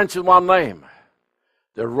just mention one name,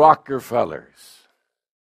 the Rockefellers.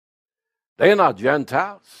 They're not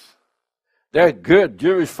Gentiles. They're good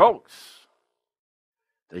Jewish folks.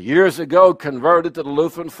 that years ago converted to the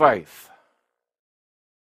Lutheran faith.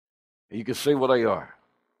 You can see what they are.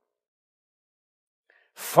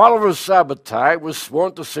 Followers of Sabbatai were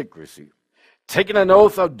sworn to secrecy, taking an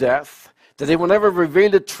oath of death that they would never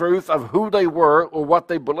reveal the truth of who they were or what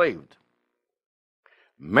they believed.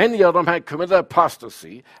 Many of them had committed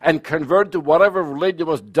apostasy and converted to whatever religion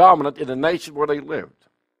was dominant in the nation where they lived.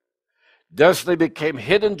 Thus they became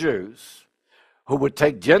hidden Jews who would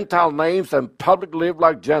take Gentile names and publicly live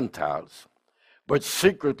like Gentiles, but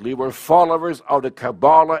secretly were followers of the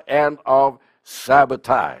Kabbalah and of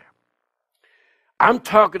Sabbatai. I'm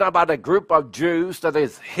talking about a group of Jews that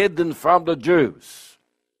is hidden from the Jews.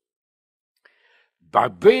 By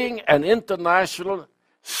being an international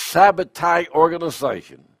Sabbatai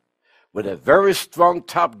organization with a very strong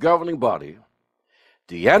top governing body,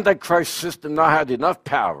 the Antichrist system now had enough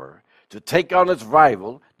power to take on its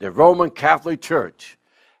rival, the Roman Catholic Church.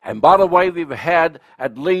 And by the way, we've had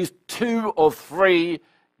at least 2 or 3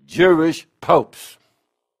 Jewish popes.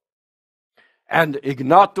 And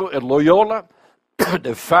Ignacio and Loyola,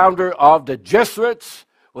 the founder of the Jesuits,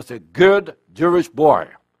 was a good Jewish boy,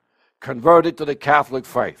 converted to the Catholic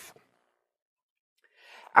faith.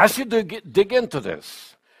 As you dig into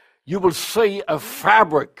this, you will see a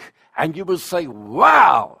fabric, and you will say,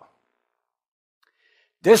 wow,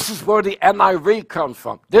 this is where the NIV comes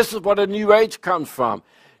from. This is where the New Age comes from.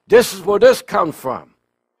 This is where this comes from.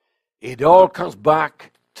 It all comes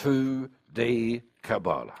back to the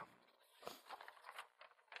Kabbalah.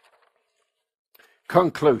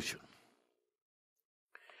 Conclusion.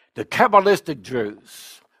 The Kabbalistic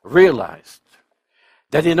Jews realized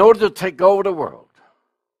that in order to take over the world,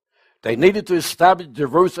 they needed to establish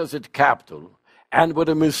Jerusalem as its capital and with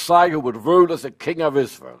a Messiah who would rule as the king of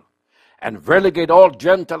Israel and relegate all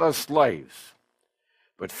Gentiles as slaves.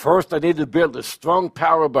 But first they needed to build a strong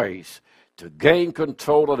power base to gain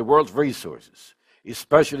control of the world's resources,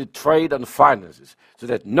 especially trade and finances, so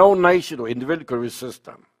that no nation or individual could resist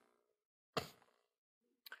them.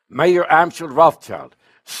 Mayer Amschel Rothschild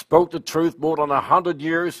spoke the truth more than 100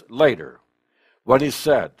 years later when he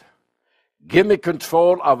said, "Give me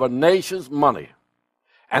control of a nation's money,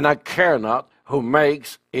 and I care not who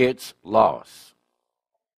makes its laws."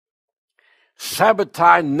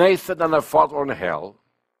 Sabbatai, Nathan, and their father are in hell.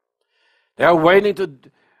 They are waiting to,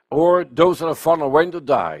 or those that are fallen are waiting to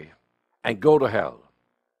die and go to hell.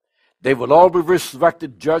 They will all be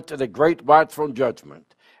resurrected, judged at a great white throne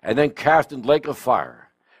judgment, and then cast in the lake of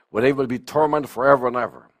fire, where they will be tormented forever and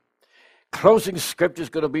ever. Closing scripture is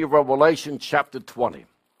going to be Revelation chapter 20.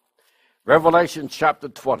 Revelation chapter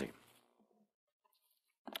 20.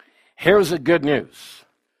 Here's the good news.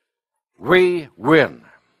 We win.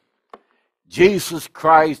 Jesus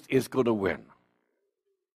Christ is going to win.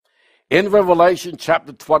 In Revelation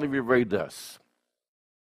chapter 20, we read this.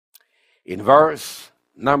 In verse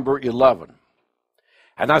number 11.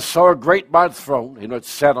 "And I saw a great white throne, it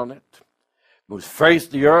sat on it, which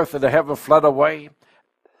faced the earth, and the heaven fled away,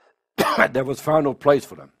 and there was found no place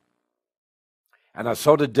for them. And I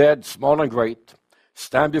saw the dead, small and great,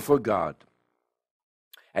 stand before God.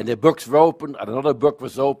 And the books were opened, and another book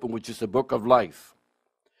was opened, which is the book of life.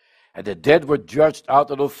 And the dead were judged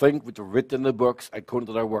out of the things which were written in the books according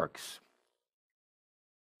to their works.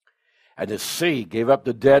 And the sea gave up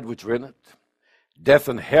the dead which were in it. Death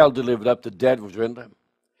and hell delivered up the dead which were in them.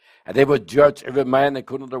 And they were judged every man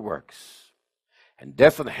according to their works. And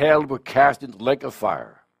death and hell were cast into the lake of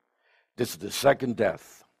fire. This is the second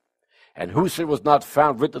death. And whoso was not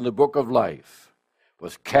found written in the book of life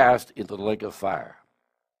was cast into the lake of fire."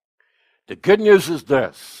 The good news is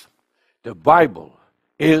this. The Bible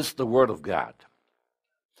is the Word of God.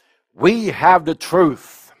 We have the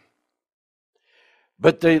truth.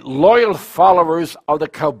 But the loyal followers of the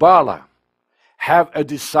Kabbalah have a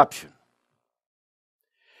deception.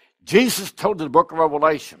 Jesus told in the book of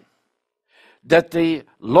Revelation that the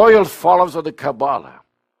loyal followers of the Kabbalah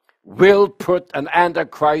will put an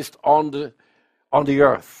Antichrist on the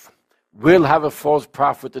earth, will have a false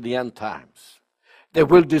prophet in the end times. They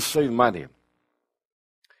will deceive many.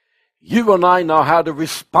 You and I now have the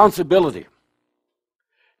responsibility.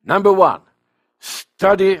 Number one,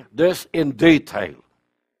 study this in detail.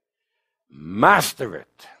 Master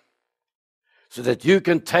it, so that you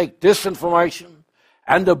can take this information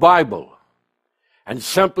and the Bible and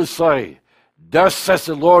simply say, "Thus says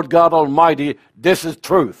the Lord God Almighty, this is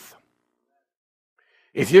truth."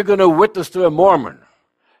 If you're going to witness to a Mormon,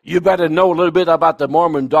 you better know a little bit about the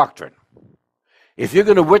Mormon doctrine. If you're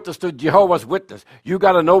going to witness to Jehovah's Witness, you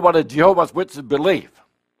got to know what a Jehovah's Witness believe.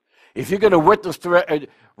 If you're going to witness to a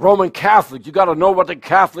Roman Catholic, you got to know what the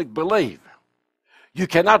Catholic believe. You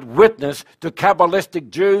cannot witness to Kabbalistic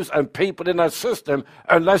Jews and people in that system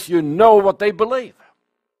unless you know what they believe.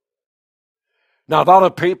 Now, a lot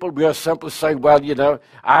of people will simply say, well, you know,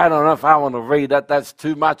 I don't know if I want to read that. That's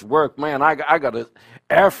too much work, man. I got an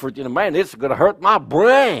effort, you know, man, it's going to hurt my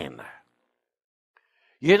brain.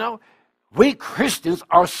 You know, we Christians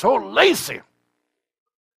are so lazy.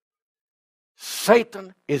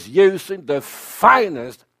 Satan is using the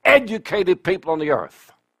finest educated people on the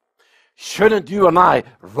earth. Shouldn't you and I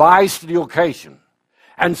rise to the occasion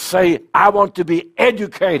and say, I want to be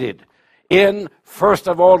educated in, first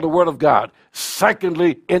of all, the Word of God,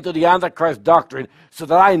 secondly, into the Antichrist doctrine, so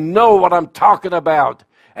that I know what I'm talking about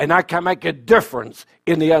and I can make a difference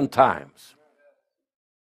in the end times.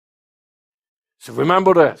 So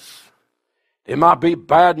remember this. There might be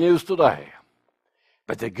bad news today,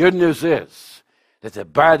 but the good news is that the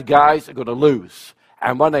bad guys are going to lose.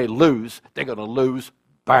 And when they lose, they're going to lose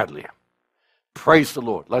badly. Praise the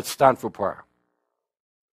Lord. Let's stand for prayer.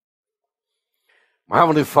 My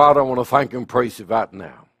Heavenly Father, I want to thank you and praise you right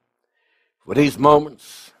now for these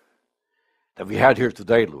moments that we had here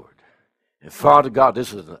today, Lord. And Father God,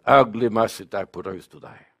 this is an ugly message I produced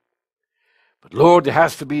today. But Lord, it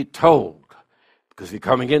has to be told because we're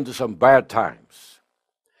coming into some bad times.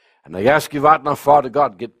 And I ask you right now, Father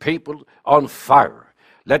God, get people on fire.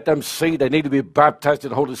 Let them see they need to be baptized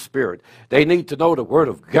in the Holy Spirit. They need to know the Word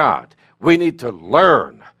of God. We need to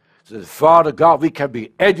learn so that, Father God, we can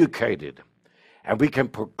be educated and we can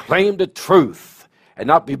proclaim the truth and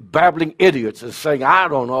not be babbling idiots and saying, I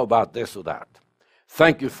don't know about this or that.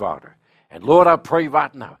 Thank you, Father. And Lord, I pray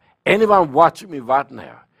right now, anyone watching me right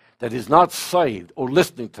now that is not saved or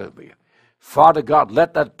listening to me, Father God,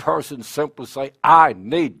 let that person simply say, I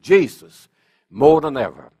need Jesus more than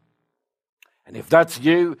ever. And if that's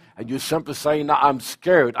you, and you simply say, no, I'm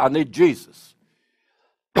scared, I need Jesus,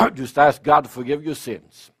 just ask God to forgive your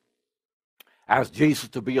sins. Ask Jesus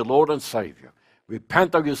to be your Lord and Savior.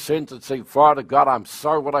 Repent of your sins and say, Father God, I'm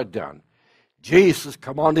sorry what I've done. Jesus,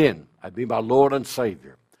 come on in and be my Lord and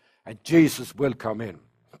Savior. And Jesus will come in.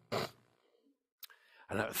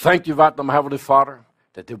 And I thank you right now, my Heavenly Father,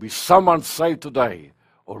 that there will be someone saved today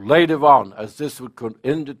or later on as this would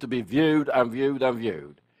continue to be viewed and viewed and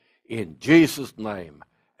viewed. In Jesus' name,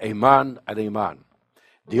 amen and amen.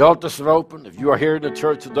 The altars are open. If you are here in the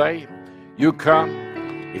church today, you come.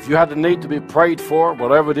 If you have the need to be prayed for,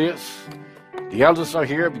 whatever it is, the elders are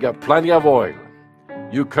here. We got plenty of oil.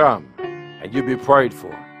 You come and you be prayed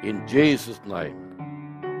for. In Jesus' name.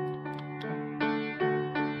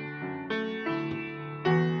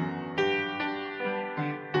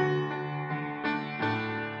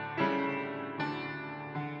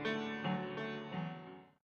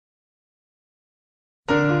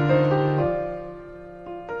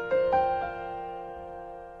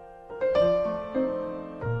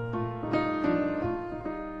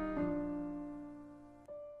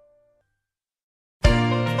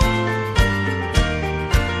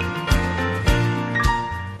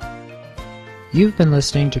 You've been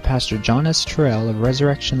listening to Pastor John S. Torell of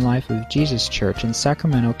Resurrection Life of Jesus Church in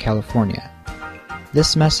Sacramento, California.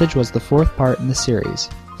 This message was the fourth part in the series,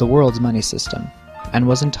 The World's Money System, and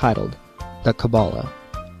was entitled, The Kabbalah.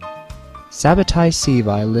 Sabbatai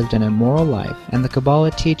Sevi lived an immoral life, and the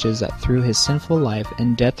Kabbalah teaches that through his sinful life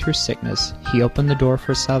and death through sickness, he opened the door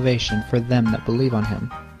for salvation for them that believe on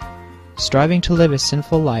him. Striving to live a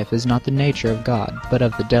sinful life is not the nature of God, but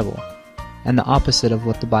of the devil, and the opposite of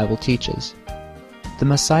what the Bible teaches. The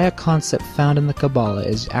Messiah concept found in the Kabbalah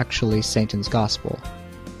is actually Satan's gospel,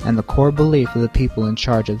 and the core belief of the people in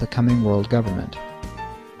charge of the coming world government.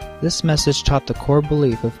 This message taught the core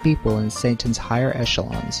belief of people in Satan's higher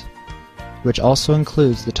echelons, which also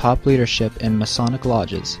includes the top leadership in Masonic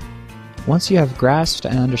lodges. Once you have grasped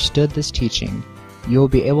and understood this teaching, you will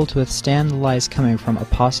be able to withstand the lies coming from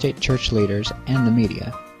apostate church leaders and the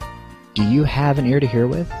media. Do you have an ear to hear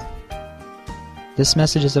with? This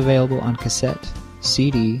message is available on cassette,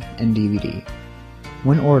 CD, and DVD.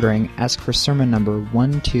 When ordering, ask for sermon number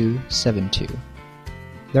 1272.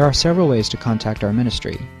 There are several ways to contact our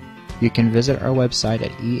ministry. You can visit our website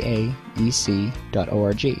at eaec.org.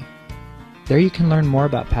 There you can learn more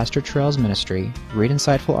about Pastor Torell's ministry, read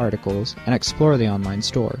insightful articles, and explore the online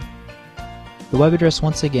store. The web address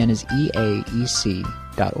once again is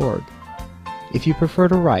eaec.org. If you prefer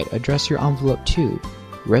to write, address your envelope to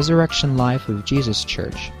Resurrection Life of Jesus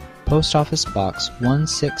Church, Post Office Box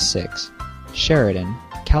 166, Sheridan,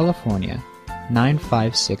 California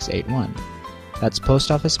 95681. That's Post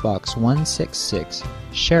Office Box 166,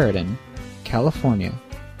 Sheridan, California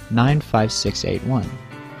 95681.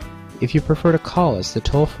 If you prefer to call us, the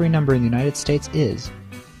toll-free number in the United States is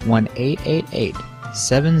 1-888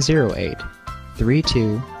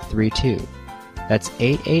 888-708-3232. That's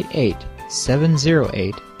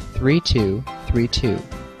 888-708-3232.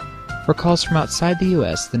 For calls from outside the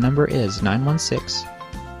U.S., the number is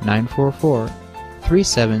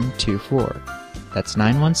 916-944-3724. That's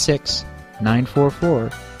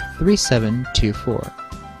 916-944-3724.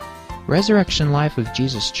 Resurrection Life of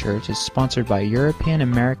Jesus Church is sponsored by European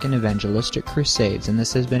American Evangelistic Crusades, and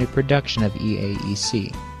this has been a production of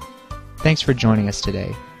EAEC. Thanks for joining us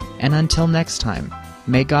today, and until next time,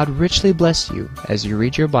 may God richly bless you as you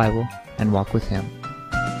read your Bible and walk with Him.